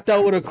fool's walked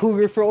out with a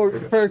cougar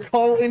for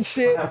coat and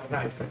shit.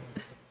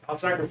 I'll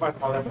sacrifice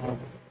my left arm.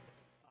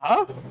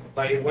 Huh?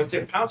 Like, once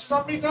it pounces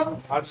on me, though,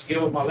 I'll just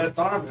give it my left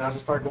arm and I'll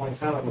just start going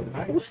down with the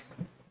knife.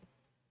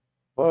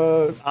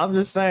 I'm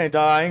just saying,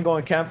 dog, I ain't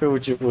going camping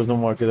with you fools no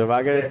more. Because if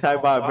I get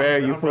attacked by a bear,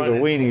 you fools are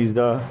weenies,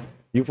 dog.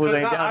 You fools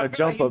ain't down to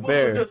jump a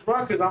bear. Just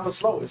run because I'm the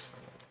slowest.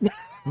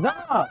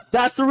 Nah,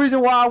 that's the reason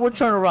why I would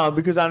turn around.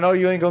 Because I know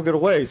you ain't going to get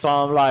away. So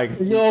I'm like,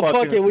 Yo,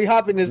 fuck it. We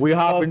hopping this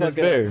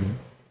bear.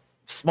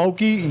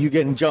 Smokey, you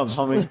getting jumped,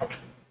 homie.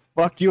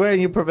 Fuck you, and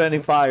you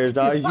preventing fires,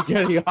 dog. You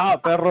getting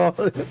hot, perro.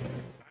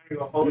 You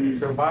gonna hold your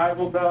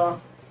survival,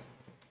 dog.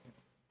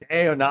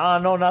 Damn, nah, I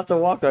know not to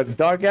walk a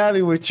dark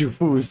alley with you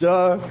fools,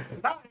 dog.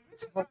 Nah,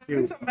 it's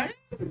a man,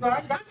 dog,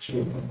 I got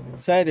you.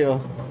 Serio.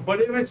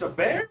 But if it's a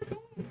bear,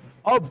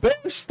 Oh,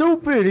 bear's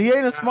stupid. He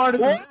ain't as smart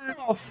as What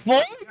the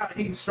fuck? yeah,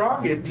 he's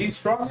strong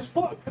as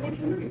fuck. What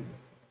you mean?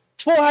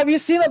 Fool, have you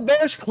seen a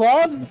bear's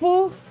claws,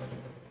 fool?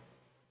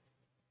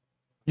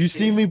 You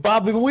see me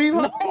bob and weave?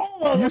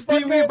 No, You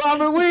see me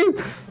bob and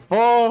weave?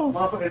 Oh,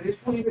 Motherfucker, if this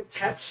fool even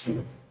taps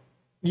you,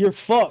 You're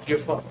fucked. you're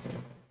fucked.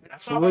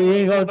 So he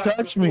ain't gonna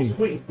touch me.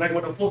 Swing, like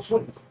with a full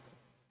swing.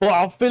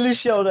 I'll Philly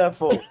show that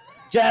for.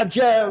 Jab,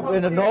 jab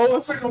in the nose.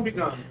 Motherfucker gonna be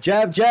gone.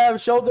 Jab, jab,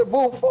 shoulder,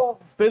 boom, boom.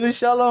 Philly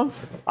shell him.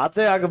 I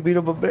think I could beat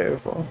up a bear,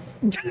 for.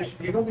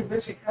 You're gonna be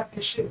missing half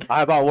your shit.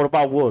 What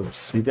about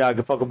wolves? You think I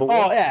could fuck up a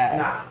wolf? Oh, yeah.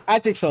 Nah. I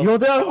think so. You don't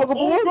think I could fuck up a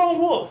Full wolf? grown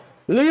wolf.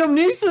 Liam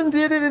Neeson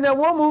did it in that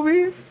one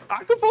movie.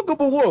 I could fuck up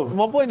a wolf.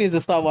 My boy needs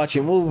to stop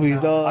watching movies,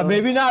 dog.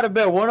 Maybe not a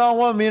bear. One on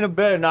one, me and a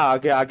bear. Nah,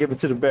 okay, I'll give it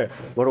to the bear.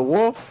 But a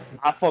wolf,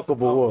 I fuck up a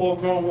wolf. Full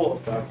grown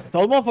wolf, dog.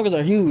 Those motherfuckers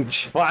are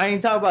huge. Well, I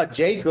ain't talking about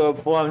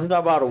Jacob. Well, I'm talking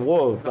about a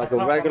wolf, like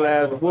a regular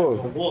ass Like a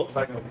wolf. wolf,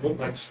 like a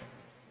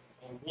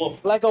wolf.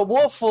 Like a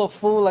wolf,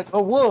 fool. Like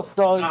a wolf,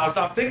 dog. Nah,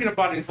 stop thinking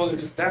about it, fool.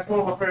 That's one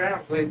of my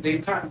favorite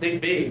animals. They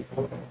big.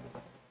 Fool.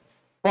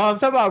 Well, I'm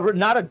talking about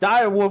not a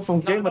dire wolf from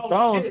Game of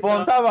Thrones. shit, Well,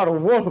 I'm talking about a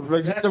wolf,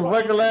 like just That's a why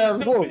regular they're ass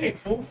so wolf. big,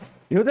 fool.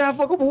 You don't think I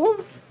fuck up a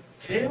wolf?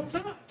 Hell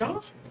no,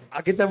 dog.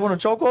 I get that one of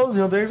chokeholds.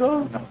 You don't think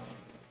so?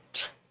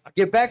 I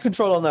get back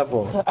control on that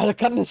fool. I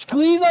kind of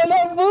squeeze on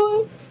that,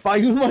 fool. If I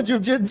use my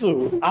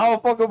jujitsu, I'll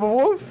fuck up a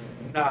wolf.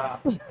 Nah.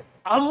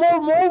 I'm more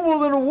mobile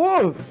than a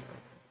wolf.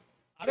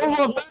 I don't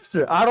run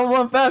faster. I don't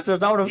run faster.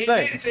 That's not what I'm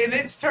saying. In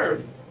its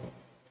turn.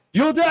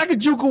 You don't think I can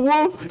juke a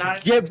wolf?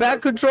 Not- Get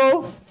back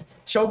control?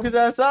 Choke his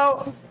ass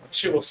out?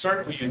 Shit will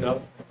circle you,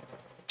 though.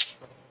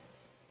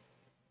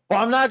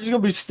 Well, I'm not just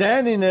gonna be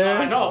standing I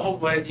there. know,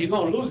 but you're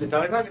gonna lose it,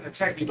 dog. It's not gonna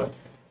attack you, like.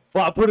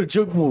 Well, I put a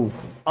juke move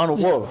on a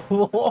wolf.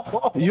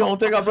 You don't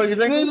think I break his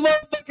This ankle?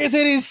 motherfucker's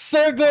in his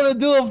circle to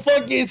do a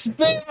fucking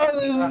spin on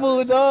this fool,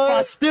 I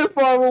dog. stiff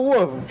arm a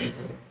wolf.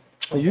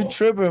 You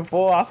tripping,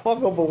 fool? I fuck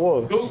up a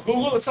wolf.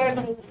 Google the size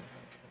of a.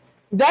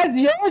 That's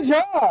your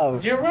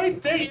job. You're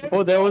right there.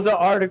 Well, there was an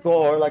article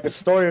or like a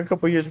story a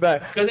couple years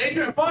back. Because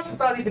Adrian Foster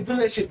thought he could do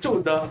that shit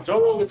too, dog. Joe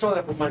Rogan told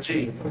that from my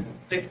G.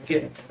 Take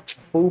again.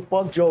 Fool,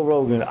 fuck Joe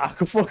Rogan. I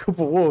could fuck up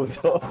a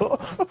wolf, though.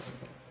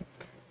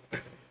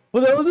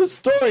 Well, there was a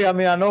story. I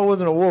mean, I know it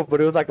wasn't a wolf, but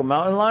it was like a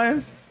mountain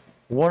lion.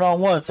 One on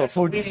one. So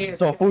food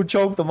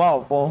choked them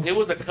out, fool. It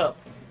was a cup.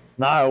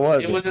 Nah, it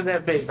wasn't. It wasn't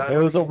that big, dog. It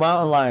was a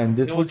mountain lion.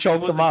 This fool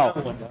choked them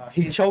out.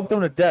 He choked him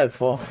to death,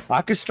 fool.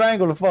 I could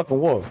strangle the fucking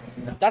wolf.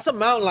 That's a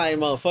mountain lion,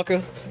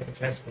 motherfucker.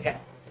 That's a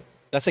cat.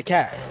 That's a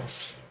cat.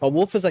 A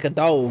wolf is like a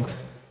dog.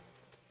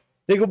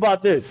 Think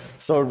about this.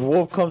 So the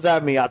wolf comes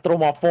at me. I throw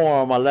my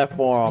forearm, my left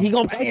forearm. He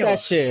gonna break that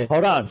shit.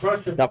 Hold on.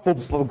 That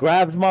fool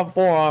grabs my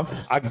forearm.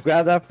 I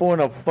grab that fool in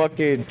a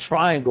fucking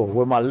triangle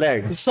with my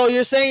legs. So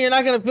you're saying you're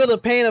not gonna feel the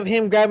pain of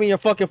him grabbing your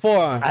fucking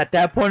forearm? At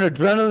that point,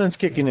 adrenaline's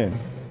kicking in.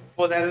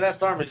 Well, that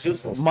left arm is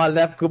useless. My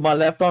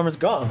left arm is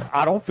gone.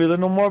 I don't feel it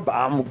no more, but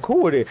I'm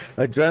cool with it.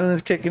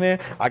 Adrenaline's kicking in.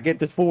 I get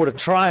this fool with a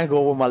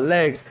triangle with my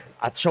legs.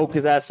 I choke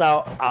his ass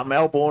out. I'm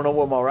elbowing him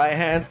with my right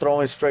hand,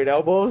 throwing straight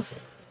elbows.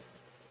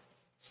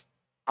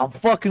 I'm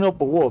fucking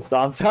up a wolf, though.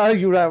 I'm telling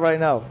you that right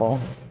now, fool.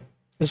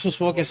 This was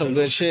smoking some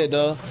good shit,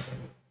 dog.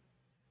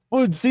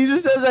 Well, see,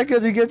 this says that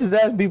because he gets his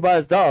ass beat by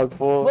his dog,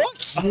 fool.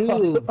 Fuck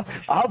you.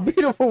 I'll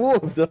beat up a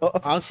wolf,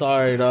 dog. I'm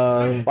sorry,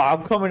 dog.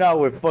 I'm coming out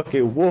with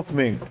fucking wolf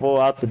mink, fool,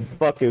 out the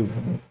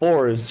fucking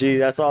forest, G.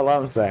 That's all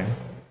I'm saying.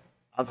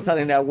 I'm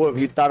telling that wolf,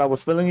 you thought I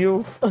was feeling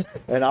you?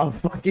 And I'm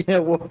fucking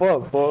that wolf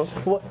up, fool.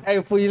 What,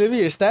 hey, fool, you leave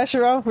your stash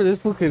around for this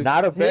fool? Could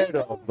Not a bear,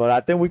 though, but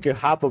I think we could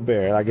hop a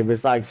bear. Like, if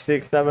it's like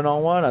 6, 7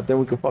 on 1, I think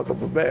we could fuck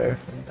up a bear.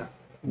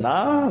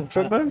 Nah, I'm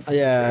tripping.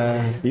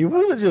 Yeah. You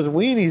wasn't just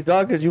weenies,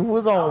 dog, because you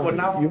was on.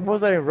 You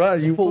was ain't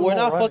run. You Fool, was we're on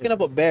not running. fucking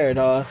up a bear,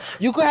 dog.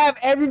 You could have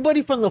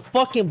everybody from the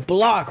fucking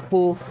block,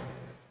 fool,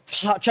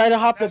 try to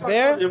hop a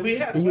bear. If we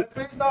had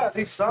weapons, dog,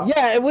 they suck.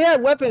 Yeah, if we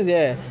had weapons,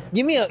 yeah.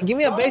 Give me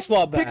a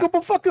baseball bat. Pick up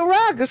a fucking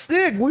rock, a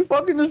stick. We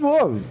fucking this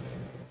wolf.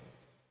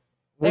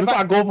 What if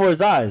I go for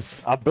his eyes?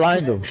 I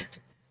blind him.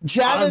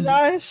 Jab his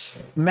eyes.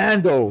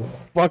 Mando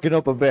fucking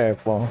up a bear,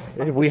 fool.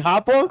 If we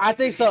hop him, I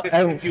think so.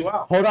 If you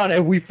out. hold on.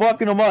 If we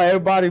fucking him up,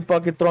 everybody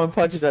fucking throwing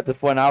punches at this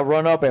point. I'll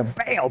run up and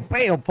bam,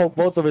 bam, poke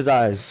both of his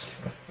eyes.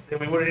 Then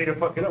we wouldn't need to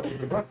fuck it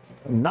up.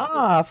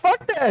 Nah,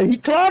 fuck that. He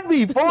clawed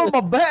me, fool, in my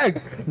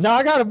back. Now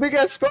I got a big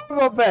ass scar in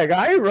my back.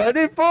 I ain't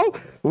running, fool.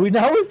 We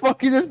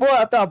fucking this boy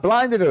after I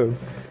blinded him.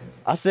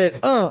 I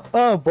said,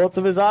 both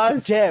of his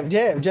eyes. Jab.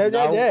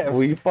 Now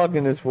we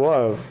fucking this fool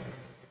up.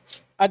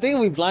 I think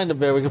if we blind the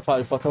bear, we could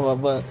probably fuck him up,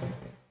 but.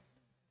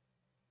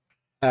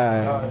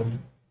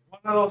 One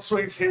of those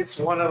swings hits,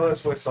 one of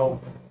us was over.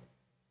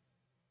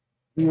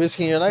 You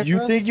risking your life? You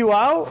bro? think you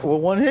out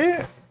with one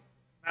hit?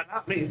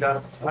 Not me,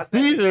 dog.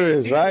 Caesar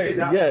is, right?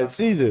 Caesar. Yeah, it's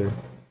Caesar.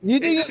 You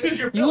It's just 'cause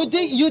you're built,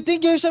 you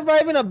think you're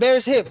surviving a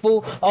bear's hit,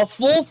 fool? A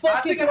full I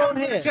fucking think I have grown a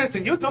better hit. chance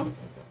than you do.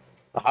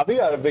 Javi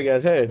got a big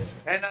ass head.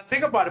 And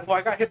think about it, boy.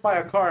 I got hit by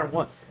a car and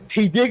won.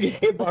 He did get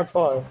hit by a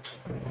car.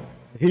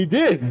 He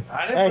did.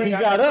 And he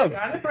got up.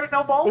 I didn't break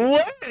no bone.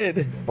 What?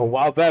 A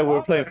while back, we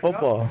were playing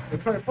football. We're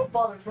playing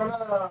football in front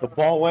of. The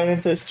ball went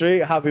into the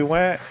street. Javi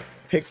went,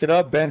 picked it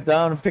up, bent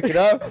down and picked it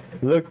up,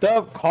 looked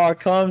up, car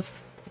comes.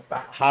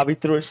 Javi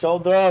threw his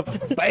shoulder up.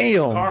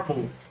 Bam! Car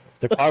move.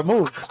 The car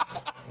moved.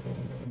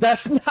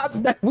 That's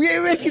not that. We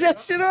ain't making that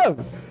shit up.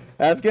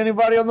 Ask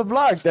anybody on the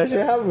block. That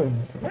shit happened.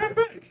 Matter of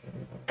fact,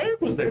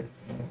 Eric was there.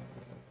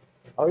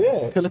 Oh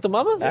yeah. Kill it the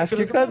mama? Ask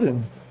your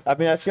cousin.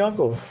 Ask your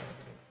uncle.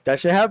 That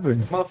shit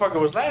happened.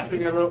 Motherfucker was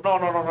laughing a little.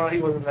 No. He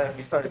wasn't laughing.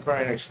 He started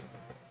crying actually.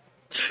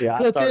 Yeah,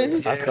 Good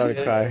thing. I started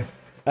Yeah. crying.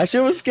 That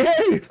shit was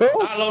scary, bro.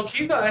 Low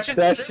key though, that shit.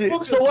 That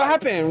shit- So what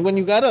happened when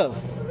you got up?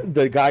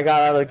 The guy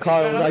got out of the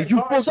car and was like,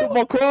 "You fucked up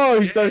my car."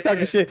 He started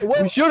talking shit.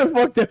 We should have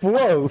fucked that fool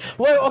up.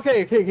 Well,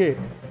 okay.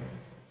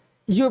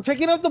 You're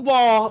picking up the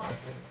ball.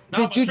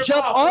 Did you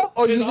jump up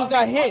or you just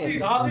got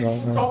hit? All these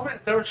fools told me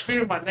they were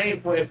screaming my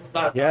name,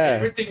 but Yeah.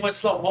 everything went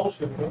slow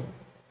motion, bro.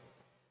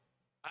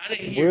 I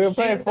didn't We hear were shit,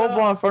 playing dog.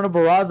 football in front of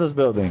Barraza's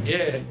building.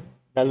 Yeah.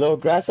 That little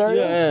grass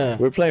area? Yeah.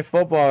 We were playing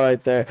football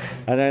right there.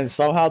 And then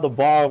somehow the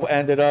ball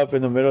ended up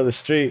in the middle of the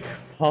street.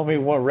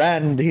 Homie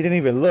ran. He didn't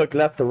even look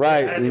left to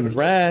right. He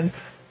ran,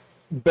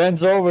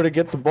 bends over to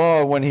get the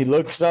ball. When he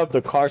looks up,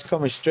 the car's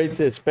coming straight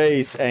to his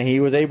face. And he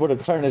was able to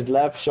turn his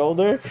left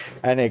shoulder.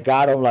 And it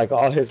got him like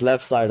all his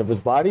left side of his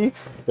body.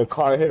 The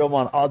car hit him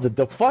on all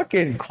the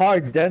fucking car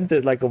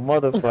dented like a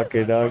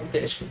motherfucker, dog. Fuck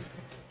that shit.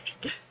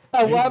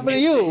 What happened to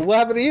you? What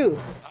happened to you?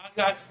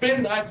 I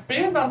spin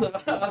on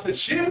the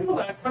shield.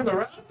 I spin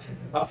around.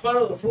 I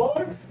fell to the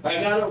floor. I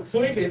got up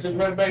quick and just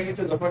ran back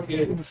into the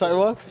fucking. The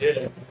sidewalk?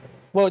 Yeah.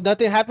 Well,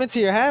 nothing happened to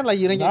your hand? Like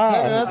you didn't get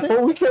cut or Nah, nothing?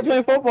 but we kept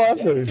playing football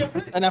after.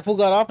 And that fool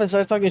got off and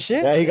started talking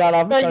shit? Yeah, he got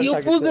off. and Hey, started you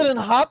talking fool shit. didn't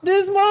hop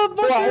this Bro, I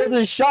motherfucker? was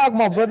in shock.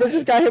 My brother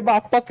just got hit by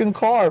a fucking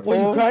car. Were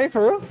you fool. crying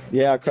for real?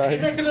 Yeah, I He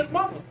cried. making it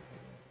mama.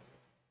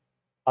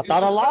 I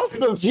thought I lost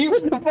him. She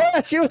was the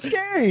fuck. She was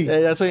scary.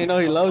 Hey, that's when you know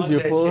he loves you,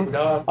 Fuck that fool. shit,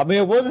 dog. I mean,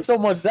 it wasn't so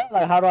much that.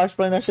 Like, how do I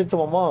explain that shit to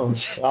my mom?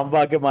 I'm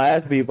about to get my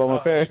ass beat by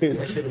my That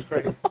parents. shit was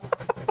crazy.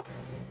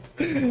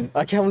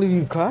 I can't believe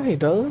you cried,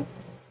 dog.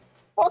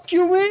 Fuck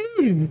you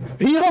mean?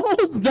 He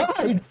almost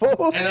died,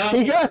 fool. And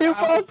He got hit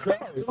I by a was car.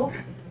 crazy, too.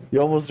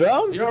 You almost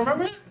drowned? You don't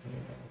remember it?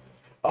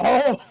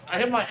 Oh, I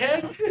hit my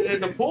head in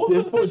the pool.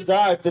 this fool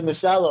dived in the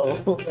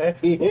shallow. And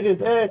he hit his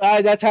head.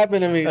 That's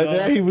happened to me, And then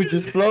dog. he was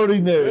just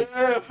floating there.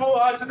 Yeah, fool.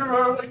 I just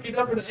remember waking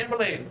up in the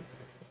ambulance.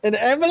 An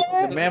ambulance?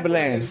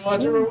 Ambulance. I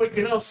just remember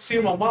waking up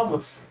seeing my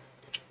mama's.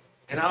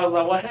 And I was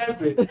like, what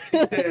happened? She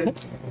said,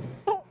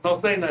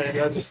 don't say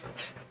nothing. I just,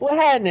 What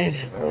happened?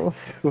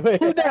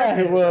 Who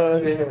died?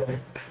 yeah.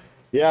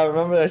 Yeah, I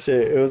remember that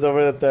shit. It was over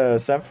at the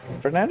San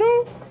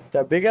Fernando?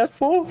 That big ass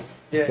pool?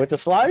 Yeah. With the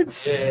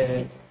slides?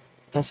 Yeah.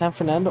 That's San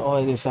Fernando? Oh,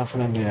 it is San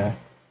Fernando, yeah.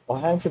 Oh,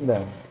 Hanson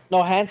Dam.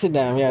 No, Hanson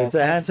Dam, yeah. It's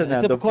a Hanson Dam.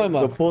 It's a The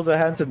Pacoima. pool's at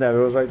Hanson Dam. It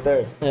was right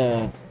there.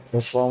 Yeah.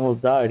 This fool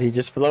almost died. He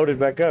just floated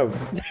back up.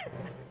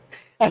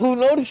 Who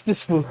noticed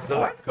this fool? The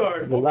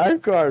lifeguard. The fool.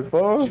 lifeguard, She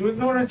bro. was doing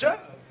her job.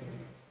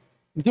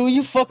 Do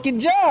your fucking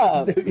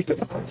job.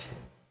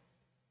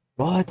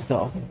 What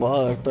the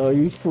fuck, dog?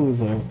 You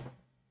fools are.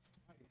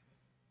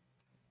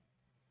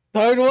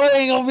 Third one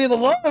ain't gonna be the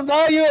one,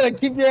 dog. You gotta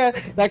keep your.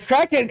 That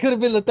crackhead could have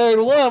been the third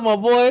one, my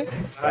boy.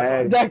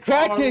 That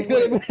crackhead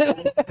could have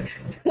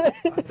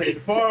been. I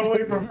stayed far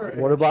away from her.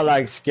 What about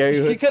like scary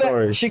hood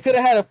stories? She could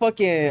have had a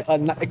fucking a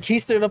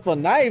keistered up a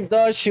knife,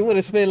 dog. She would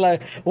have been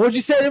like, "What'd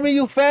you say to me,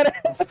 you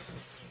fat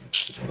ass?"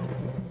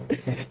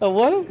 A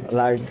what?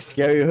 Like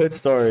scary hood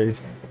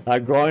stories.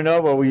 Like growing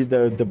up, when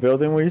the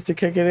building we used to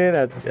kick it in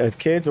as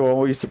kids, or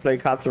when we used to play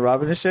cops and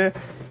robbing and shit.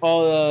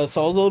 Oh, the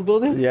Soul Road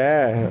building.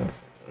 Yeah,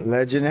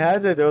 legend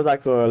has it there was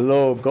like a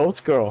little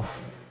ghost girl.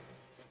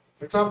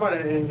 We're talking about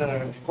it in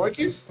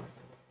Koikis?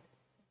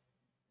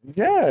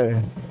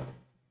 Yeah,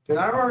 And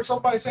I remember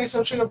somebody saying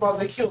some shit about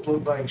they killed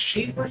like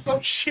sheep or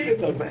some shit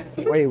in the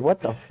bathroom. Wait, what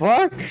the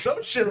fuck?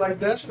 Some shit like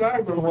that. Shit, I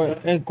remember.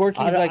 That. And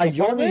Gorky's like,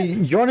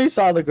 Yoni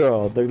saw the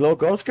girl, the little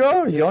ghost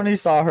girl. Yoni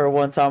saw her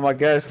one time. I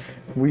guess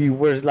we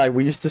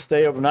used to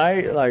stay up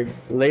night, like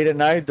late at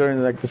night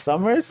during like the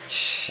summers,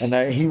 and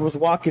he was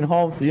walking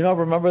home. Do you know?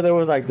 Remember there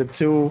was like the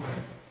two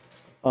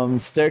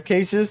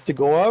staircases to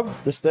go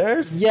up the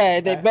stairs? Yeah,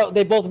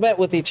 they both met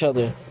with each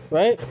other,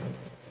 right?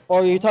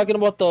 Or are you talking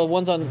about the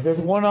ones on? There's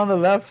one on the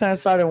left hand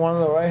side and one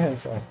on the right hand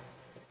side.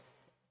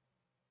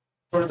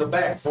 Towards the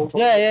back.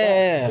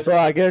 Yeah. So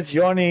I guess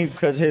Yoni,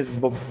 because his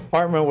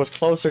apartment was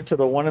closer to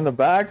the one in the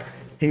back,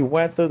 he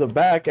went through the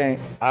back,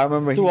 and I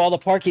remember through the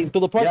parking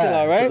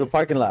lot, right? Through the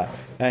parking lot,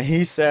 and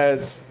he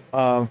said,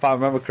 if I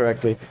remember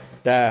correctly,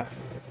 that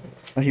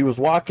he was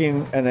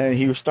walking and then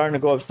he was starting to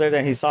go upstairs,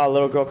 and he saw a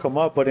little girl come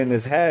up, but in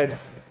his head,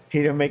 he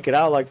didn't make it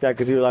out like that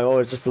because he was like, "Oh,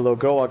 it's just a little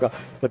girl walk up."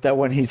 But that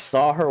when he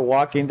saw her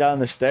walking down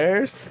the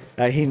stairs,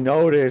 he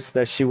noticed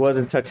that she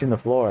wasn't touching the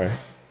floor.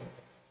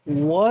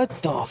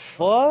 What the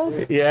fuck?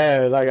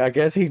 Yeah, like I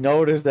guess he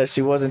noticed that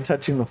she wasn't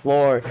touching the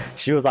floor.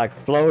 She was like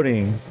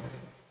floating.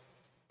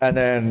 And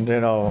then,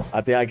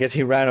 I guess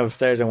he ran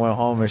upstairs and went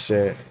home and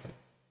shit.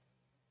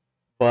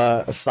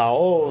 But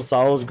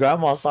Saul's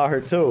grandma saw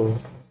her too.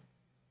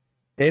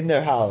 In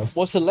their house.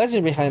 What's the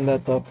legend behind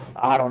that though?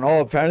 I don't know.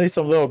 Apparently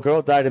some little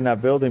girl died in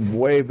that building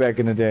way back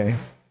in the day.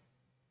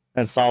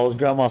 And Saul's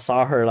grandma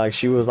saw her, like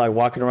she was like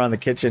walking around the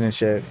kitchen and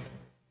shit.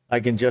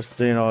 Like in just,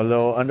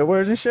 little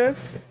underwears and shit.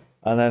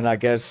 And then I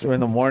guess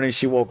in the morning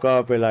she woke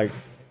up and like,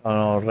 I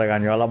don't know,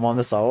 regañó a la mom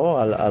de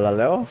Saul, a la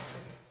Leo.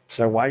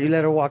 So why you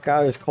let her walk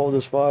out? It's cold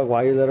as fuck.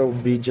 Why you let her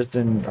be just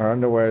in her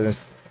underwear? And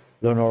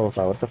Leonor was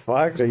like, "What the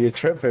fuck? Are you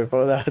tripping,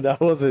 bro? That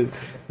wasn't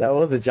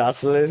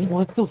Jocelyn.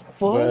 What the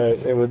fuck?" But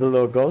it was a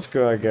little ghost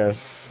girl, I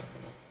guess.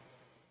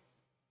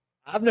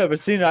 I've never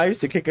seen her. I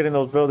used to kick it in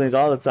those buildings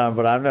all the time,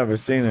 but I've never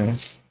seen her.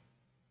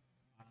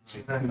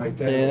 Like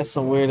that. Yeah, that's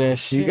some weird ass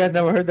shit. You guys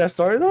never heard that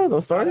story though?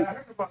 Those stories? I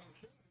heard about some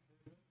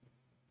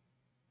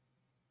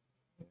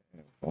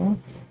shit.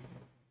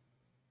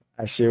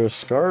 That shit was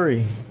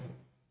scary.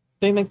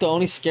 I think like the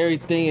only scary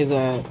thing is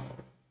that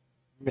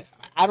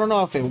I don't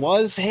know if it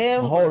was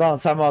him. Hold on,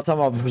 time out.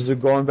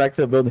 Going back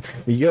to the building.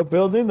 Your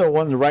building, the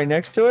one right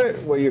next to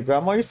it, where your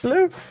grandma used to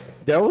live,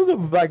 there was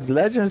like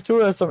legends too.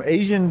 That some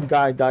Asian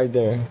guy died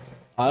there.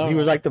 He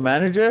was like the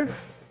manager,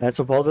 and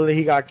supposedly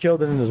he got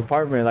killed in his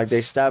apartment. Like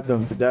they stabbed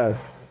him to death.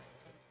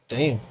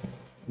 Damn.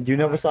 You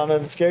never saw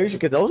nothing scary?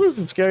 Because those were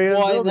some scary ass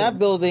Well, in buildings. that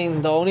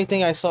building, the only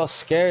thing I saw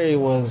scary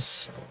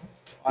was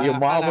Your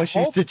mom when she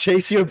used to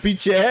chase you and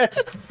beat your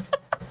ass.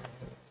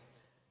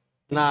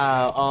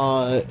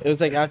 Nah, it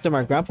was like after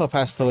my grandpa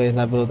passed away in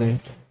that building.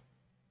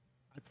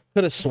 I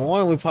could have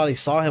sworn we probably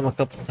saw him a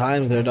couple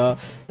times there, dog.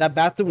 That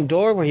bathroom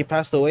door where he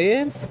passed away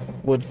in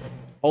would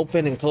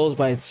open and close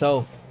by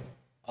itself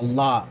a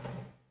lot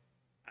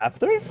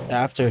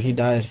after he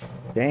died.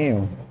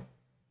 Damn.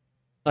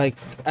 Like,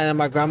 and then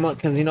my grandma,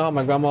 because you know how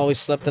my grandma always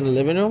slept in the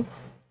living room?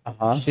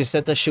 She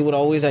said that she would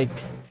always like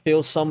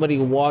feel somebody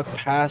walk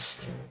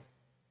past,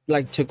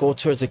 like to go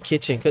towards the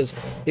kitchen, because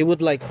it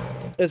would like,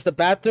 it's the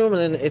bathroom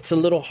and then it's a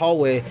little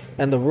hallway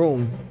and the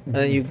room, and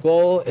then you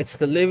go, it's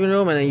the living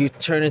room, and then you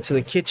turn into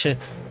the kitchen.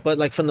 But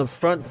like from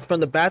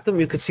the bathroom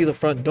you could see the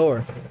front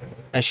door,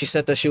 and she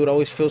said that she would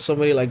always feel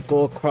somebody like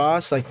go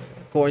across, like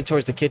going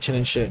towards the kitchen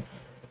and shit.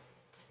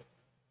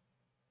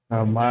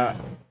 My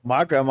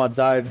grandma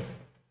died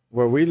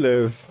where we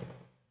live.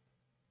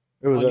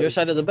 It was On your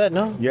side of the bed,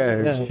 no?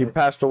 Yeah, she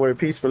passed away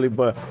peacefully,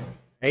 but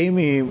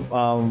Amy,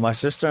 my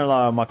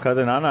sister-in-law, my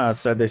cousin Anna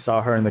said they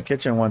saw her in the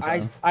kitchen one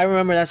time. I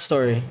remember that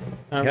story.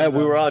 Yeah,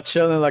 we were all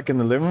chilling like in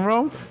the living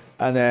room,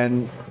 and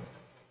then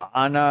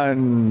Anna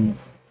and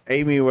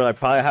Amy were like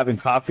probably having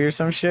coffee or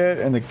some shit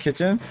in the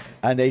kitchen,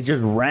 and they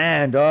just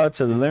ran to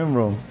the living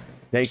room.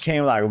 They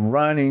came like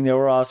running. They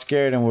were all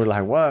scared, and we were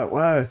like, "What?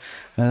 And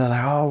they're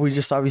like, "Oh, we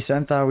just saw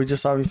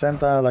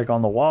Vicenta like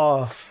on the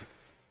wall."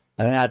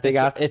 And then I think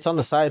it's on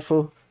the side,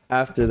 fool.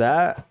 After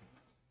that,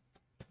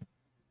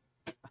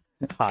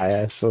 hi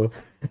ass fool.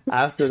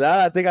 After that,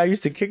 I think I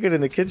used to kick it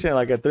in the kitchen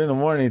like at 3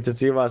 a.m. to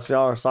see if I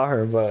saw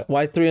her. But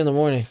why 3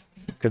 a.m?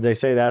 Because they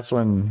say that's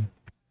when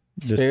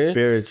the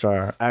spirits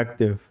are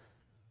active.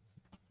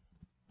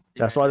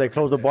 That's why they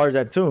close the bars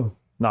at 2.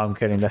 No, I'm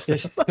kidding. That's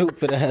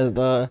stupid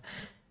ass.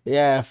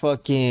 Yeah,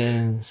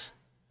 fucking.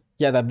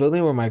 Yeah, that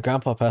building where my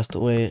grandpa passed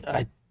away.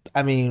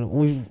 I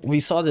mean, we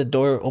saw the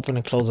door open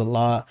and close a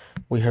lot.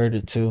 We heard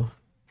it too.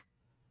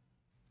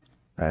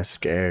 That's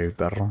scary,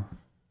 perro.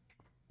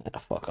 Yeah,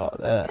 fuck all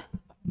that.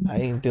 I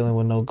ain't dealing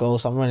with no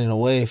ghosts. I'm running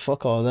away.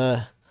 Fuck all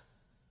that.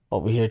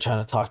 Over here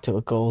trying to talk to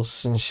a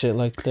ghost and shit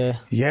like that.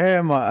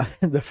 Yeah,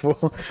 the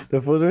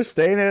fools were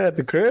staying there at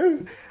the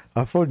crib.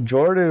 I thought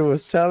Jordan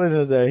was telling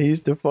us that he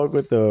used to fuck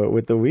with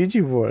the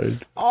Ouija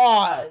board.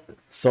 Oh,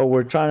 So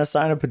we're trying to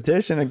sign a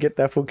petition and get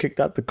that fool kicked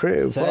out the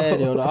crib.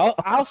 Serio,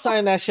 I'll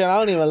sign that shit. I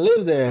don't even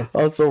live there.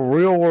 Oh, so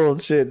real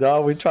world shit,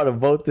 dog. We try to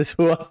vote this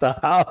fool out the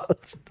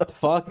house.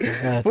 Fuck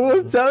that. Who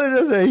was telling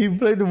us that he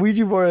played the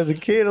Ouija board as a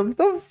kid? I'm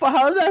like,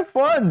 how's that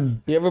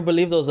fun? You ever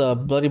believe those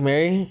Bloody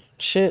Mary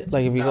shit?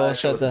 Like if you go and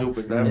shut the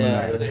stupid.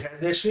 Yeah. They had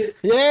that shit.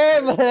 yeah,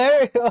 but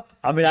there you go.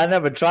 I mean, I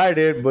never tried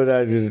it, but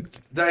I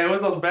just It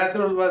was those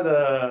bathrooms by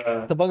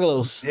The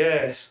bungalows.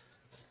 yes.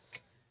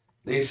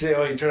 They say,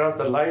 oh, you turn off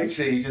the lights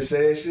and you just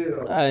say that shit.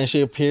 And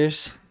she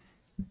appears.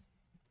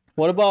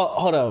 What about?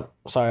 Hold up.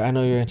 Sorry, I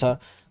know you're in top.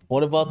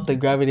 What about the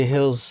Gravity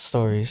Hills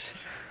stories?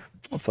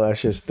 that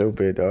shit's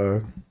stupid,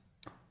 dog.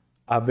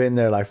 I've been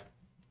there like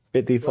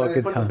 50 Why, they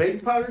fucking put the times. baby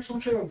powder or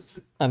some shit on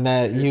And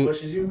that it you.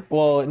 pushes you?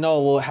 Well, no.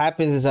 What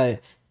happens is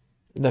that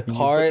the You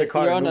car, put the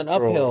car you're in on an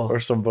neutral uphill,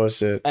 or some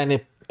bullshit. and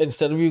it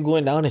instead of you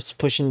going down, it's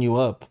pushing you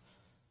up.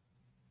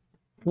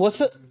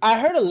 I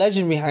heard a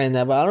legend behind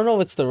that, but I don't know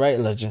if it's the right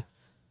legend.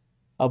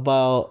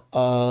 About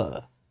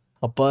a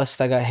bus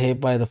that got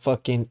hit by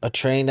a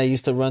train that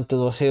used to run through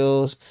those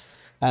hills,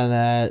 and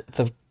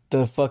that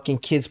the fucking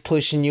kids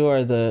pushing you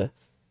are the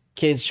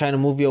kids trying to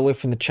move you away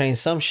from the train.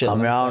 Some shit. I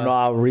mean, like I don't that. know.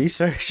 I'll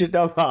research it.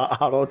 I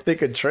don't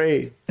think a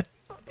train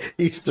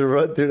used to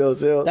run through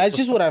those hills. That's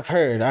just what I've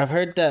heard. I've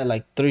heard that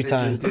like 3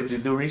 times. Did you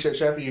do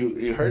research after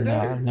you heard No,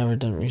 that? I've never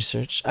done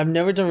research. I've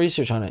never done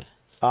research on it.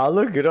 I'll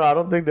look it up. I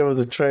don't think there was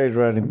a train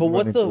running. But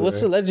what's running the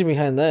through legend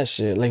behind that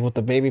shit? Like with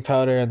the baby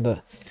powder and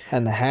the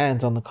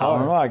hands on the there. I don't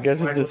know. car. I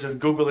guess Why it's don't just you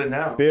Google it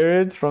now.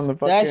 spirits from the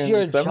fucking That's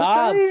your job,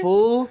 cemetery?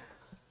 fool.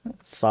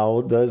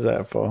 Saul does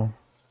that, fool.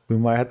 We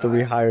might have to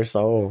rehire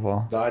Saul,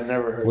 fool. No, I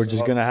never heard. We're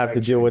just gonna have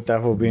to deal with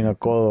that for being a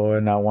colo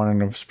and not wanting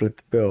to split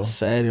the bill.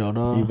 Serio,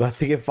 no. You about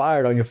to get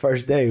fired on your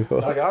first day,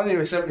 fool. Like, y'all didn't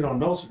even send me no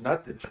notes or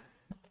nothing.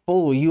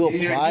 Fool, you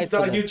You applied for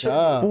thought the you took-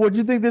 job. Would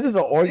you think this is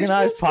an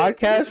organized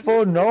podcast,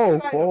 fool? No,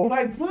 fool.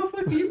 Like,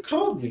 motherfucker, you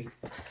called me.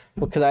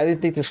 Because I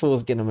didn't think this fool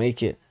was gonna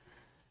make it.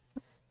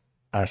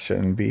 I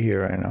shouldn't be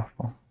here right now,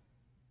 fool.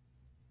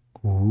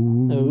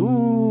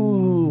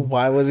 Ooh,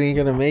 why wasn't he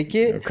gonna make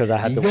it? Because I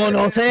had You to work.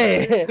 don't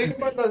say. Think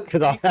about the.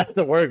 Because I had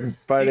to work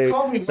Friday,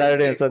 called me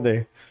Saturday, and Wednesday.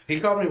 Sunday. He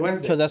called me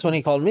Wednesday. Because that's when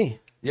he called me.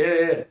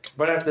 Yeah.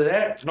 But after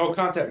that, no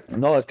contact.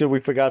 No, it's good we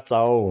forgot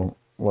Saul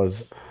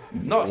was.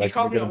 No, he Like,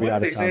 called me you're on gonna be out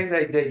of Wednesday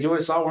saying that you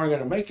and Saul weren't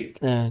gonna make it.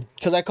 Yeah,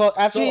 because I called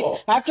So-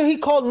 after he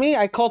called me,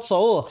 I called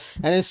Saul,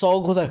 and then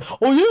Saul goes like,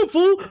 "Oh yeah,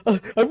 fool,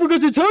 I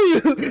forgot to tell you,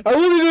 I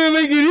wasn't gonna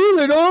make it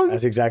either, dog."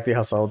 That's exactly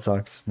how Saul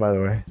talks, by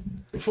the way.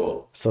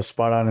 Full, So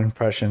spot on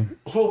impression.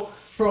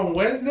 from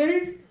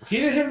Wednesday, he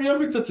didn't hit me up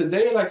until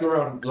today, like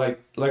around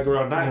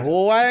 9.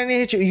 Well, why didn't he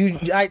hit you?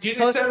 He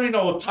didn't send me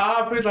no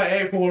topics like,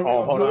 hey, fool.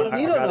 Oh, hold You on. don't I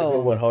need to got a know.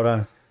 good one. Hold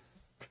on.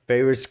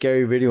 Favorite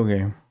scary video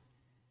game?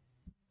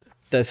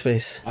 Dead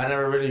Space. I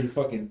never really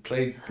fucking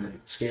played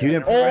scary. You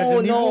didn't I play never- Oh,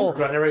 Resident no.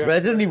 Evil? I never got-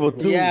 Resident Evil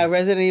 2. Yeah,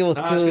 Resident Evil Nah,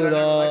 it's 'cause 2, I never liked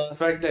dog. the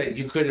fact that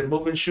you couldn't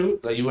move and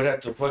shoot. Like, you would have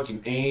to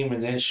fucking aim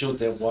and then shoot,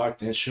 then walk,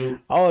 then shoot.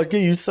 Oh,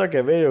 okay, you suck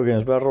at video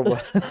games, perro.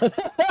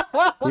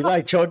 You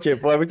like Choche,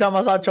 boy. Every time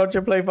I saw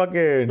Choche play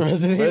fucking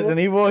Resident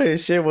Evil,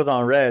 his shit was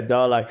on red,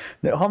 dog. Like,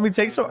 homie,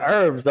 take some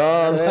herbs,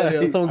 dog.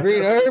 Like, Some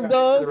green herb, The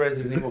dog.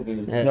 Resident Evil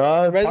games. Yeah.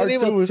 no, Resident part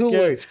Evil 2 was 2 was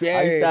scary. I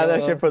scary, used to have that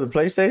dog. shit for the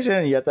PlayStation,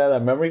 and you had to have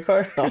that memory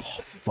card. Oh,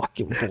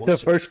 fucking The bullshit.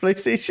 first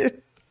PlayStation.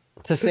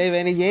 To save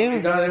any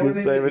game? Nah, it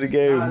wasn't Save even- it a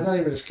game. Nah, it's not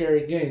even a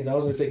scary game. I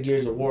was gonna say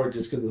Gears of War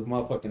just because of the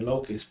motherfucking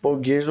locust. Well,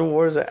 Gears of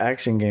War is an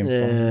action game.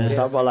 Yeah.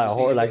 Talk about like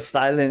horror, like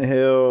Silent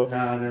Hill,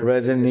 Nah, never.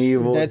 Resident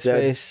Evil, Dead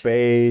Dead Space.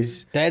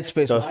 Space. Dead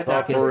Space The was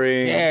fucking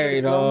Suffering. scary,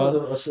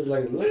 dog. I said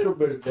like a little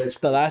bit of that.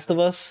 The Last of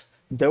Us?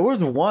 There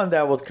was one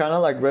that was kind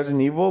of like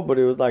Resident Evil, but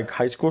it was like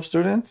high school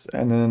students,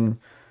 and then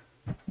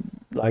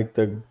like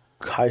the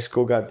high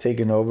school got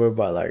taken over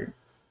by like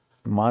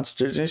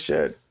monsters and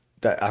shit.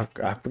 That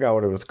I forgot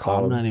what it was I'm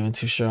called. not even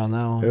too sure on that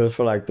It one. was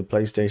for like the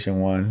PlayStation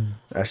 1.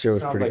 That shit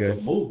was Sounds pretty like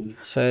good. a movie.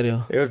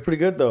 Serio. It was pretty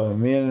good though.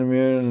 Me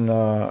and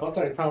I thought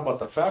you were talking about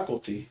the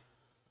faculty.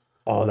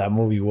 oh, that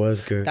movie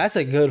was good. That's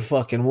a good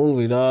fucking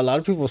movie, dog. A lot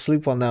of people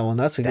sleep on that one.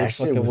 That's a good That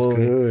shit fucking was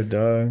movie. good,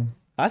 dog.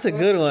 That's a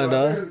good one,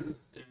 dog.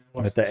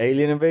 With the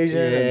alien invasion,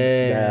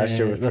 Yeah, that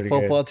shit was the pretty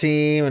football good.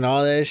 team and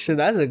all that shit.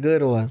 That's a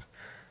good one.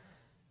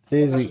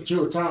 That's Disney. what you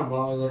were talking about.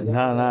 I was like,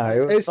 Nah, it,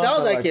 was It sounds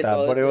something like it, that,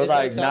 though. but it was It does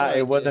like sound not. like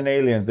It wasn't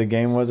aliens. The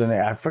game wasn't.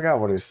 I forgot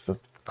what it's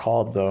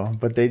called though.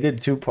 But they did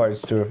 2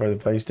 parts to it for the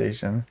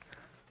PlayStation.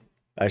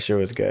 That shit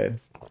was good.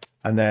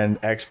 And then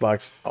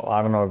Xbox. Oh,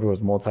 I don't know if it was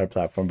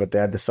multi-platform, but they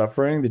had The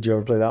Suffering. Did you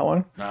ever play that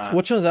one? nah.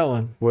 Which one's that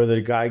one? Where the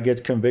guy gets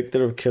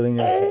convicted of killing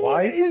his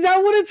wife. Is that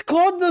what it's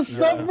called? The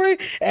Suffering?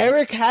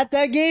 Eric had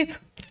that game?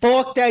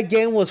 Fuck, that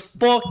game was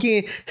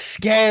fucking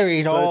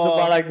scary, So it's dog.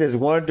 about like this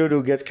one dude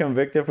who gets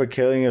convicted for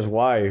killing his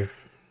wife,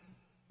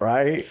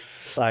 right?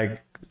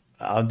 Like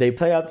they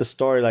play out the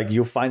story like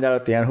you find out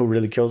at the end who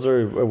really kills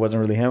her. It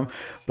wasn't really him,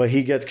 but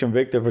he gets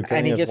convicted for killing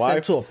And he his gets wife.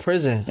 sent to a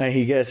prison. And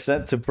he gets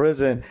sent to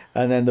prison,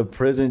 and then the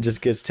prison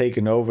just gets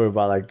taken over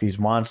by like these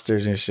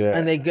monsters and shit.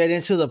 And they get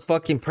into the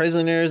fucking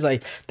prisoners,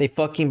 like they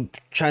fucking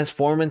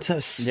transform into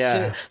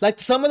shit. Like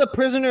some of the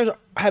prisoners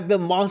have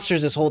been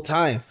monsters this whole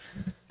time.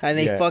 And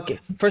they fucking,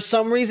 for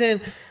some reason,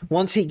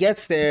 once he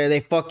gets there, they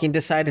fucking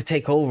decide to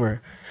take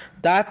over.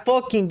 That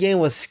fucking game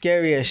was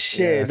scary as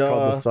shit, it's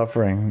called The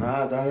Suffering.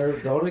 Nah,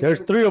 There's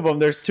 3 of them.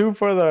 There's 2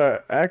 for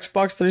the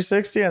Xbox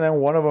 360, and then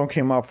one of them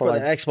came out for the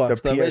like Xbox,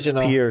 the PSP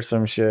original. or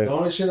some shit. The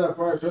only shit I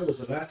probably played was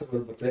The Last of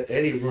Us, but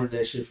Eddie ruined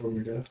that shit for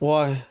me, though.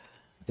 Why?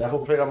 That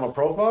whole played on my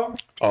profile,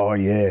 Oh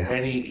yeah.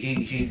 and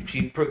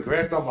he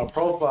progressed on my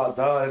profile,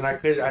 dog. And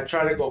I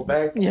tried to go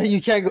back. Yeah,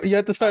 you can't go. You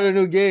have to start a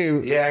new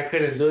game. Yeah, I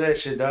couldn't do that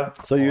shit,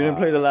 dog. So you didn't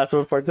play The Last of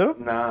Us Part 2?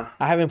 Nah.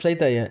 I haven't played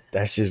that yet.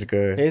 That's just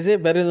good. Is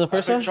it better than the I've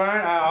first been one?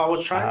 trying. I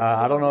was trying.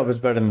 I don't know if it's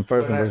better than the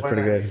first one, but it's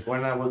pretty good.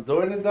 When I was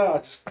doing it,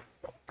 dog,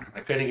 I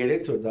couldn't get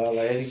into it, dog.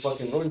 Like Eddie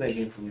fucking ruined that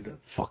game for me, dog.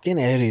 Fucking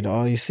Eddie,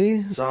 dog. You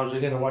see? So I was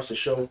just gonna watch the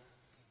show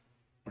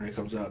when it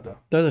comes out, dog.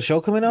 There's a show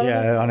coming out?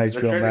 Yeah, on The HBO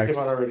trailer Max.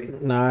 came out already.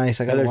 Nice.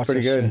 I That gotta looks watch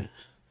pretty that good.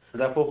 shit.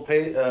 That fool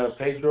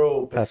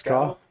Pedro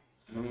Pascal.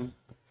 Pascal?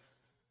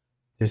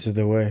 This is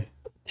the way.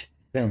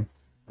 Him.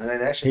 And then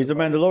that shit. He's a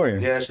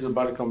Mandalorian. Yeah, she's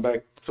about to come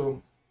back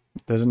too.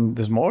 There's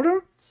more to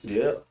him?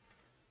 Yeah.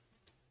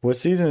 What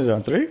season is it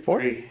on? 3?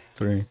 4? 3.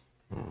 3.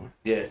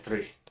 Yeah,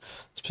 3.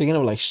 Speaking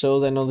of like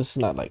shows, I know this is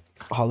not like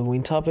a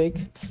Halloween topic.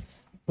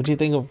 What do you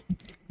think of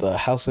the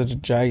House of the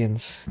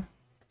Dragons?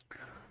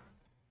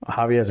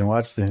 Javi hasn't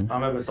watched it.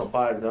 I'm episode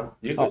 5 though.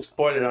 You can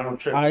spoil it. I don't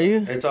trip. Are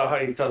you? It's all how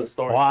you tell the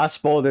story. Well, I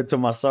spoiled it to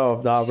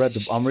myself.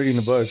 I'm reading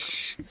the book.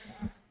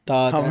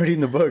 Dog, I'm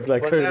reading the book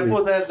like But that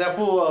crazy.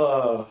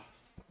 fool,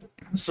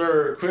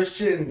 Sir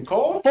Christian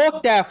Cole.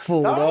 fuck that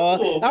fool, That dog.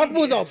 fool, That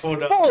fool's a big fool,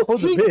 dog. fool.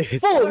 Fool's a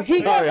bitch. He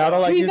Sorry, I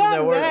don't like he using got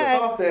that word. mad.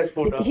 Soft ass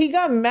fool, dog. He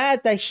got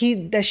mad that she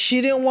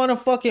didn't want to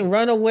fucking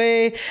run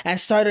away and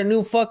start a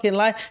new fucking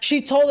life.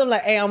 She told him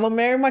like, "Hey, I'm gonna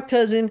marry my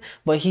cousin,"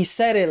 but he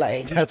said it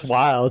like, That's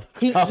wild.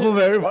 He- I'm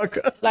very much.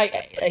 like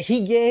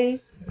he gay.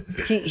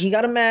 He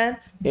got a man.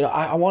 You know,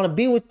 I want to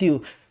be with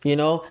you. You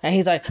know, and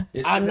he's like,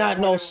 I'm not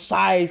no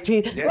side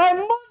piece. Yeah. Like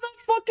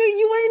motherfucker,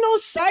 you ain't no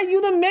side.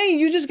 You the main.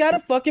 You just gotta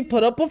fucking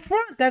put up a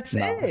front. That's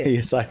it.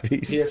 He's a side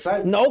piece. He a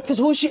side. No, cause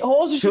who is she To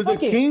the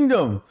fucking?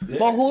 kingdom.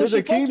 But who To is she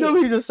the kingdom,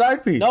 fucking? he's a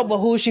side piece. No, but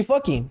who is she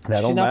fucking? That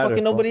She's don't not matter,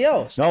 fucking nobody fuck.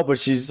 else. No, but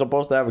she's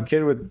supposed to have a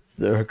kid with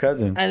her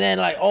cousin. And then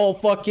like, oh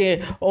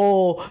fucking,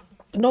 oh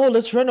no,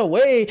 let's run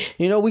away.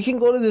 You know, we can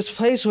go to this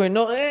place where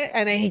no.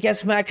 And then he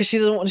gets mad because she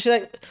doesn't want. She's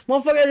like,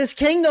 motherfucker, this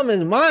kingdom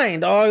is mine,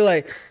 dog.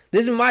 Like,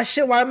 this is my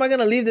shit. Why am I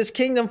gonna leave this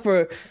kingdom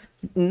for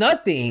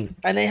nothing?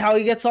 And then how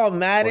he gets all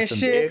mad and some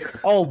shit. dick.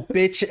 Oh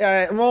bitch,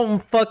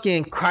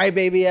 fucking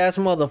crybaby ass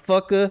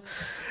motherfucker.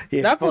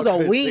 Yeah, That was a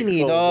fucking weenie,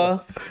 sick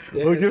dog.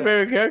 Who's your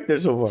favorite character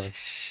so far?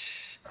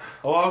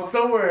 Oh, I'm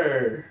still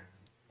where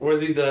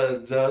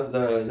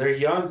they're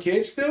young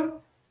kids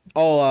still.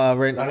 Oh,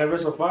 right. On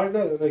episode 5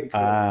 though. They're like,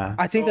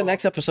 I think the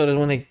next episode is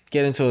when they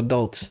get into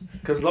adults.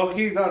 because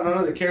Loki's not none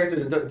of the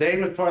characters.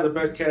 Damon's probably the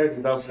best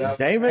character. Though.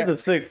 Damon's a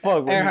sick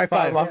fuck. Air high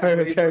five. My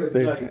favorite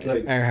character.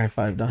 Like, Air high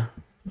five, dog.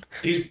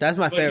 he's, That's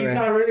my but favorite. He's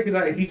not ready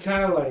because he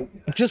kind of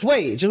like. Just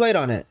wait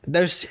on it.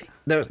 There's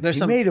He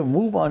some. made a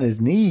move on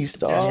his knees,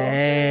 dog.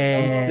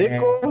 Yeah.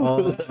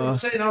 Sicko. I'm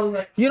saying, I was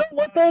like, You know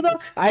what though?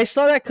 I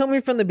saw that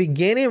coming from the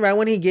beginning, right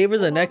when he gave her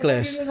the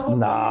necklace.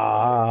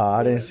 Nah,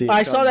 I didn't see it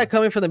I saw coming. that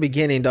coming from the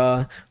beginning,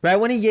 dog. Right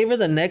when he gave her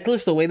the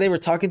necklace, the way they were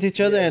talking to each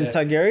other in Yeah.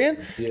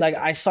 Targaryen, like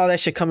I saw that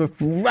shit coming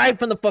right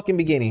from the fucking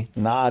beginning.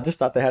 Nah, I just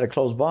thought they had a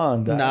close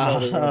bond. I Nah, know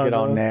they were gonna get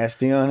all bro.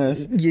 nasty on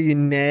us. You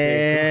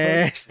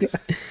nasty.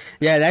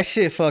 Yeah, that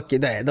shit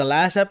fucking. The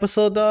last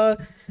episode,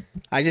 dog.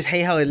 I just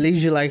hate how it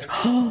leaves you like,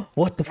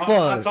 what the I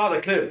fuck? saw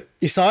the clip.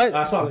 You saw it?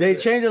 I saw the They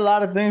clip. changed a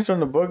lot of things from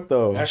the book,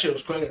 though. That shit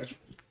was crazy.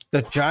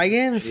 The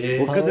dragon? Yeah.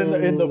 Because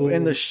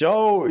in the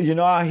show, you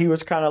know how he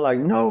was kind of like,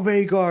 no,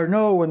 Vagar,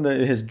 no, when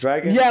his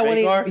dragon. Yeah, when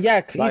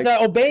Vagar, he's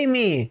like, obey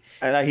me.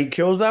 and he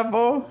kills that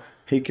fool.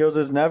 He kills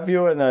his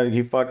nephew, and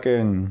he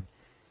fucking.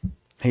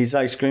 He's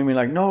like screaming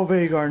like, no,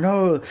 Vagar,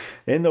 no.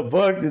 In the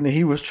book, and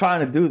he was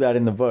trying to do that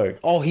in the book.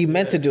 Oh, he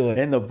meant to do it.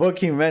 In the book,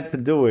 he meant to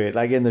do it.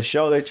 Like in the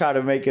show, they try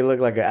to make it look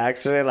like an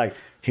accident, like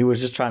he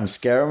was just trying to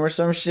scare him or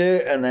some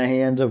shit, and then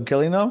he ends up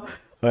killing him.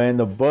 But in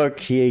the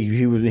book, he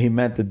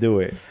meant to do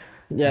it.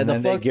 Yeah, And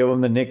then they give him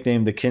the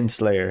nickname the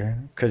Kinslayer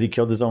because he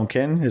killed his own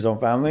kin, his own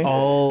family.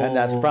 Oh. And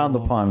that's frowned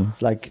upon.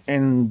 Like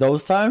in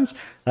those times,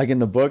 like in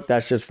the book,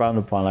 that's just frowned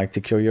upon. Like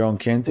to kill your own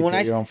kin, to When kill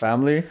I your own s-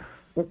 family.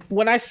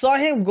 When I saw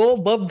him go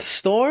above the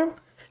storm,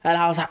 and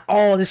I was like,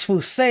 oh, this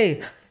fool's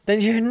safe. Then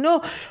you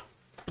know,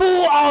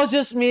 boom, I was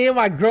just me and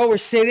my girl were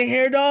sitting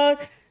here, dog.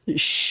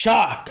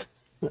 Shock.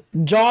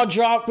 Jaw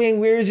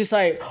dropping. We were just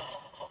like,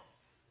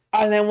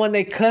 and then when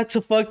they cut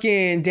to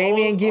fucking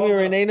Damien giving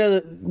Renee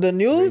the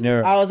news,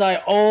 Rhaenyra. I was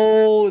like,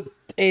 oh,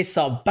 It's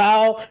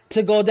about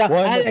to go down.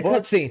 Well, I had in, a the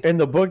book, cutscene. in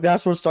the book,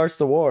 that's what starts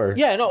the war.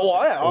 Yeah, no,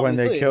 well, yeah, When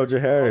they obviously. killed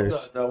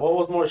Jaehaerys. What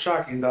was more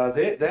shocking,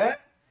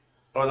 that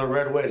or the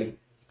Red Wedding?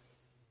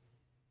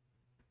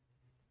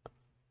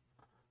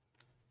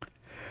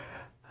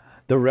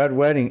 The Red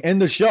Wedding in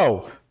the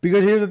show.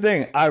 Because here's the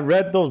thing, I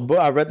read those books.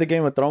 I read the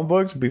Game of Thrones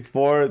books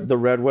before the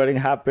Red Wedding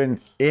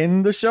happened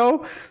in the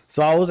show,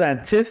 so I was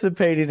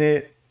anticipating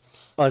it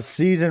a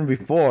season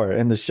before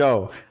in the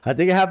show. I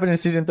think it happened in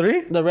season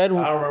 3. The red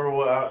I don't remember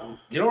what.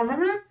 You don't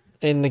remember that?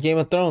 in the Game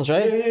of Thrones,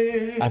 right?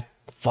 Yeah. I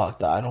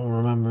fucked. I don't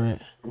remember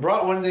it.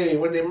 When they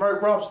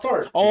murdered Rob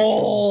Stark.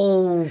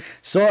 Oh,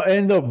 So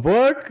in the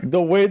book,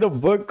 the way the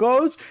book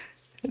goes,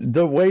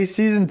 the way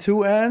season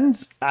 2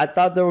 ends, I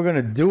thought they were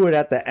gonna do it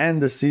at the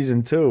end of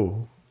season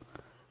 2.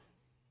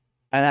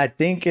 And I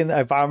think,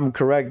 if I'm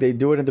correct, they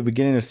do it at the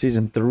beginning of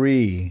season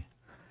 3.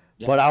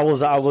 But I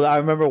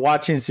remember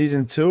watching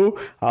season 2.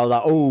 I was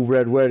like, oh,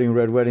 Red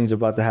Wedding's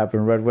about to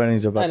happen. Red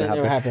Wedding's about And to it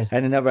never happen. happened.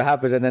 And it never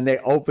happens. And then they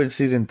open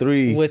season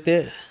 3. with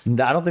it.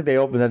 I don't think they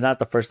opened it. Not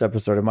the first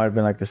episode. It might have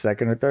been like the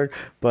second or third.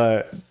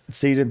 But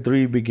season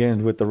 3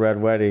 begins with the Red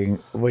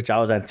Wedding, which I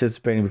was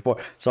anticipating before.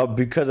 So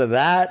because of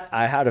that,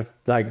 I had to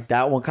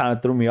that one kind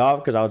of threw me off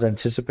because I was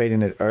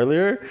anticipating it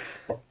earlier.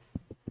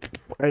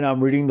 And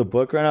I'm reading the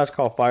book right now. It's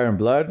called Fire and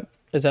Blood.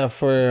 Is that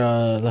for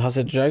the House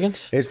of the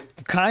Dragons? It's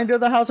kind of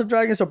the House of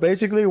Dragons. So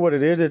basically, what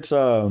it is, it's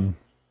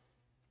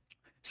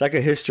like a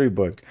history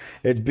book.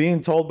 It's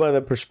being told by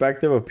the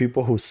perspective of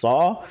people who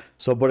saw.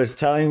 So, but it's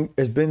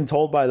been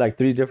told by like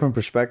 3 different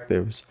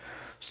perspectives.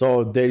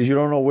 So you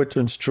don't know which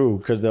one's true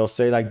because they'll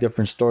say like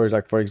different stories.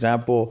 Like for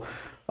example,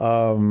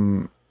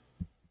 when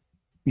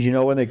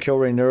they kill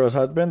Rhaenyra's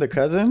husband, the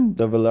cousin,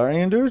 the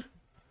Valyrian dude.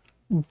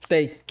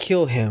 They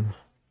kill him.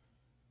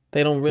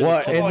 They don't really.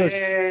 Well, kill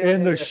him.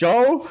 in the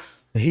show,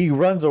 he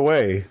runs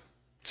away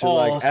to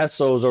like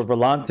Essos or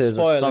Volantes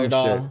or some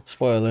shit.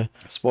 Spoiler.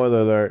 Spoiler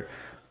alert.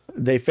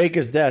 They fake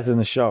his death in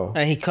the show.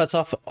 And he cuts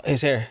off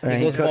his hair. And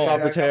he goes cuts bald.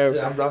 off his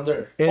hair. I'm down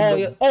there.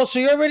 So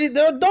you're already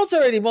they're adults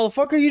already,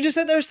 motherfucker. You just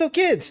said they're still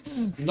kids.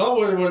 No,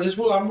 where this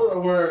fool,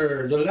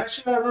 where the last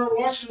shit I remember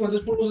watching when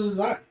this fool was his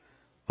life.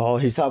 Oh,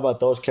 he's talking about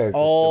those characters.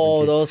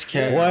 Oh, those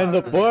characters. Well, in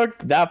the book,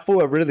 that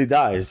fool really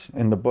dies.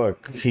 In the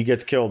book, he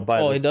gets killed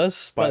by. He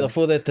does by the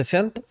fool that they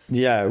sent.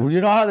 Yeah, well,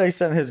 you know how they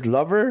sent his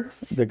lover,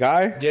 the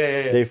guy.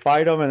 Yeah. They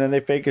fight him and then they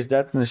fake his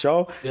death in the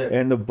show. Yeah.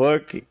 In the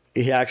book,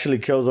 he actually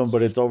kills him,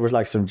 but it's over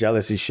like some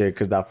jealousy shit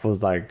because that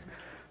fool's like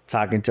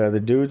talking to other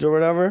dudes or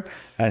whatever,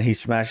 and he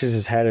smashes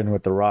his head in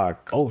with the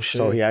rock. Oh shit!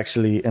 So he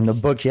actually, in the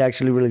book, he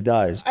actually really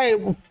dies. Hey,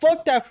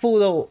 fuck that fool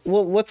though.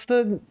 What's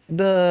his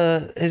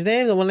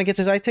name? The one that gets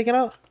his eye taken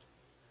out?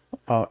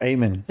 Oh,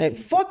 Aemon. Hey,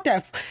 fuck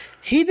that.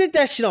 He did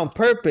that shit on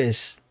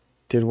purpose.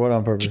 Did what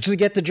on purpose? To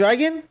get the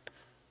dragon?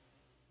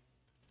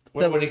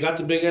 When he got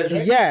the big ass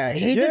dragon? Yeah,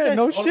 he did that.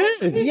 No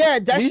shit. Yeah,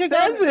 that He shit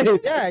got says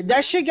it. Yeah,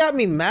 that shit got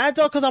me mad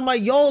though, cause I'm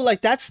like, yo,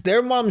 like that's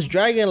their mom's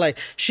dragon. Like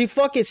she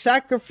fucking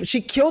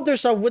she killed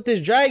herself with this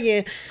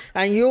dragon,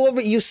 and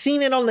you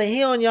seen it on the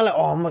hill, and you're like,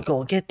 oh, I'm gonna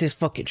go get this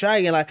fucking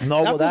dragon. Like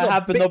No, well, that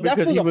happened though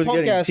because he was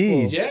getting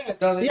teased.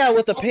 Yeah,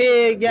 with the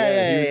pig.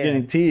 Yeah, he was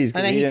getting teased.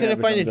 And then he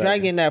couldn't find the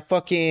dragon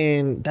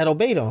that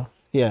obeyed him.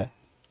 Yeah.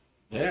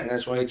 Yeah,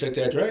 that's why he took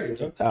that dragon.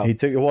 Though. Oh. He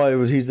took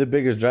he's the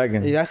biggest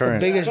dragon. That's current.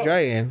 the biggest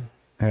dragon.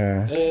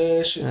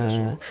 Yeah. Shit.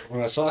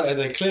 When I saw it in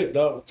the clip,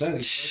 though,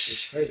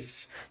 it's crazy.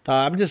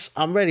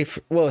 I'm ready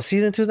for.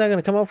 Season 2 is not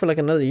gonna come out for like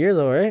another year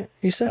though, right?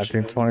 You said. I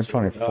think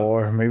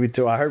 2024, maybe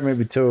 2. I heard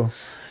maybe 2.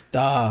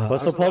 But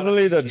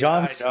supposedly the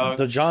Jon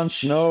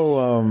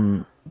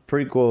Snow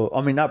prequel.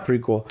 I mean, not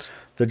prequel.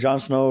 The Jon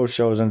Snow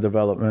show is in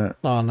development.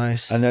 Oh,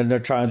 nice. And then they're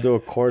trying to do a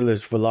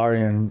cordless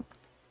Valyrian,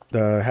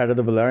 the head of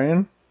the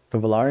Valyrian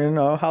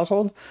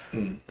household.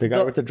 The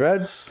guy with the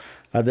dreads.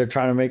 They're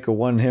trying to make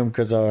him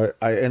because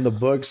in the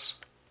books,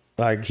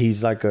 like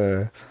he's like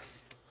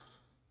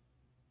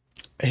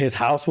his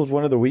house was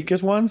one of the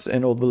weakest ones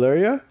in Old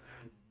Valyria.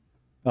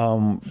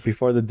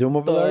 Before the Doom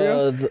of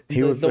Valyria,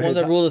 he was the one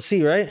that ruled the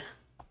sea, right?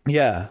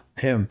 Yeah,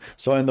 him.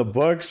 So in the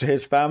books,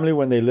 his family,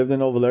 when they lived in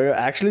Old Valyria,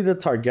 actually the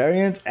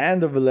Targaryens and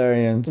the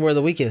Valyrians were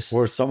the weakest.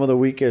 Were some of the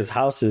weakest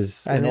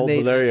houses in Old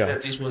Valyria.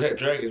 These people had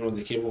dragons when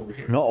they came over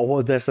here. No,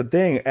 well, that's the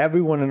thing.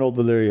 Everyone in Old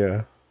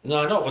Valyria. No,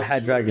 I know.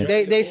 Had dragons.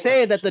 They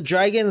say that the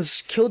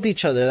dragons killed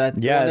each other. That the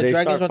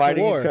dragons start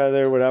fighting each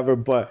other, whatever.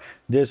 But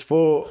this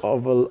fool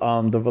of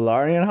the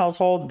Valyrian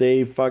household,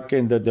 they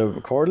fucking the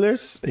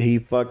cordless. He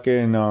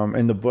fucking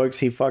in the books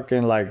he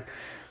fucking like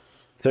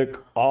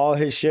took all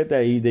his shit that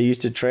they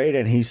used to trade,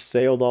 and he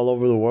sailed all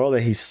over the world,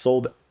 and he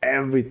sold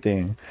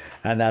everything,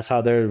 and that's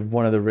how they're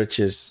one of the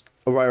richest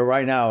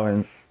right now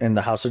in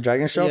the House of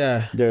Dragon show.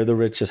 Yeah, they're the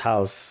richest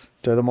house.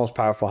 They're the most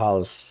powerful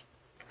house.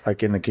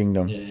 Like in the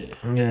kingdom.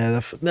 Yeah,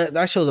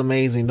 that show's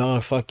amazing,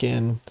 dog.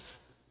 Fucking,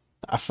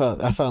 I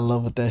fell in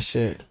love with that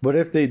shit. But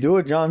if they do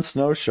a Jon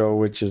Snow show,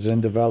 which is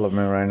in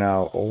development right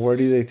now, where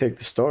do they take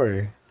the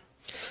story?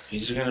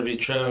 He's gonna be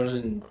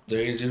traveling.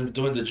 He's gonna be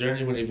doing the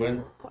journey when he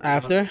went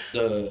after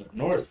the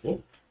north.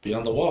 Whoa.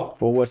 beyond the wall.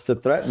 Well, what's the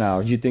threat now?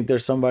 You think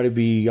there's somebody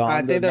beyond?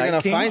 I think they're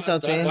gonna find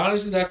something.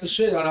 Honestly, that's the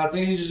shit. I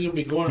think he's just gonna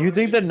be going. You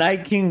think the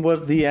Night King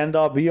was the end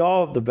all be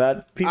all of the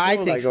bad people? I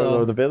think like, so.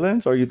 Or the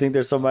villains, or you think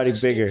there's somebody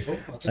bigger?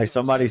 Like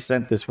somebody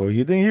sent this for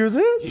you. Think he was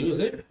it? He was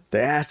it.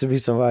 There has to be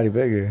somebody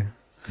bigger.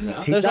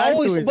 No. He There's died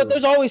always, too but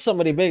there's always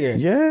somebody bigger.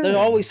 Yeah. There's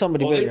always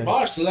somebody Well, they bigger.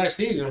 botched the last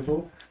season,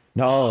 fool.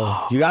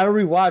 No, you gotta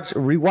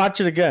rewatch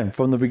it again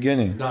from the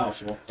beginning. No,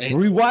 fool.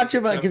 Rewatch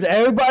it because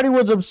everybody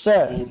was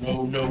upset.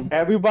 No.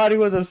 Everybody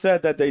was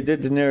upset that they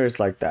did Daenerys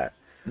like that.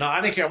 No, I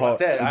didn't care about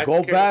that. I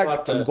Go cared back,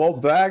 about the- go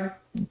back,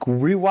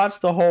 rewatch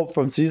the whole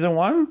from season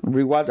 1. I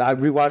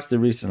rewatched it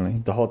recently,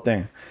 the whole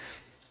thing.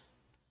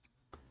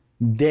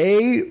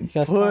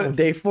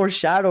 They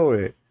foreshadow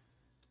it.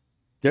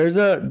 There's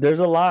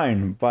a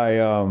line by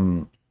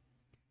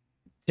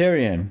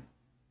Tyrion.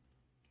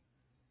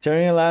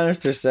 Tyrion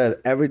Lannister said,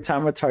 every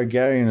time a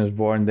Targaryen is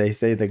born, they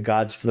say the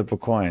gods flip a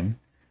coin.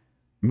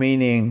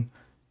 Meaning,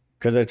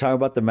 because they're talking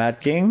about the Mad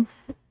King,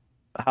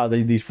 how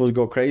these fools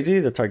go crazy,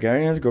 the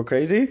Targaryens go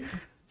crazy.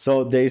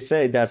 So they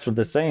say, that's what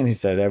they're saying. He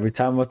said, every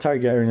time a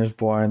Targaryen is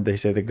born, they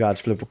say the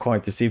gods flip a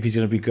coin to see if he's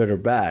going to be good or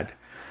bad.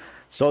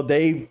 So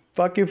they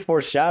fucking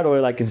foreshadow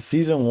it, like in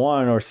season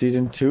 1 or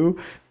season 2,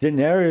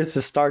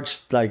 Daenerys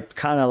starts like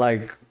kind of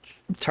like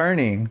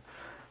turning,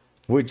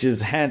 which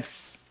is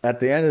hence at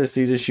the end of the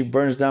season she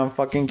burns down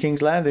fucking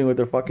King's Landing with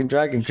her fucking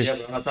dragon. Yeah,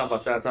 but I'm not talking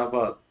about that. I'm talking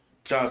about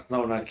Jon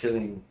Snow not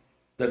killing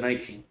the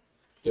Night King.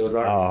 It was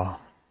Oh,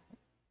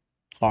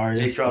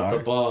 they dropped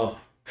the ball.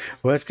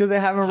 well, it's because they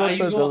haven't How wrote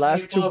you the gonna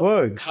last hype 2 up-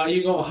 books. How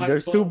you gonna hype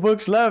There's up- 2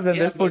 books left, and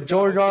Yeah, that's what but-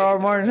 George R.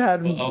 Martin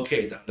had.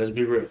 Okay, then, let's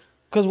be real.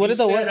 Because what He is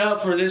the set what?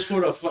 up for this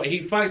for the fight. He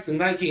fights the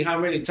Night King. How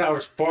many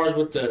towers spars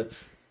with the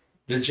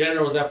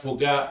generals that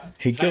forgot?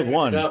 He killed Hyping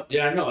one. it up.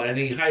 Yeah, I know, and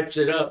he hypes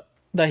it up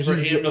That for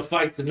he, him to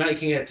fight the Night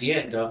King at the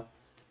end, though.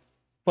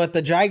 but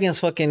the dragon's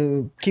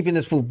fucking keeping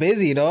this fool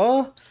busy,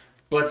 though.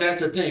 But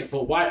that's the thing.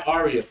 For why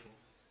Arya?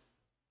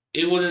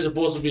 It wasn't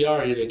supposed to be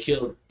Arya that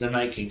killed the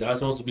Night King. That was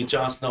supposed to be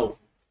Jon Snow.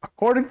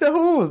 According to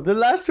who? The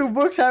last 2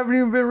 books haven't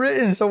even been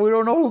written, so we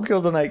don't know who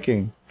killed the Night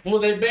King. Well,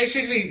 they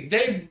basically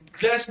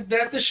that's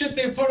the shit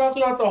they put out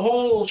throughout the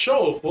whole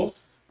show. Fool.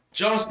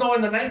 Jon Snow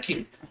and the Night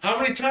King. How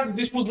many times did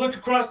these fools look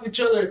across each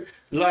other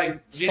like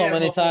So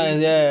many motherfucker,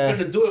 times, yeah. We're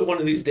gonna do it one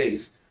of these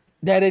days.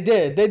 Yeah, they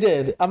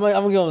did. I'm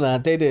gonna give them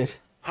that. They did.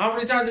 How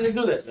many times did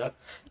they do that? Huh?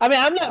 I mean,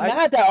 I'm not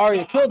mad that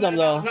Arya killed them,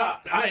 though.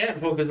 I am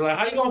focused. Like,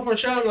 how you going for a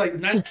shadow like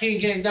Night King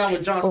getting down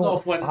with Jon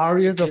Snow? When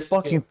Arya's a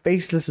fucking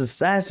faceless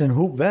assassin.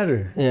 Who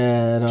better?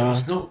 Yeah, Jon no.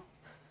 Snow.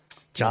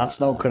 Jon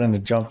Snow couldn't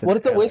have jumped. What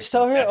did the witch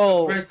tell her? That's the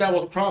Oh, prince that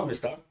was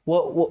promised, dog.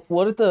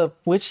 what did the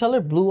witch tell her?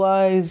 Blue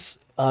eyes,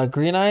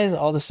 green eyes,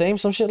 all the same,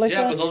 some shit like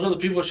Yeah, that. but those were the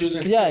people she was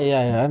in.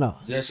 Yeah, I know.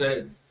 That's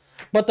it.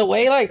 But the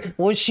way, like,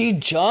 when she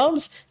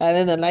jumps and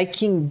then the Night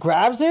King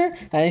grabs her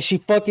and then she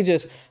fucking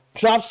just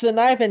drops the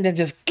knife and then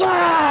just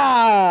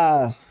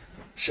gah!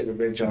 Should have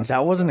been Jon Snow.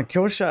 That wasn't a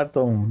kill shot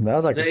though. That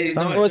was like a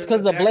stunt. Oh, it's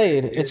 'cause the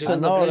blade. It's 'cause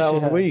the No, blade that she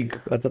was had. weak.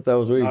 I thought that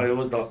was weak. No, it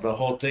was the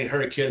whole thing.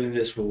 Her killing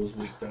this fool was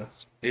weak, though.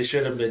 It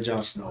should have been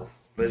Jon Snow.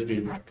 Let's be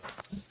real.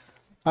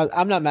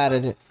 I'm not mad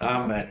at it.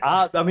 I'm mad.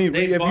 I mean,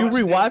 They if you botched-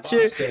 they rewatch botched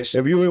it, that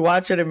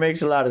shit. it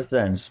makes a lot of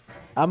sense.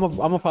 I'm a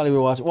probably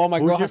rewatch it. Well, my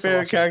Who's girl your has to favorite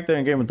watch it. character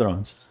in Game of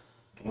Thrones?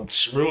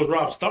 Real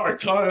Rob Stark,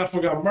 dog. I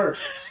forgot Merc.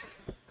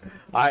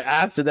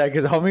 After that,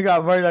 because homie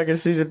got murdered like in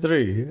season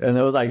 3, and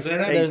it was like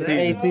Then 8 There's seasons.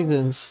 8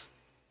 seasons.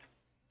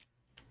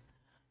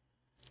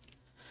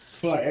 I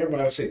feel like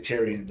everybody would say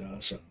Tyrion,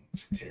 dog. So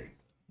Tyrion.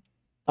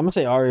 I'm gonna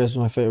say Arya's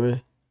my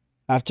favorite.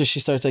 After she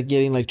starts like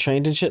getting like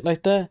trained and shit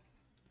like that,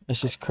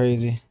 it's just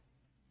crazy.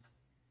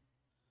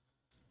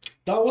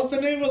 Dog, what's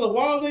the name of the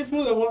wild thing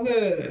fool? The one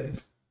that.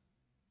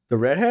 The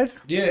redhead?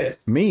 Yeah.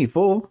 Me,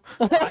 fool.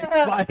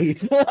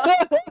 Twice.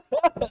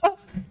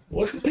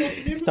 What's his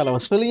name? Thought I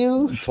was feeling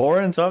you.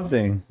 Torin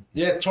something.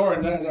 Yeah,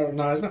 Torin.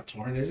 No, it's not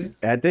Torin, is it?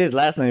 I think his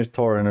last name is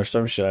Torin or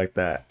some shit like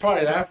that.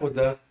 Probably that was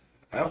that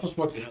was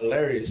fucking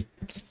hilarious.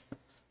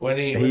 When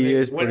He when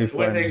is when, pretty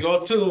when they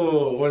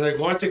funny. when they're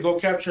going to go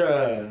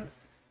capture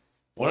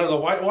one of the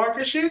White Walker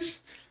shits,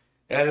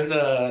 and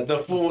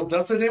the fool,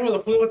 that's the name of the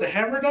fool with the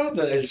hammer, dog.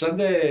 The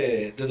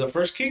Sunday, the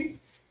first king,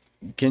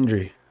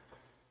 Gendry.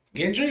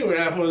 Gendry. When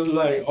I was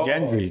like, oh,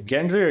 Gendry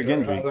or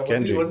Gendry? Wasn't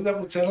Gendry. that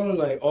what telling him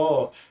like,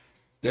 oh,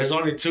 there's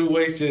only 2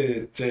 ways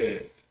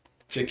to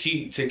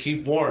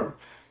keep warm.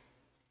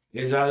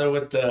 It's either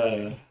with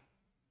the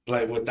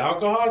with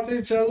alcohol,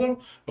 they tell him,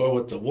 or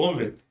with the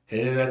woman.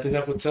 And then I think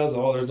that's what tells him,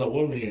 oh, there's no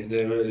woman here.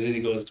 Then he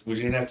goes,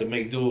 we're gonna have to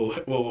make do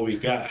with what we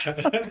got.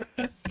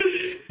 That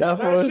That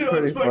was shit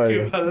pretty was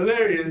funny. fucking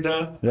hilarious,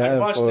 dog. I That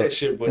watched was- that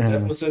shit, but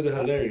that was such a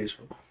hilarious.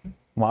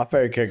 My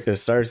favorite character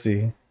is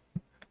Cersei.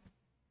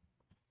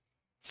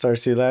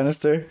 Cersei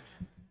Lannister.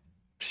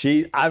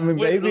 I mean,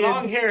 With maybe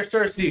long hair,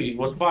 Cersei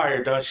was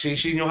fired, dog.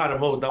 She knew how to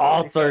move. Dog.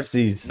 all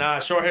Cerseis. Nah,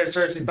 short hair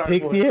Cersei. started Pixie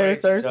going hair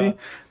crazy, Cersei.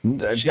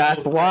 dog. She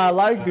That's moved why I crazy.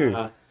 like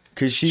her.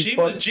 Cause She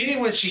was G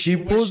when she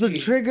pulls the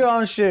trigger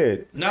on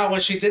shit. No,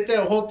 when she did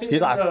that whole thing. She's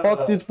like,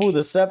 fuck this fool.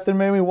 The septum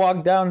made me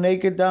walk down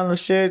naked down the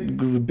shit.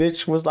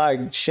 Bitch was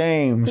like,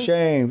 shame.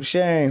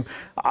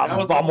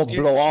 I'm gonna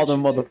blow all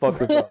them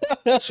motherfuckers up.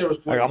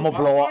 Like, I'm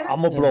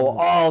gonna blow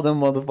all them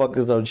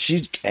motherfuckers up.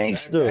 She's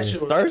gangster.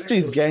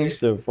 Cersei's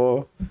gangster,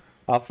 fool.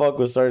 I fuck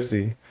with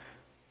Cersei.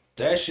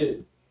 That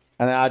shit.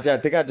 And I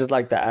think I just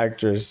like the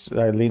actress,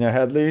 like Lena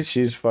Headey.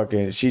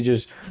 She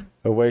just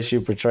the way she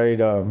portrayed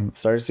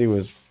Cersei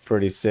was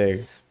pretty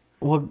sick.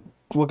 What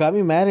got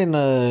me mad in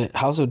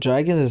House of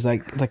Dragons is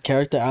like the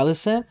character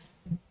Alicent.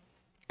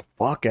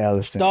 Fuck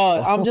Alicent.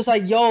 Dog, I'm just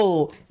like,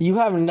 yo, you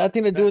have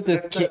nothing to do with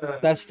this kid.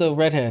 That's the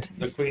redhead.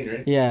 The queen,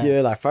 right? Yeah.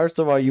 Yeah, like first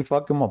of all, you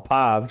fucking my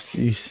pops,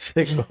 you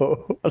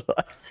sicko.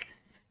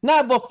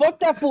 Nah, but fuck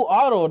that fool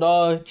Otto,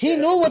 dog. He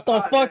knew what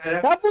the fuck.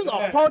 That fool's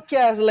a punk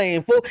ass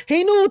lame fool.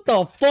 He knew what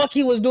the fuck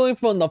he was doing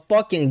from the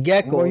fucking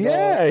get-go. Well,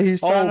 yeah, dog.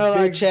 he's trying to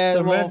like bitch ass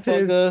cement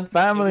his motherfucker.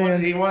 family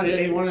and He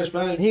wanted his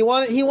family. He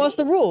wants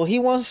to rule. He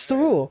wants to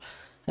rule.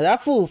 And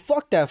that fool,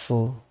 fuck that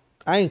fool.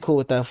 I ain't cool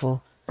with that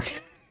fool.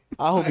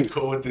 I ain't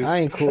cool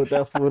with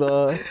that fool,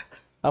 dog.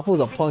 That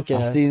fool's a punk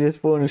I ass. see this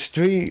fool in the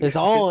street. It's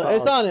on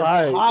and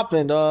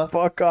popping, dog.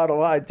 Fuck out of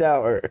White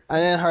Tower. And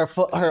then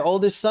her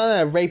oldest son,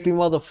 that rapey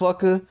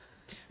motherfucker,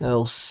 that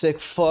little sick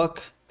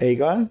fuck,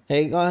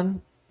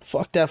 Aegon.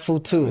 Fuck that fool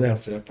too.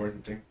 That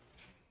important thing.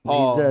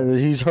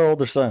 He's her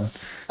older son.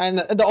 And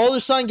the older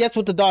son gets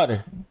with the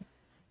daughter.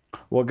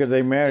 Well, because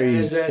they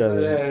marry each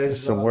other.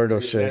 Some weirdo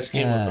shit.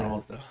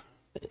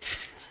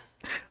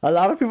 A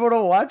lot of people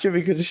don't watch it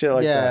because of shit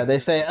like that. Yeah, they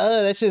say,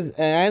 that's just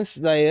ants,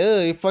 like,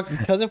 your fucking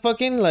cousin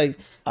fucking, like.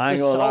 I ain't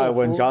gonna lie,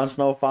 when Jon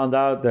Snow found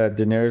out that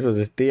Daenerys was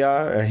his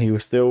tia and he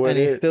was still with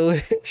it,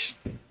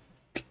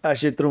 that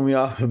shit threw me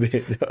off a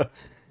bit.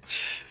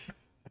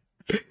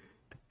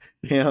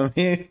 You know what I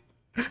mean?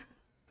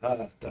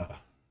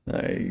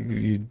 Like,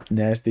 you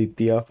nasty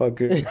tia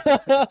fucker.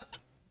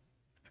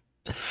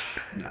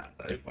 Nah,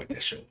 they fucked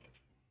that show.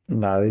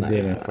 Nah, they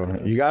didn't.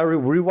 Bro. You gotta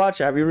rewatch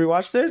it. Have you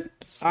rewatched it?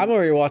 I'm gonna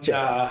rewatch it.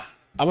 Nah,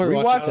 I'm gonna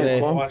rewatch it today.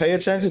 Bro. Pay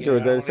attention to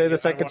it. They say the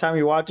second time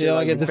you watch it. You don't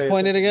like, get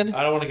disappointed again?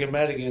 I don't want to get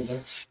mad again, though.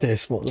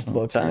 This I'm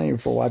motherfucker. telling you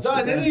for watching No,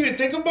 I it. didn't even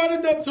think about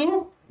it, though,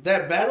 too.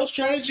 That battle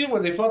strategy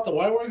when they fought the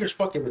White Walkers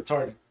fucking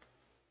retarded.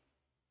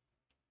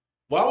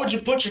 Why would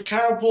you put your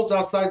catapults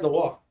outside the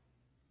wall?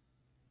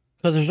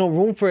 Because there's no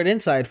room for it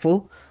inside,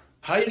 fool.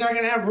 How you not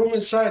gonna have room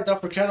inside though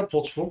for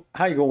catapults, fool?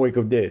 How you gonna wake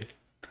up dead?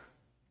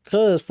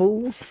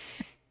 Fool.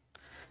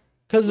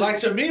 Cause Like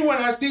to me, when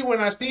I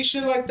see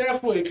shit like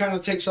that, fool, it kind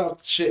of takes out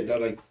shit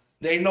that like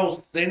they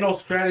know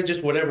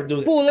strategists would ever do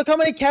that. fool, look how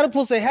many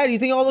catapults they had. You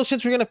think all those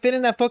shits were gonna fit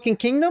in that fucking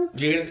kingdom?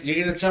 You're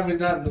gonna tell me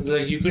that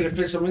like you couldn't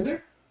fit some in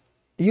there?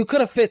 You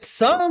could have fit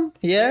some,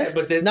 yes. Yeah,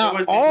 but then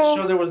not all.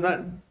 Show there was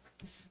none.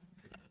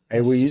 Hey,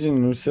 we're using a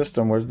new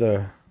system. Where's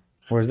the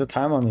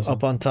time on this?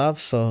 Up on top,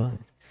 so.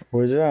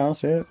 Where's it? I don't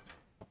see it.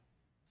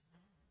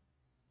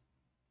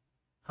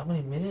 How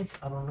many minutes?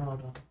 I don't know.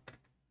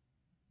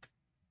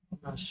 I'm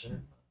not sure.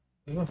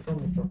 We've been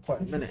filming for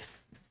quite a minute.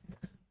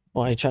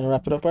 Why, you trying to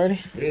wrap it up already?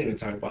 We didn't even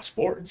talk about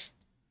sports.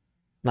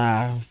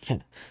 Nah, we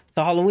can't. It's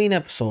a Halloween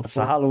episode. It's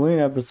a Halloween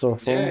episode.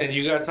 Fool. Yeah, and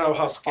you gotta talk about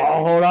how scary.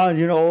 Oh, hold on.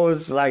 You know what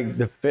was like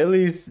the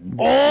Phillies?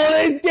 Oh,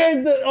 they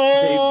scared the.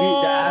 Oh, They beat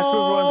the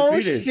Astros were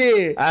undefeated.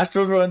 Shit.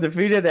 Astros were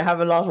undefeated. They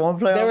haven't lost one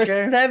playoff They were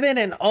game.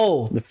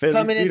 7-0 The Phillies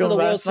coming beat into the them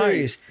World last night.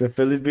 Series. The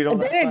Phillies beat them.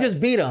 And they didn't just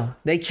beat them.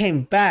 They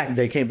came back.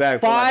 They came back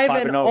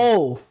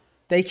 5-0.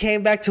 They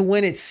came back to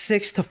win it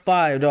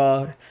 6-5,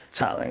 dog.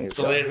 Telling you.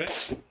 So they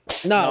advanced.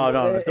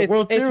 No. It's the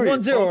World Series.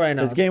 It's 1-0 right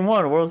now. It's game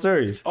one, World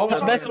Series. Oh,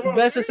 Best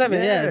of 7,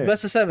 yeah. Yeah.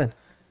 Best of 7.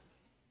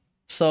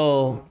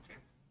 So,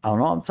 I don't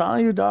know. I'm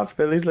telling you, dog.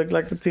 Phillies look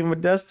like the team of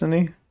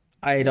destiny.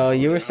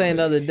 you were saying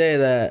the other day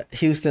that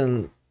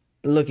Houston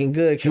looking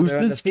good. 'Cause they're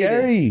Houston's undefeated.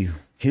 scary.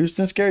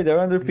 Houston's scary. They're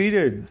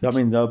undefeated. I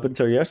mean, up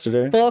until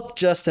yesterday. Fuck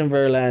Justin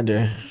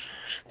Verlander.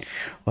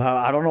 Well,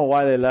 I don't know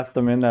why they left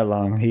him in that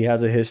long. He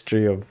has a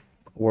history of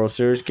World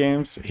Series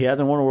games. He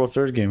hasn't won a World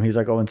Series game. He's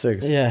like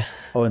 0-6. Yeah.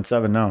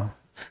 0-7 now.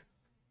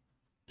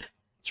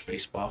 It's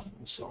baseball,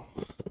 so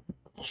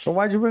So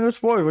why'd you bring up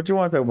sports? What you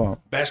want to talk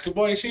about?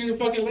 basketball. You see the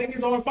fucking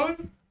Lakers on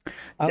 5?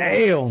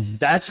 Damn,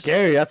 that's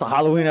scary. That's a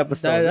Halloween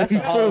episode. That's a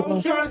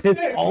Halloween. It's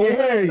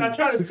scary. I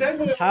tried to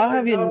segue. How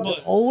have you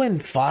But,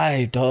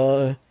 0-5,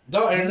 dog?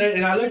 no,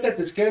 and I looked at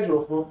the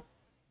schedule, fool.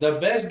 The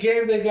best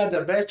game they got,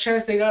 the best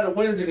chance they got to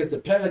win is against the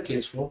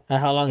Pelicans, fool.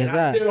 And how long is And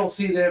I that? still don't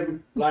see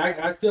them.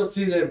 Like I still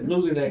see them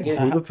losing that game.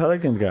 Who the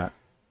Pelicans got?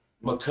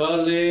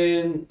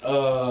 McCullin,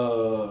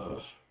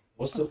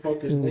 what's the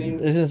fuck his name?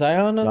 Is it Zion?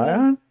 on there?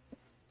 Zion?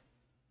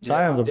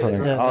 Zion's a Yeah,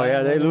 Pelican. yeah, Oh, yeah,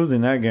 Zion. they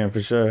losing that game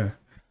for sure.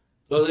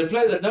 So they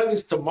play the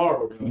Nuggets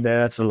tomorrow. Bro.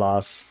 That's a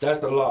loss. That's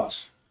the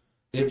loss.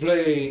 They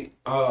play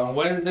on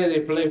Wednesday. They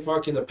play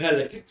fucking the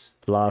Pelicans.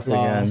 Lost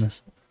again.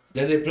 Lost.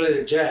 Then they play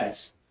the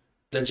Jazz.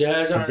 The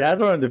Jazz The are. Jazz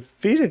were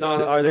undefeated.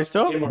 No, Are they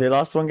still? game. They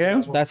lost one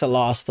game? That's a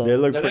loss, They though.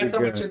 look The pretty last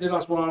time I good. checked, they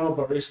lost one. I don't know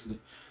about recently.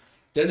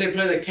 Then they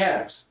play the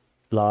Cavs.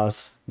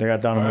 Lost. They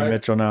got Donovan Alright.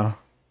 Mitchell now.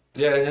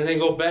 Yeah, and then they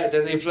go back.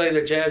 Then they play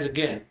the Jazz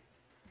again.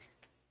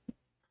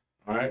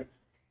 All right.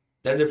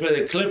 Then they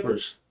play the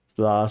Clippers.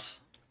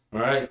 Loss. All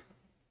right.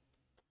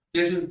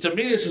 This is to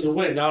me. This is a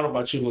win. I don't know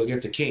about you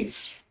against the Kings.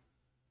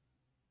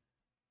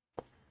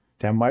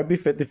 That might be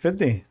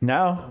 50-50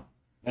 now.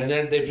 And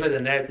then they play the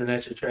Nets. The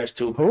Nets are trash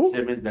too. Who?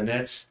 Ben Simmons, the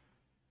Nets.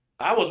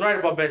 I was right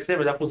about Ben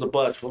Simmons. That was a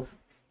buzz, fool.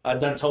 I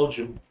done told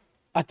you.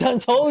 I done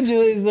told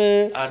you is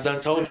the. I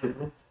done told you.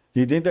 Fool. Do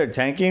you think they're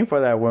tanking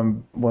for that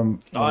when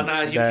Oh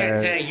no, you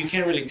can't tank. You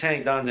can't really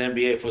tank down the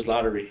NBA for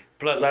lottery.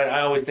 Plus, I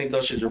always think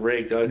those shits are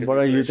rigged. Dog.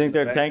 What do you think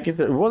they're tanking?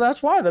 Well,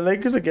 that's why the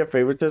Lakers will get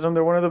favoritism.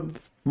 They're one of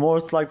the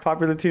most like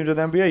popular teams in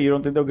the NBA. You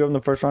don't think they'll give them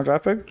the first round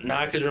draft pick?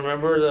 Nah, because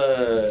remember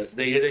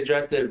the year they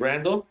drafted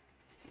Randall?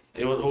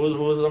 It was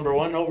who was number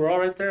one overall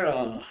right there?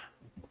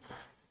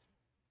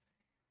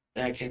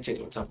 I can't take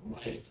it on top of my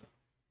head.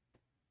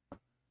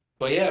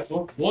 But yeah,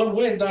 one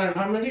win done.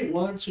 How many?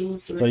 1, 2,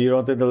 3. So you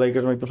don't think the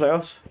Lakers make the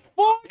playoffs?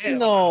 Fuck Hell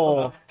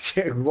no.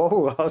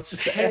 Whoa, I was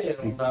just Hell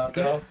no,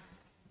 dog.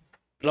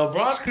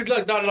 LeBron's could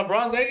look, dog.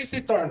 LeBron's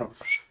legacy starting to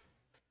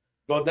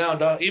go down,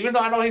 dog. Even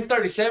though I know he's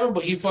 37,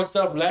 but he fucked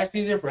up last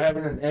season for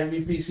having an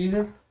MVP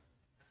season.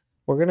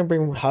 We're gonna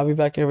bring Javi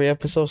back every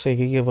episode so he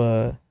can give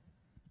a.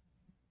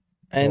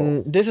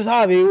 And this is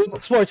Javi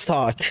with sports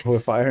talk. We're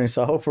firing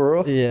Saul for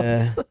real.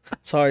 Yeah.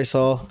 Sorry,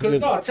 Saul. Because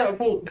no, tell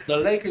fool, the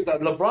Lakers,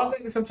 LeBron's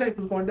legacy, some tape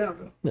was going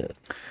down, dog.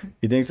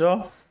 You think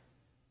so?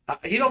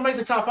 He don't make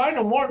the top 5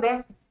 no more,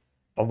 dog.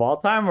 Of all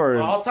time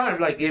or All time,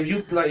 like if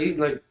you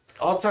like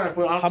all time.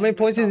 How many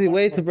points does he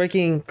weigh to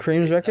breaking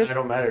Kareem's It record?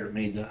 don't matter to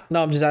me, though.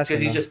 No, I'm just asking.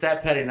 Because he's though. just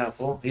stat padding now,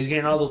 fool. He's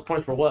getting all those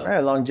points for what? hey,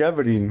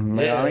 longevity?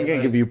 Like, Yeah, I ain't gonna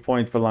right. give you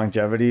points for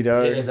longevity,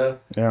 dog. Yeah, dog.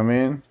 You know what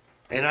I mean?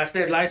 And I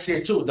said last year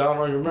too, dog. I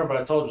don't remember.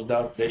 I told you,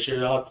 dog. They should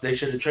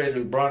have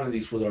traded LeBron and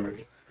these fools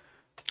already.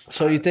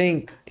 So you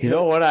think? You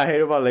know what I hate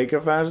about Laker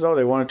fans though?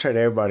 They want to trade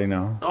everybody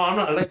now. No, I'm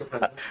not a Laker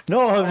fan.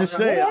 No, I'm just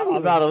saying. What are you?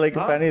 I'm not a Laker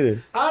Huh? fan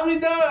either. I mean,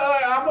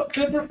 dog, I'm a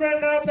Clipper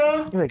fan now,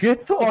 dog.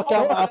 Get the Fuck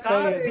out my I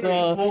face, ain't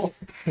dog.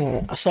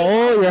 fool.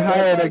 So you're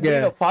hired a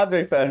again.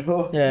 Padre fan.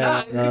 Who?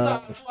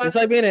 Yeah. It's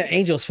like being an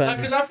Angels fan.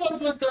 Because I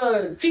fucked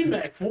with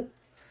T-Mac, fool.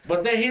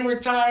 But then he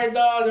retired,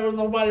 dog. There was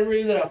nobody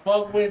really that I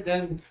fucked with.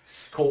 Then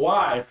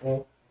Kawhi,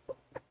 fool.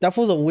 That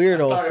fool's a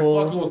weirdo, Started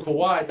fool. fucking with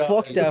Kawhi, dog.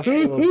 Fuck that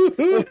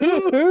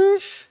fool.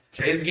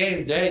 His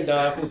game day,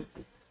 dog.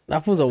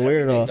 That fool's a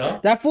weirdo. Huh?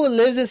 That fool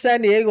lives in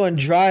San Diego and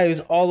drives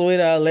all the way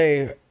to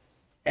LA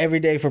every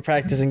day for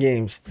practice and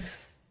games.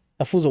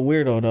 That fool's a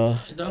weirdo, though.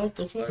 Dog, what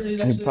the fuck?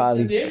 He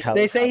probably.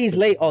 They say he's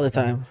late all the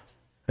time.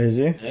 Is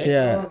he?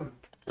 Yeah.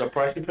 The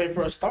price you pay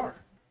for a star.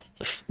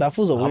 That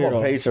fool's a I'm a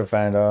weirdo. Pacer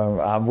fan,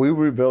 though. We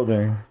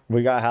rebuilding.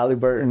 We got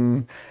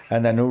Halliburton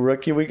and that new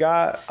rookie we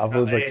got. I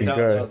was looking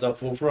good. The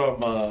fool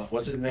from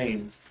what's his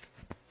name?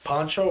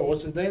 Poncho,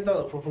 what's his name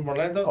though? The fool from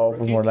Orlando. Oh,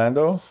 from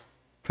Orlando,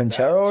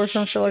 Pinchero or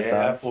some shit like Yeah,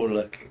 that. that fool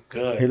looking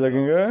good. He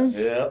looking good.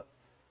 Yeah.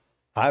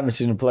 I haven't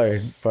seen him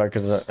play, but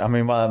because I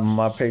mean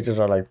my Pacers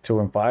are like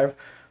 2-5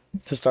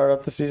 to start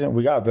up the season.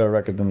 We got a better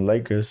record than the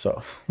Lakers,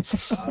 so.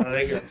 The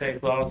Lakers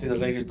take. Well, I don't think the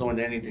Lakers doing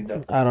anything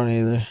though. I don't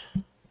either.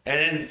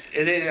 And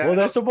then Well,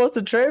 they're supposed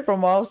to trade for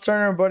Miles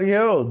Turner and Buddy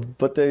Hield,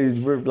 but they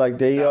were like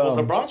that was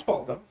LeBron's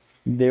fault though.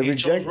 they He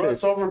chose rejected.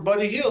 Russ over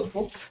Buddy Hield,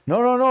 fool.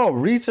 No.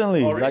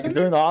 Recently, Oh, like recently?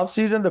 during the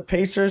offseason, the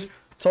Pacers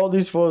told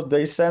these fools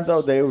they sent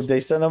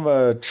them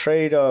a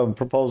trade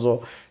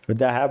proposal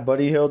that had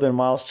Buddy Hield and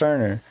Miles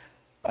Turner,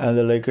 and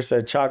the Lakers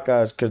said chalk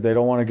guys because they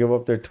don't want to give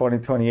up their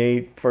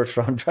 2028 first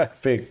round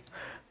draft pick,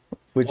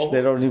 which Oh.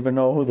 they don't even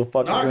know who the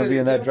fuck is going to be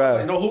in that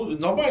draft.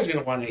 Nobody's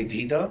gonna want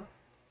AD though.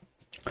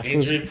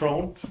 Injury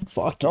prone.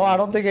 Fuck. No, I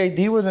don't think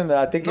AD was in there.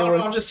 I think No, it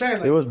was. I'm just saying.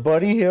 Like, It was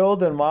Buddy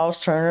Hield and Miles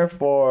Turner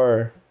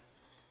for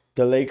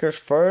the Lakers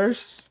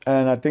first,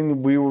 and I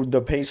think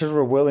the Pacers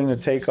were willing to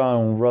take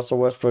on Russell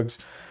Westbrook's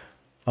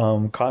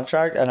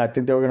contract, and I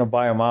think they were gonna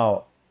buy him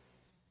out.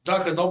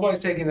 because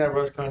nobody's taking that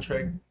Russ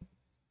contract.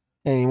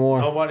 Anymore.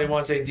 Nobody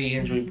wants AD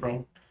injury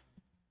prone.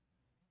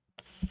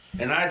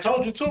 And I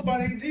told you too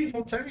about AD.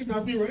 I'm telling you,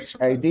 I'll be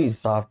racing. AD's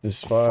soft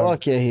as fuck.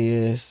 Fuck yeah, he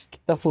is. Get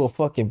that fool a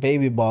fucking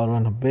baby bottle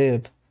and a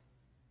bib.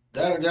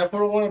 That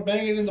fool want to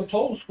bang it in the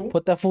post, fool.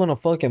 Put that fool in a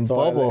fucking So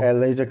bubble.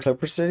 LA's a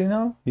Clipper city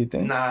now. You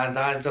think? Nah,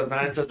 not until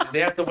they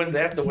have to win. They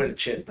have to win a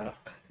chip now.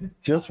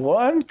 Just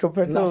one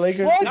compared to the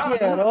Lakers. fuck. Nah,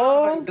 Yeah, nah,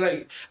 dog.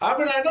 like I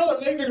mean, I know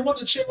the Lakers won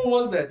the chip. What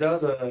was that?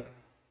 The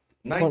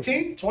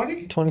 19, 20?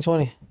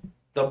 2020.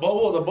 The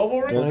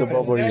bubble ring. It was the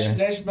bubble, yeah.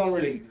 That's not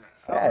really.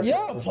 You're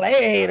a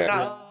player hater.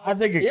 Nah. I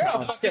think it. You're a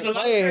counts. fucking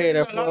player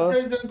hater, A lot of fool.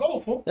 players didn't go,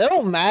 fool. That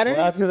don't matter.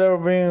 That's because they were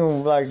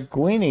being like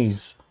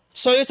Queenies.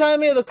 So you're telling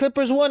me if the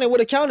Clippers won, it would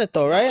have counted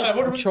though, Yeah, it right?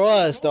 would've been-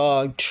 Trust,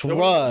 dog. would've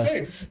Trust.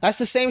 been. That's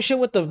the same shit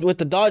with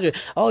the Dodgers.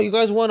 Oh, you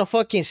guys won a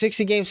fucking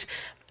 60 games.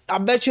 I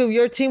bet you if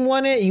your team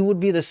won it, you would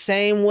be the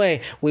same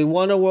way. We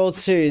won a World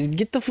Series.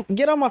 Get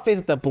on my face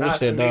with that Nah, to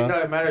bullshit, me, dog.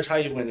 it matters how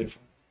you win it.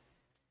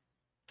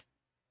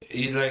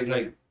 You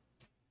like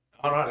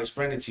I don't know how to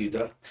explain it to you,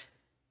 dog.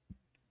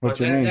 What But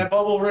you mean? that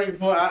bubble ring,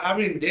 boy, I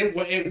mean,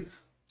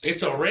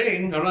 it's a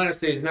ring. I'm not gonna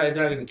say it's not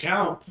gonna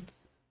count.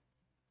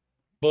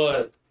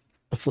 but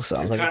That fool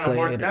sounds it like a kind of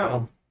player. worked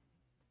out.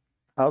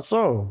 How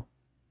so?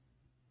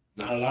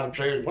 Not a lot of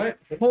players went.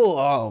 Fool,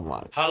 oh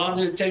my. How long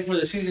did it take for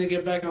the season to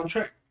get back on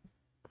track?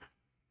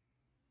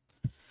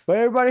 But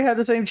everybody had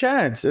the same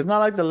chance. It's not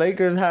like the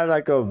Lakers had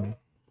like a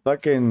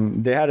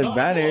fucking. They had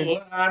advantage.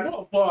 I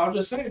know. Well, I'm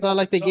just saying. It's not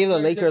like they gave the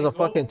Lakers a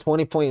fucking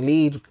 20-point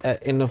lead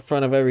in the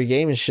front of every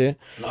game and shit.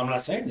 No, I'm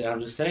not saying that.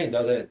 I'm just saying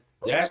though that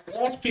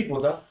ask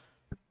people though.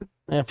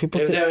 Yeah,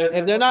 people. If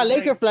If they're not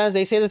Laker fans,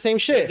 they say the same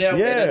shit. Yeah,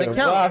 Yeah, doesn't but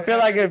count. I feel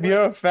like if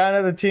you're a fan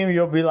of the team,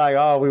 you'll be like,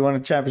 "Oh, we won a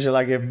championship."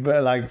 Like if,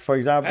 like for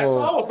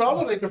example, I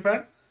was a Laker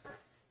fan.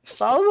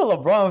 Sal's a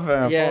LeBron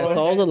fan. Yeah, fool.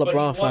 Saul's a But he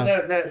LeBron won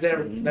fan.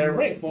 that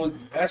ring. Well,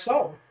 that's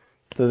all.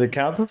 Does it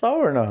count as Sal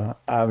or no?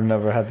 I've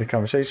never had the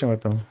conversation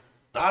with him.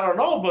 I don't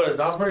know,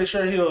 but I'm pretty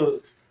sure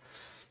he'll.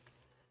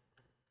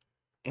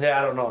 Yeah,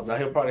 I don't know. Now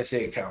he'll probably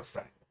say it counts.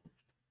 Right?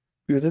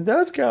 Because it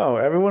does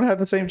count. Everyone had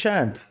the same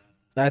chance.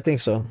 I think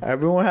so.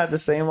 Everyone had the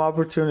same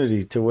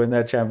opportunity to win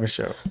that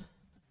championship.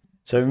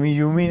 So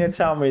you mean to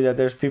tell me that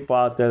there's people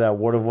out there that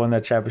would have won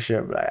that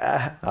championship? Like,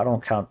 I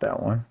don't count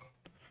that one.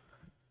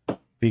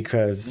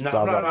 Because No,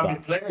 blah, blah, I blah.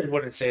 mean, players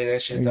wouldn't say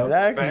that shit. though.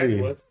 Exactly.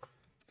 Fans would.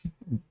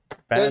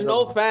 There's Fans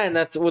no of- fan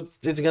that's what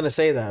it's gonna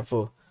say that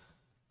for.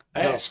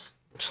 Ask.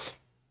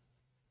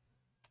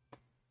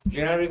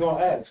 You're not even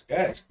gonna ask.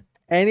 Ask.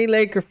 Any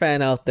Laker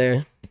fan out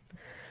there,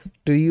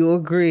 do you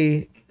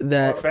agree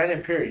that Or fan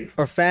in period.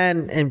 or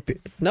fan and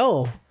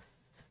no?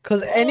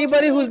 Because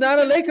anybody who's not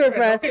a Laker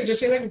fan, Okay, just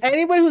say Laker fan.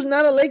 anybody who's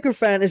not a Laker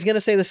fan is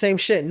gonna say the same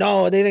shit.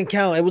 No, they didn't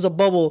count. It was a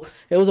bubble.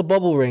 It was a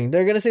bubble ring.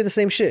 They're gonna say the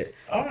same shit.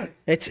 All right.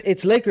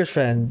 It's Lakers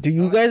fan. Do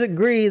you guys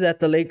agree that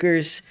the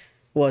Lakers,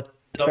 The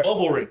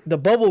bubble ring. the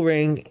bubble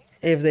ring,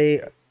 if they,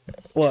 It's a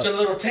what?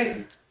 little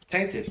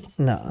tainted.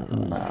 No,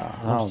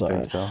 I don't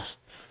think so.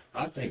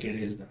 I think it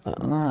is. Though.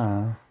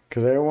 Nah.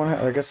 Because everyone,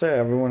 like I said,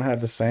 everyone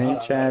had the same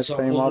chance, so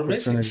same who's the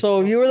missing? opportunity.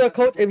 So if you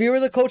were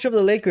the coach of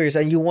the Lakers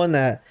and you won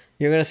that,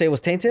 you're gonna say it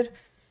was tainted?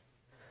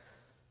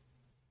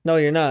 No,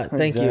 you're not.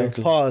 Thank you.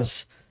 Exactly.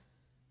 Pause.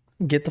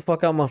 Get the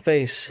fuck out of my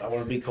face. I want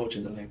to be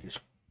coaching the Lakers.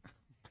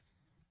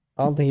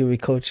 I don't think you'll be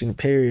coaching.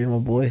 Period, my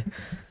boy.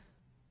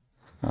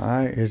 All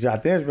right. I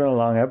think it's been a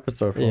long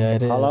episode. Yeah,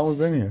 it How is. long we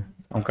been here?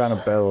 I'm kind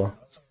of bellow.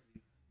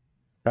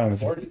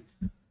 $40.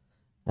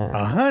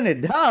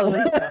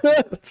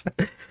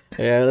 $100.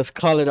 Yeah, let's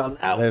call it on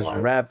that Let's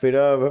one. wrap it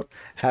up.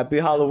 Happy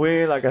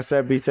Halloween. Like I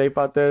said, be safe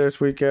out there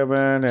this weekend,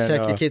 man. And,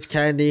 Check your kids'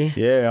 candy.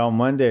 Yeah, on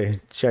Monday,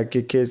 check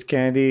your kids'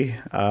 candy.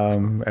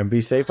 And be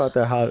safe out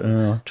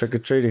there. Trick or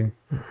treating.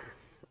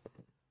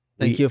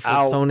 Thank you for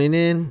out. tuning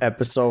in.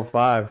 Episode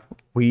 5.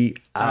 We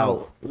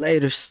out.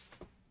 Laters.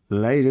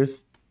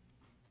 Latest.